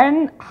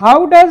 And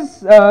how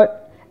does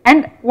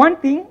and one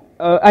thing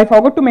I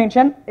forgot to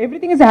mention,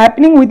 everything is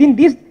happening within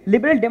this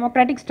liberal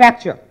democratic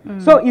structure.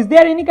 So is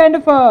there any kind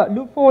of a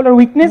loophole or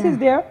weakness is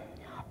there?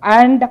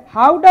 And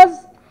how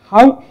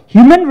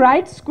human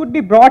rights could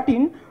be brought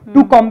in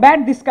to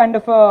combat this kind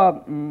of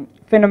a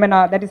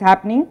phenomena that is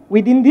happening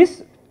within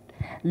this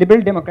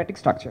liberal democratic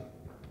structure?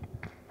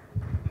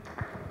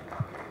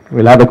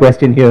 We'll have a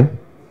question here.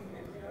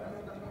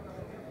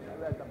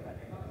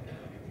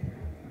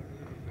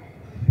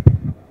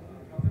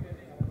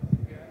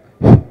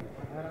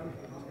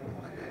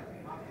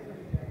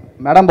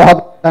 Madam बहुत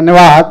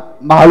धन्यवाद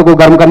माहौल को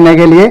गर्म करने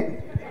के लिए.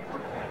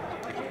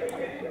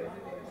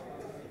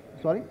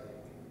 Sorry,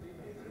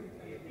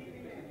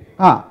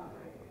 हाँ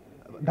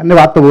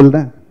धन्यवाद तो बोल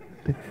दें.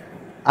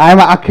 आई एम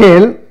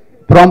अखिल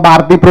फ्रॉम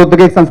भारतीय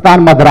प्रौद्योगिकी संस्थान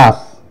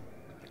मद्रास.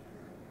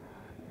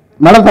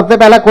 मैडम सबसे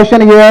पहला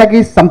क्वेश्चन ये है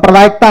कि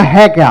सांप्रदायिकता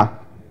है क्या?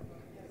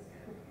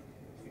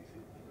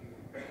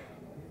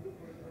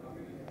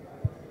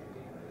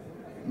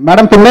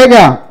 मैडम सुन रहे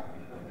क्या?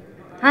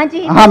 हाँ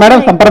जी. हाँ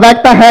मैडम,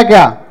 सांप्रदायिकता है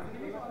क्या?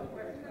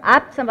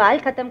 आप सवाल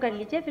खत्म कर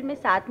लीजिए, फिर मैं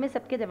साथ में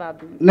सबके जवाब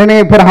दूंगी. नहीं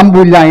नहीं, फिर हम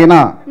भूल जाएंगे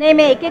ना. नहीं,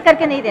 मैं एक एक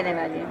करके नहीं देने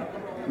वाली हूँ.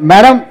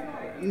 मैडम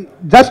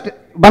जस्ट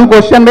वन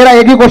क्वेश्चन, मेरा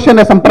एक ही क्वेश्चन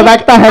है,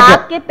 सांप्रदायिकता है क्या?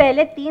 आपके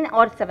पहले 3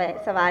 और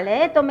सवाल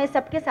है तो मैं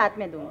सबके साथ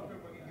में दूंगी.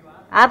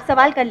 आप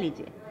सवाल कर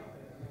लीजिए.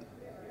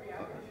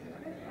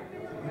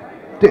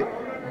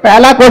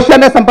 पहला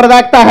क्वेश्चन है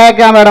सांप्रदायिकता है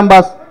क्या मैडम?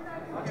 बस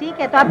ठीक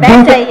है, तो आप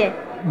बैठ जाइए.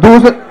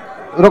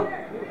 रुक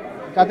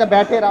चाचा,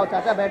 बैठे रहो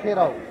चाचा, बैठे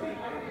रहो.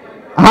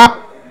 हाँ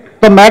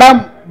तो मैडम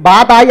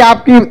बात आई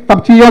आपकी, सब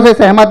चीजों से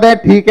सहमत है,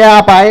 ठीक है,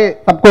 आप आए,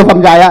 सबको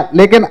समझाया,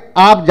 लेकिन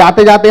आप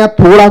जाते जाते यहाँ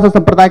थोड़ा सा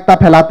सांप्रदायिकता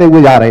फैलाते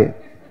हुए जा रहे.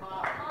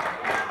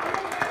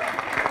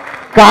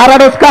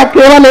 कारण उसका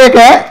केवल एक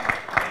है,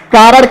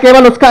 कारण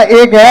केवल उसका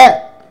एक है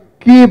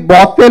कि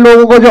बहुत से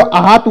लोगों को जो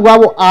आहत हुआ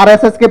वो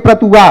आरएसएस के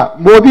प्रति हुआ.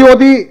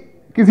 मोदी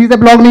किसी से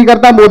बिलोंग नहीं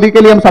करता, मोदी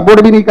के लिए हम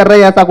सपोर्ट भी नहीं कर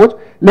रहे ऐसा कुछ,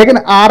 लेकिन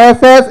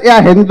आरएसएस या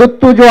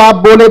हिंदुत्व जो आप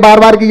बोले बार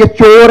बार कि ये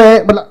चोर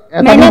है, मतलब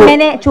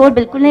मैंने चोर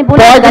बिल्कुल नहीं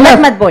बोला, गलत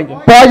मत बोलिए.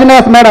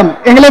 पॉइजनस मैडम,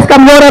 इंग्लिश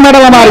कमजोर है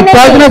मैडम हमारी.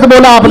 पॉइजनस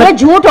बोला आपने. ये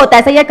झूठ होता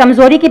है, सर, ये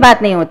कमजोरी की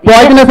बात नहीं होती.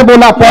 पॉइजनस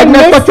बोला,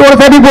 पॉइजनस तो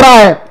चोर से भी बुरा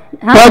है.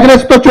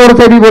 पॉइजनस तो चोर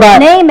से भी बुरा है.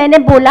 नहीं, मैंने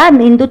बोला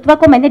हिंदुत्व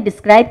को मैंने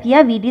डिस्क्राइब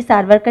किया वीडी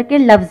सावरकर के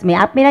लफ्ज में.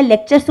 आप मेरा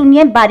लेक्चर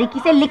सुनिए, बारीकी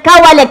से लिखा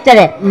हुआ लेक्चर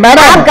है.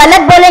 आप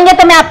गलत बोलेंगे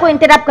तो मैं आपको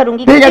इंटरप्ट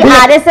करूंगी.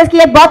 आरएसएस की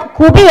एक बहुत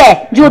खूबी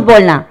है झूठ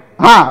बोलना.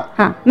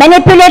 हाँ,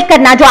 मैनिपुलेट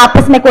करना, जो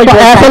आपस में कोई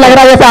ऐसे लग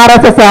रहा है जैसे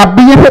आरएसएस से आप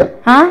भी हैं फिर.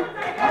 हाँ,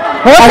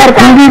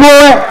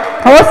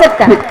 हो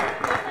सकता है.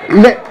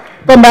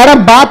 तो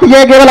मैडम बात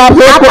यह केवल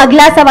आपसे, आप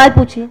अगला सवाल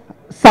पूछिए.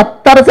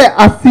 70 से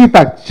 80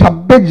 तक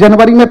 26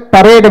 जनवरी में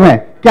परेड में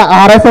क्या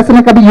आरएसएस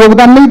ने कभी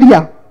योगदान नहीं दिया?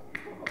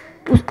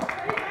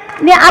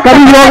 नहीं, आप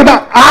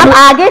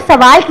आगे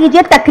सवाल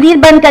कीजिए, तकरीर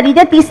बंद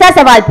करिए, तीसरा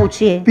सवाल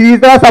पूछिए।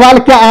 तीसरा सवाल,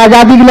 क्या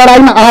आजादी की लड़ाई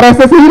में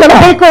आरएसएस ही लड़ा?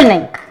 बिल्कुल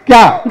नहीं।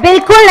 क्या?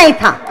 बिल्कुल नहीं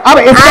था। अब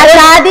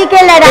आजादी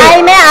के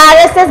लड़ाई में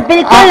आरएसएस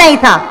बिल्कुल नहीं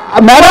था।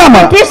 मैडम,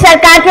 ब्रिटिश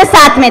सरकार के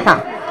साथ में था।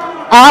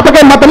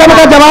 आपके मतलब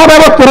का जवाब है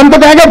वो तुरंत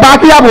देंगे,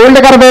 बाकी आप होल्ड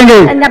कर देंगे?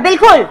 न,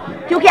 बिल्कुल,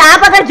 क्योंकि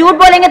आप अगर झूठ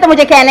बोलेंगे तो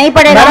मुझे कहना ही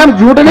पड़ेगा। मैडम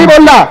झूठ नहीं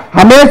बोल रहा,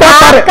 हमेशा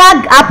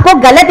आपको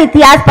गलत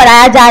इतिहास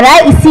पढ़ाया जा रहा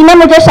है, इसी में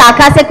मुझे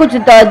शाखा से कुछ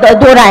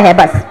दो राय है,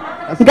 बस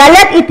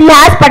गलत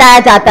इतिहास पढ़ाया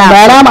जाता है।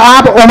 मैडम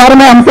आप उम्र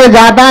में हमसे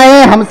ज्यादा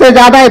है, हमसे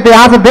ज्यादा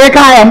इतिहास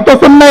देखा है, हम तो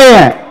सुन रहे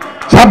हैं।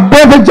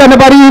 26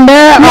 जनवरी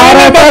में दो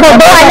अलग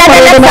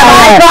अलग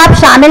सवाल तो आप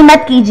शामिल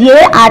मत कीजिए।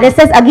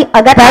 आरएसएस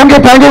अगर थैंक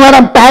यू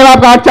मैडम, टाइम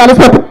आपका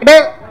 8:40 पे।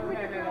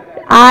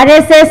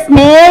 आरएसएस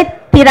ने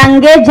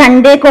तिरंगे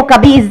झंडे को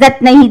कभी इज्जत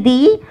नहीं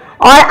दी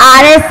और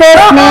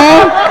आरएसएस ने,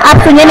 आप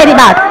सुनिए मेरी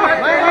बात,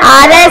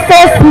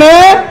 आरएसएस ने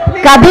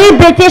कभी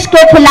ब्रिटिश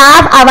के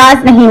खिलाफ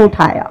आवाज नहीं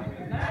उठाया।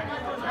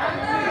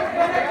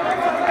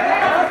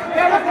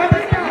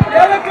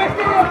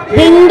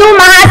 हिंदू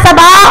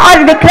महासभा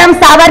और विक्रम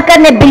सावरकर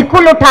ने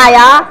बिल्कुल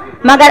उठाया,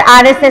 मगर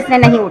आरएसएस ने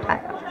नहीं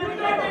उठाया।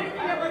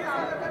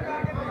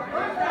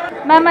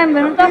 Ma'am, I'm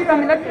Vinuta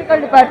from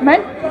Electrical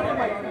Department.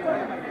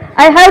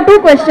 I have two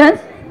questions.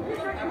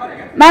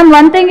 Ma'am,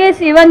 one thing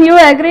is, even you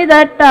agree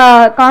that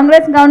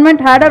Congress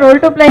government had a role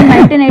to play in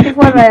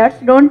 1984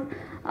 riots.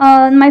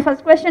 My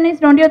first question is,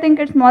 don't you think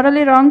it's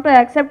morally wrong to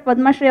accept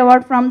Padma Shri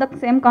award from the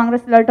same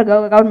Congress-led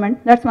government?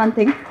 That's one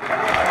thing.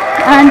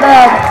 And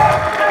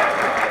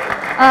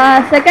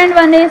second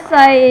one is,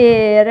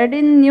 I read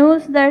in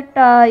news that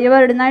you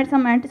were denied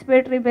some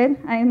anticipatory bail.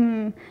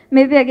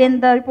 Maybe again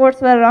the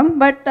reports were wrong,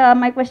 but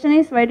my question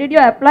is, why did you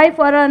apply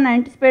for an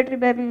anticipatory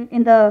bail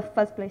in the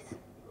first place?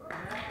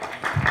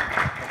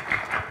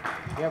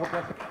 You have a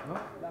question? No?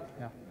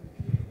 Yeah.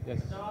 Yes.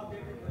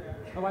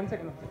 No, one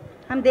second.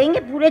 हम देंगे,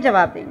 पूरे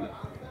जवाब देंगे।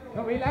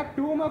 No, we'll have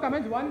two more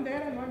comments, one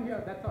there and one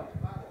here. That's all.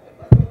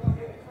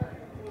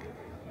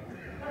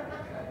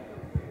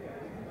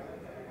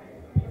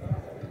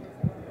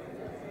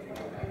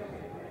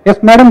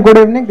 Yes, madam, good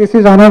evening. This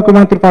is Anil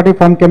Kumar Tripathi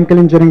from Chemical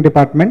Engineering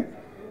Department.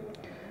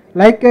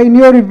 Like in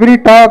your every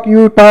talk,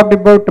 you talked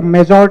about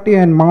majority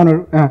and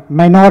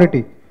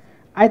minority.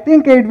 I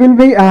think it will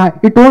be,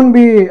 it won't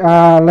be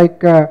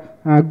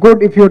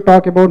good if you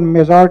talk about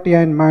majority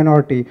and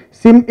minority.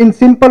 In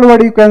simple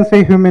word, you can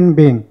say human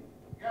being.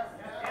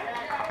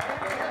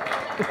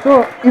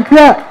 So if you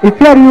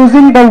are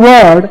using the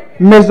word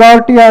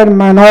majority or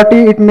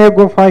minority, it may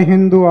go for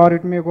Hindu or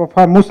it may go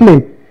for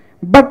Muslim.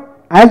 But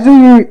as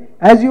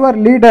you are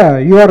leader,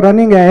 you are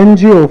running an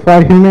NGO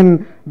for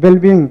human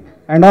well-being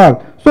and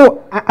all.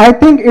 So I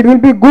think it will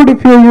be good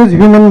if you use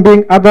human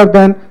being rather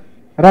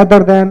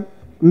than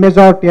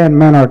majority and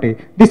minority.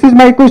 This is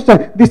my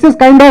question. This is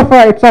kind of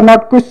it's a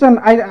not question.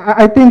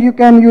 I think you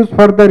can use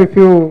further if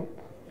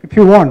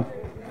you want.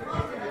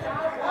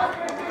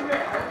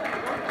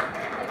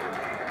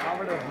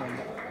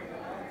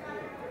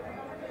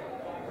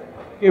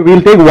 Okay,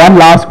 we'll take one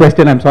last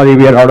question. I'm sorry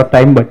we are out of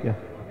time, but yeah.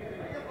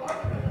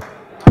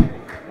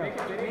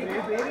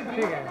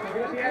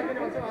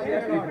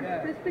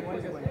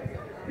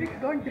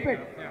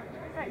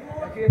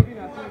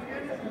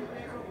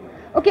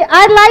 Okay,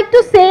 I'd like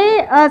to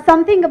say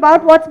something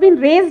about what's been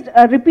raised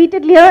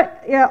repeatedly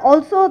here,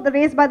 also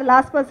raised by the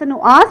last person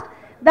who asked,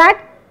 that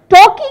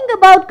talking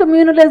about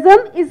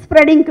communalism is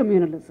spreading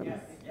communalism,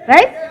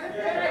 right?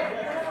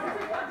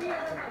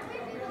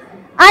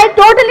 I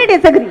totally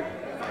disagree.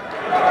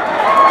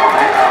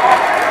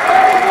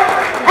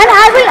 And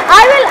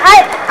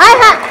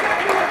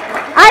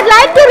I'd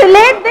like to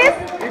relate this.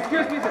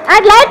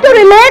 I'd like to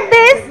relate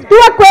this to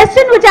a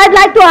question which I'd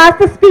like to ask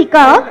the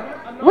speaker,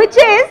 which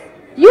is,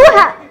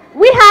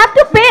 we have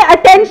to pay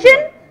attention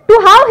to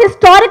how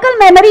historical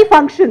memory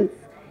functions.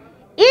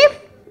 If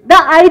the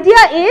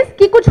idea is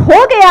कि कुछ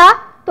हो गया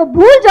तो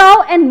भूल जाओ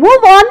and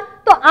move on,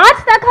 तो आज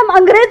तक हम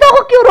अंग्रेजों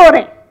को क्यों रो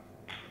रहे हैं?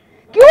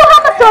 क्यों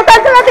हम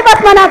स्वतंत्रता दिवस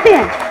मनाते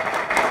हैं?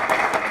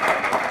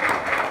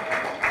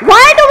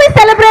 Why do we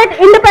celebrate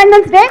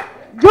Independence Day?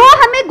 जो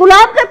हमें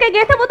गुलाम करके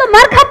गए थे वो तो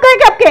मर खप गए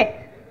कब के,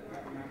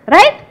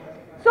 right?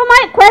 So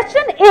my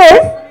question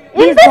is,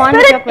 in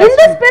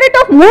the spirit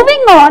of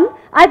moving on,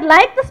 I'd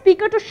like the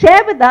speaker to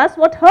share with us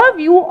what her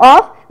view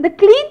of the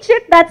clean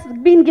sheet that's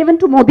been given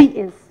to Modi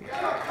is.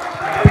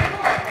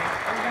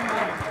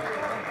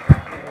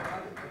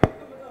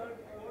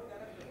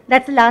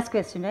 That's the last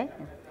question, right?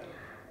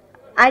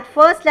 I'd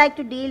first like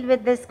to deal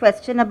with this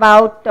question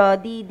about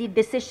the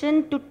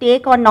decision to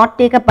take or not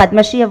take a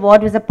Padma Shri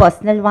award was a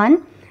personal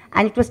one,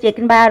 and it was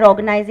taken by our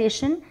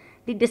organization.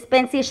 The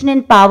dispensation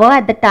in power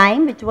at the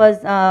time, which was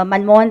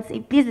Manmohan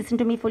Singh, please listen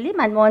to me fully,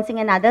 Manmohan Singh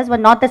and others were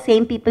not the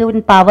same people who were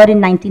in power in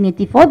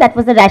 1984. That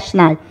was the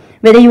rationale.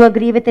 Whether you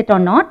agree with it or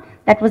not,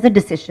 that was a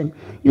decision.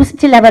 You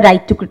still have a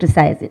right to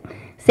criticize it.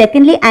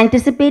 Secondly,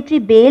 anticipatory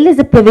bail is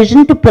a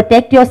provision to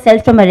protect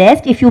yourself from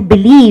arrest if you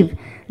believe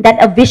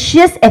that a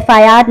vicious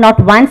FIR, not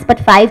once but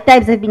 5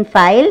 times, have been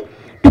filed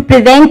to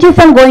prevent you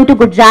from going to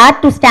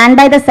Gujarat to stand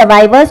by the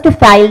survivors to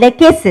file their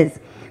cases.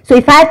 So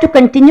if I have to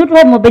continue to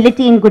have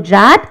mobility in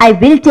Gujarat, I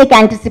will take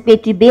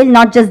anticipatory bail,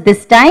 not just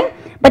this time,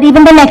 but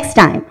even the next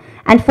time.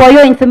 And for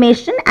your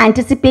information,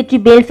 anticipatory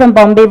bail from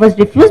Bombay was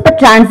refused, but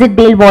transit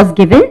bail was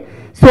given.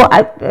 So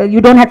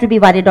you don't have to be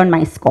worried on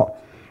my score.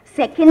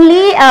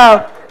 Secondly,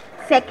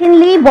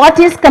 what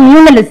is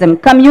communalism?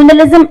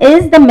 Communalism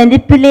is the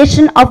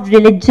manipulation of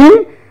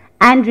religion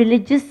and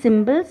religious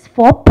symbols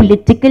for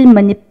political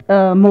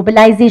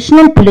mobilization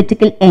and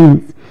political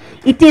ends.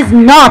 It is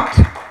not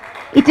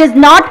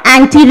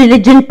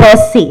anti-religion per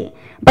se.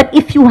 But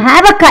if you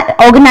have an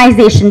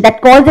organization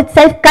that calls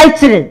itself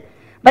cultural,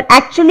 but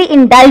actually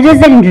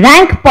indulges in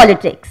rank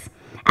politics,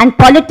 and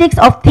politics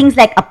of things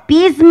like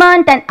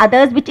appeasement and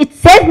others, which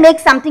itself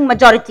makes something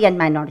majority and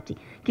minority.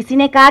 Kisi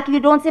ne kaha ki you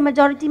don't say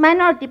majority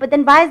minority, but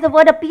then why is the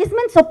word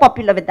appeasement so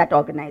popular with that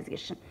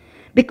organization?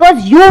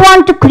 Because you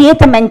want to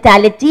create a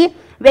mentality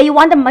where you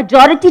want the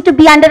majority to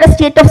be under a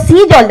state of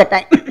siege all the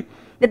time.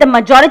 That the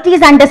majority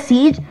is under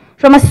siege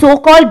from a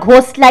so-called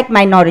ghost-like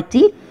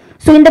minority.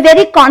 So in the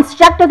very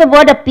construct of the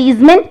word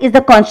appeasement is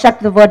the construct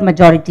of the word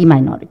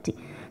majority-minority.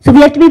 So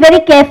we have to be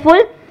very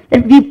careful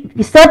that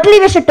we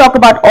certainly should talk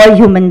about all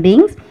human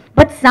beings,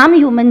 but some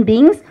human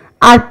beings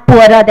are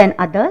poorer than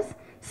others.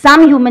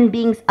 Some human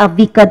beings are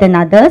weaker than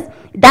others.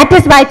 That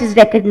is why it is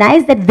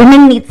recognized that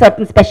women need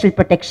certain special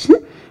protection.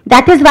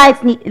 That is why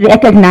it's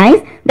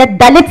recognized that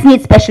Dalits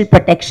need special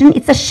protection.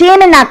 It's a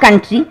shame in our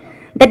country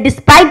that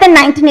despite the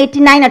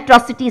 1989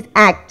 Atrocities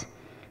Act,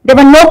 there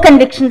were no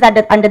convictions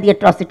under the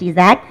Atrocities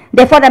Act.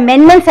 Therefore,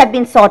 amendments have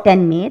been sought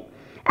and made.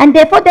 And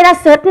therefore, there are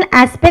certain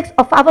aspects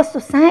of our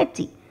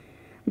society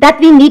that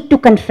we need to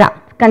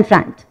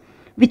confront,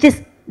 which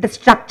is the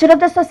structure of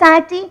the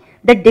society,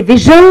 the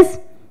divisions,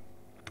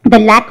 the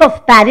lack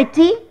of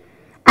parity.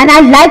 And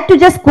I'd like to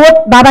just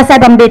quote Baba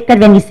Saheb Ambedkar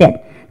when he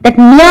said that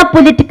mere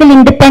political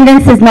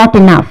independence is not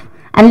enough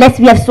unless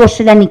we have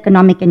social and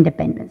economic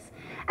independence.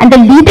 And the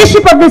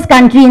leadership of this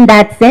country in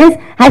that sense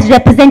has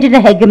represented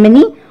a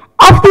hegemony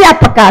of the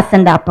upper caste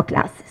and the upper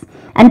classes.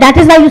 And that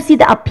is why you see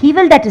the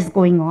upheaval that is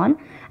going on.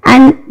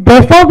 And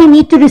therefore, we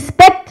need to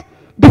respect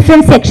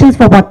different sections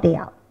for what they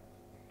are.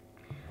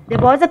 There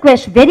was a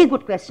question, very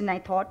good question, I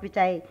thought, which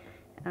on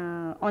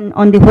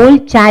the whole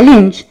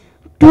challenge,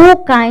 two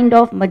kind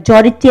of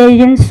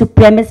majoritarian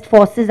supremacist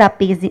forces are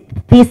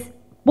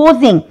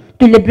posing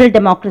to liberal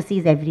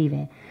democracies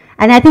everywhere.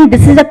 And I think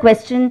this is a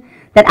question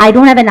that I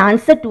don't have an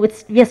answer to.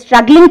 We are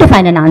struggling to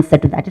find an answer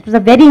to that. It was a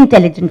very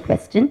intelligent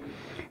question,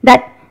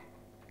 that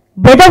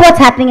whether what's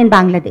happening in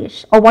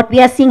Bangladesh or what we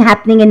are seeing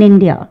happening in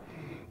India,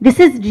 this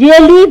is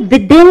really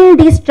within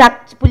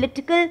the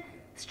political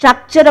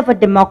structure of a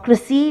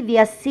democracy. We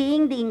are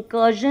seeing the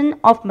incursion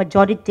of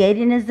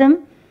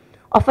majoritarianism,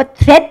 of a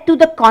threat to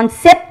the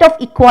concept of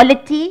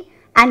equality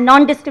and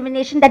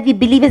non-discrimination that we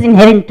believe is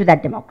inherent to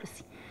that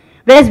democracy.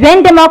 Whereas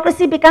when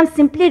democracy becomes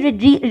simply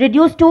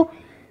reduced to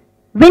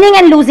winning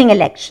and losing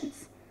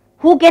elections,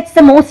 who gets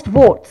the most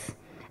votes,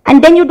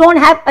 and then you don't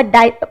have a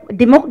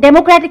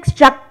democratic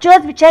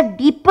structures which have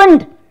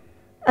deepened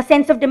a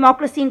sense of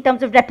democracy in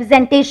terms of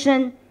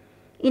representation,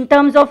 in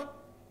terms of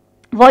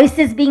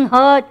voices being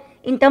heard,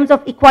 in terms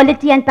of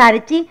equality and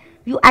parity,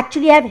 you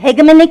actually have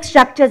hegemonic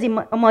structures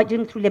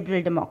emerging through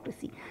liberal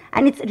democracy.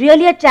 And it's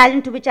really a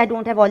challenge to which I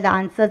don't have all the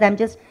answers. I'm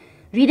just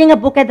reading a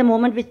book at the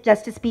moment which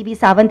Justice P.B.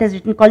 Sawant has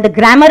written called The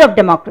Grammar of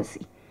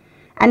Democracy.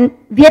 And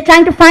we are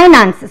trying to find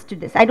answers to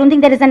this. I don't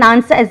think there is an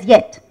answer as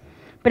yet.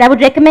 But I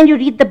would recommend you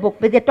read the book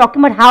where they're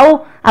talking about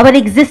how our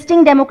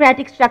existing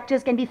democratic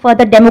structures can be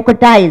further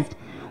democratized.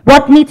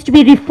 What needs to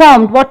be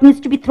reformed, what needs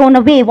to be thrown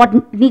away,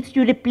 what needs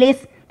to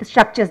replace the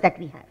structures that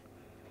we have.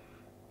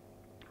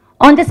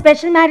 On the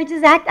Special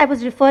Marriages Act, I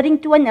was referring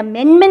to an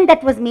amendment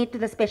that was made to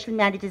the Special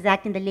Marriages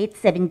Act in the late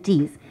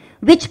 70s,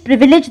 which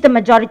privileged the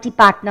majority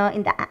partner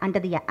in under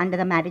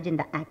the marriage in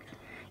the Act.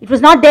 It was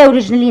not there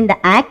originally in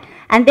the Act,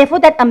 and therefore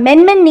that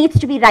amendment needs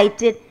to be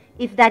righted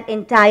if that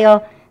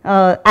entire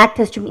Act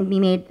has to be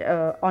made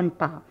on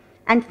par.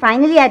 And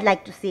finally, I'd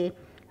like to say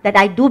that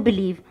I do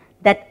believe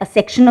that a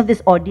section of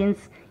this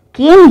audience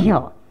came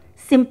here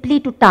simply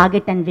to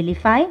target and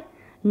vilify,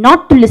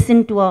 not to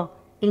listen to an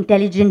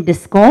intelligent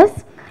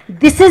discourse.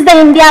 This is the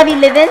India we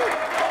live in.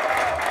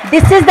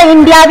 This is the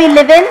India we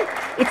live in.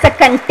 It's a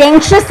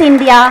contentious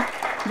India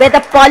where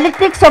the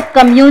politics of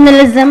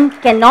communalism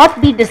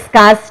cannot be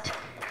discussed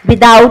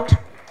without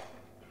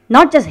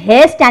not just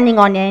hair standing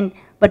on end,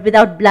 but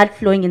without blood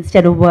flowing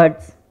instead of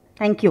words.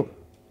 Thank you.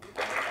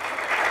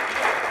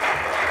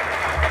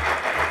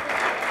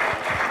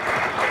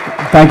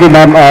 Thank you,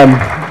 ma'am.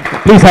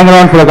 Please hang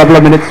around for a couple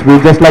of minutes.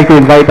 We'd just like to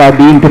invite our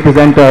Dean to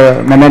present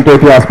a memento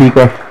to our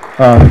speaker.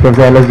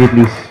 Professor LSG,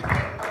 please.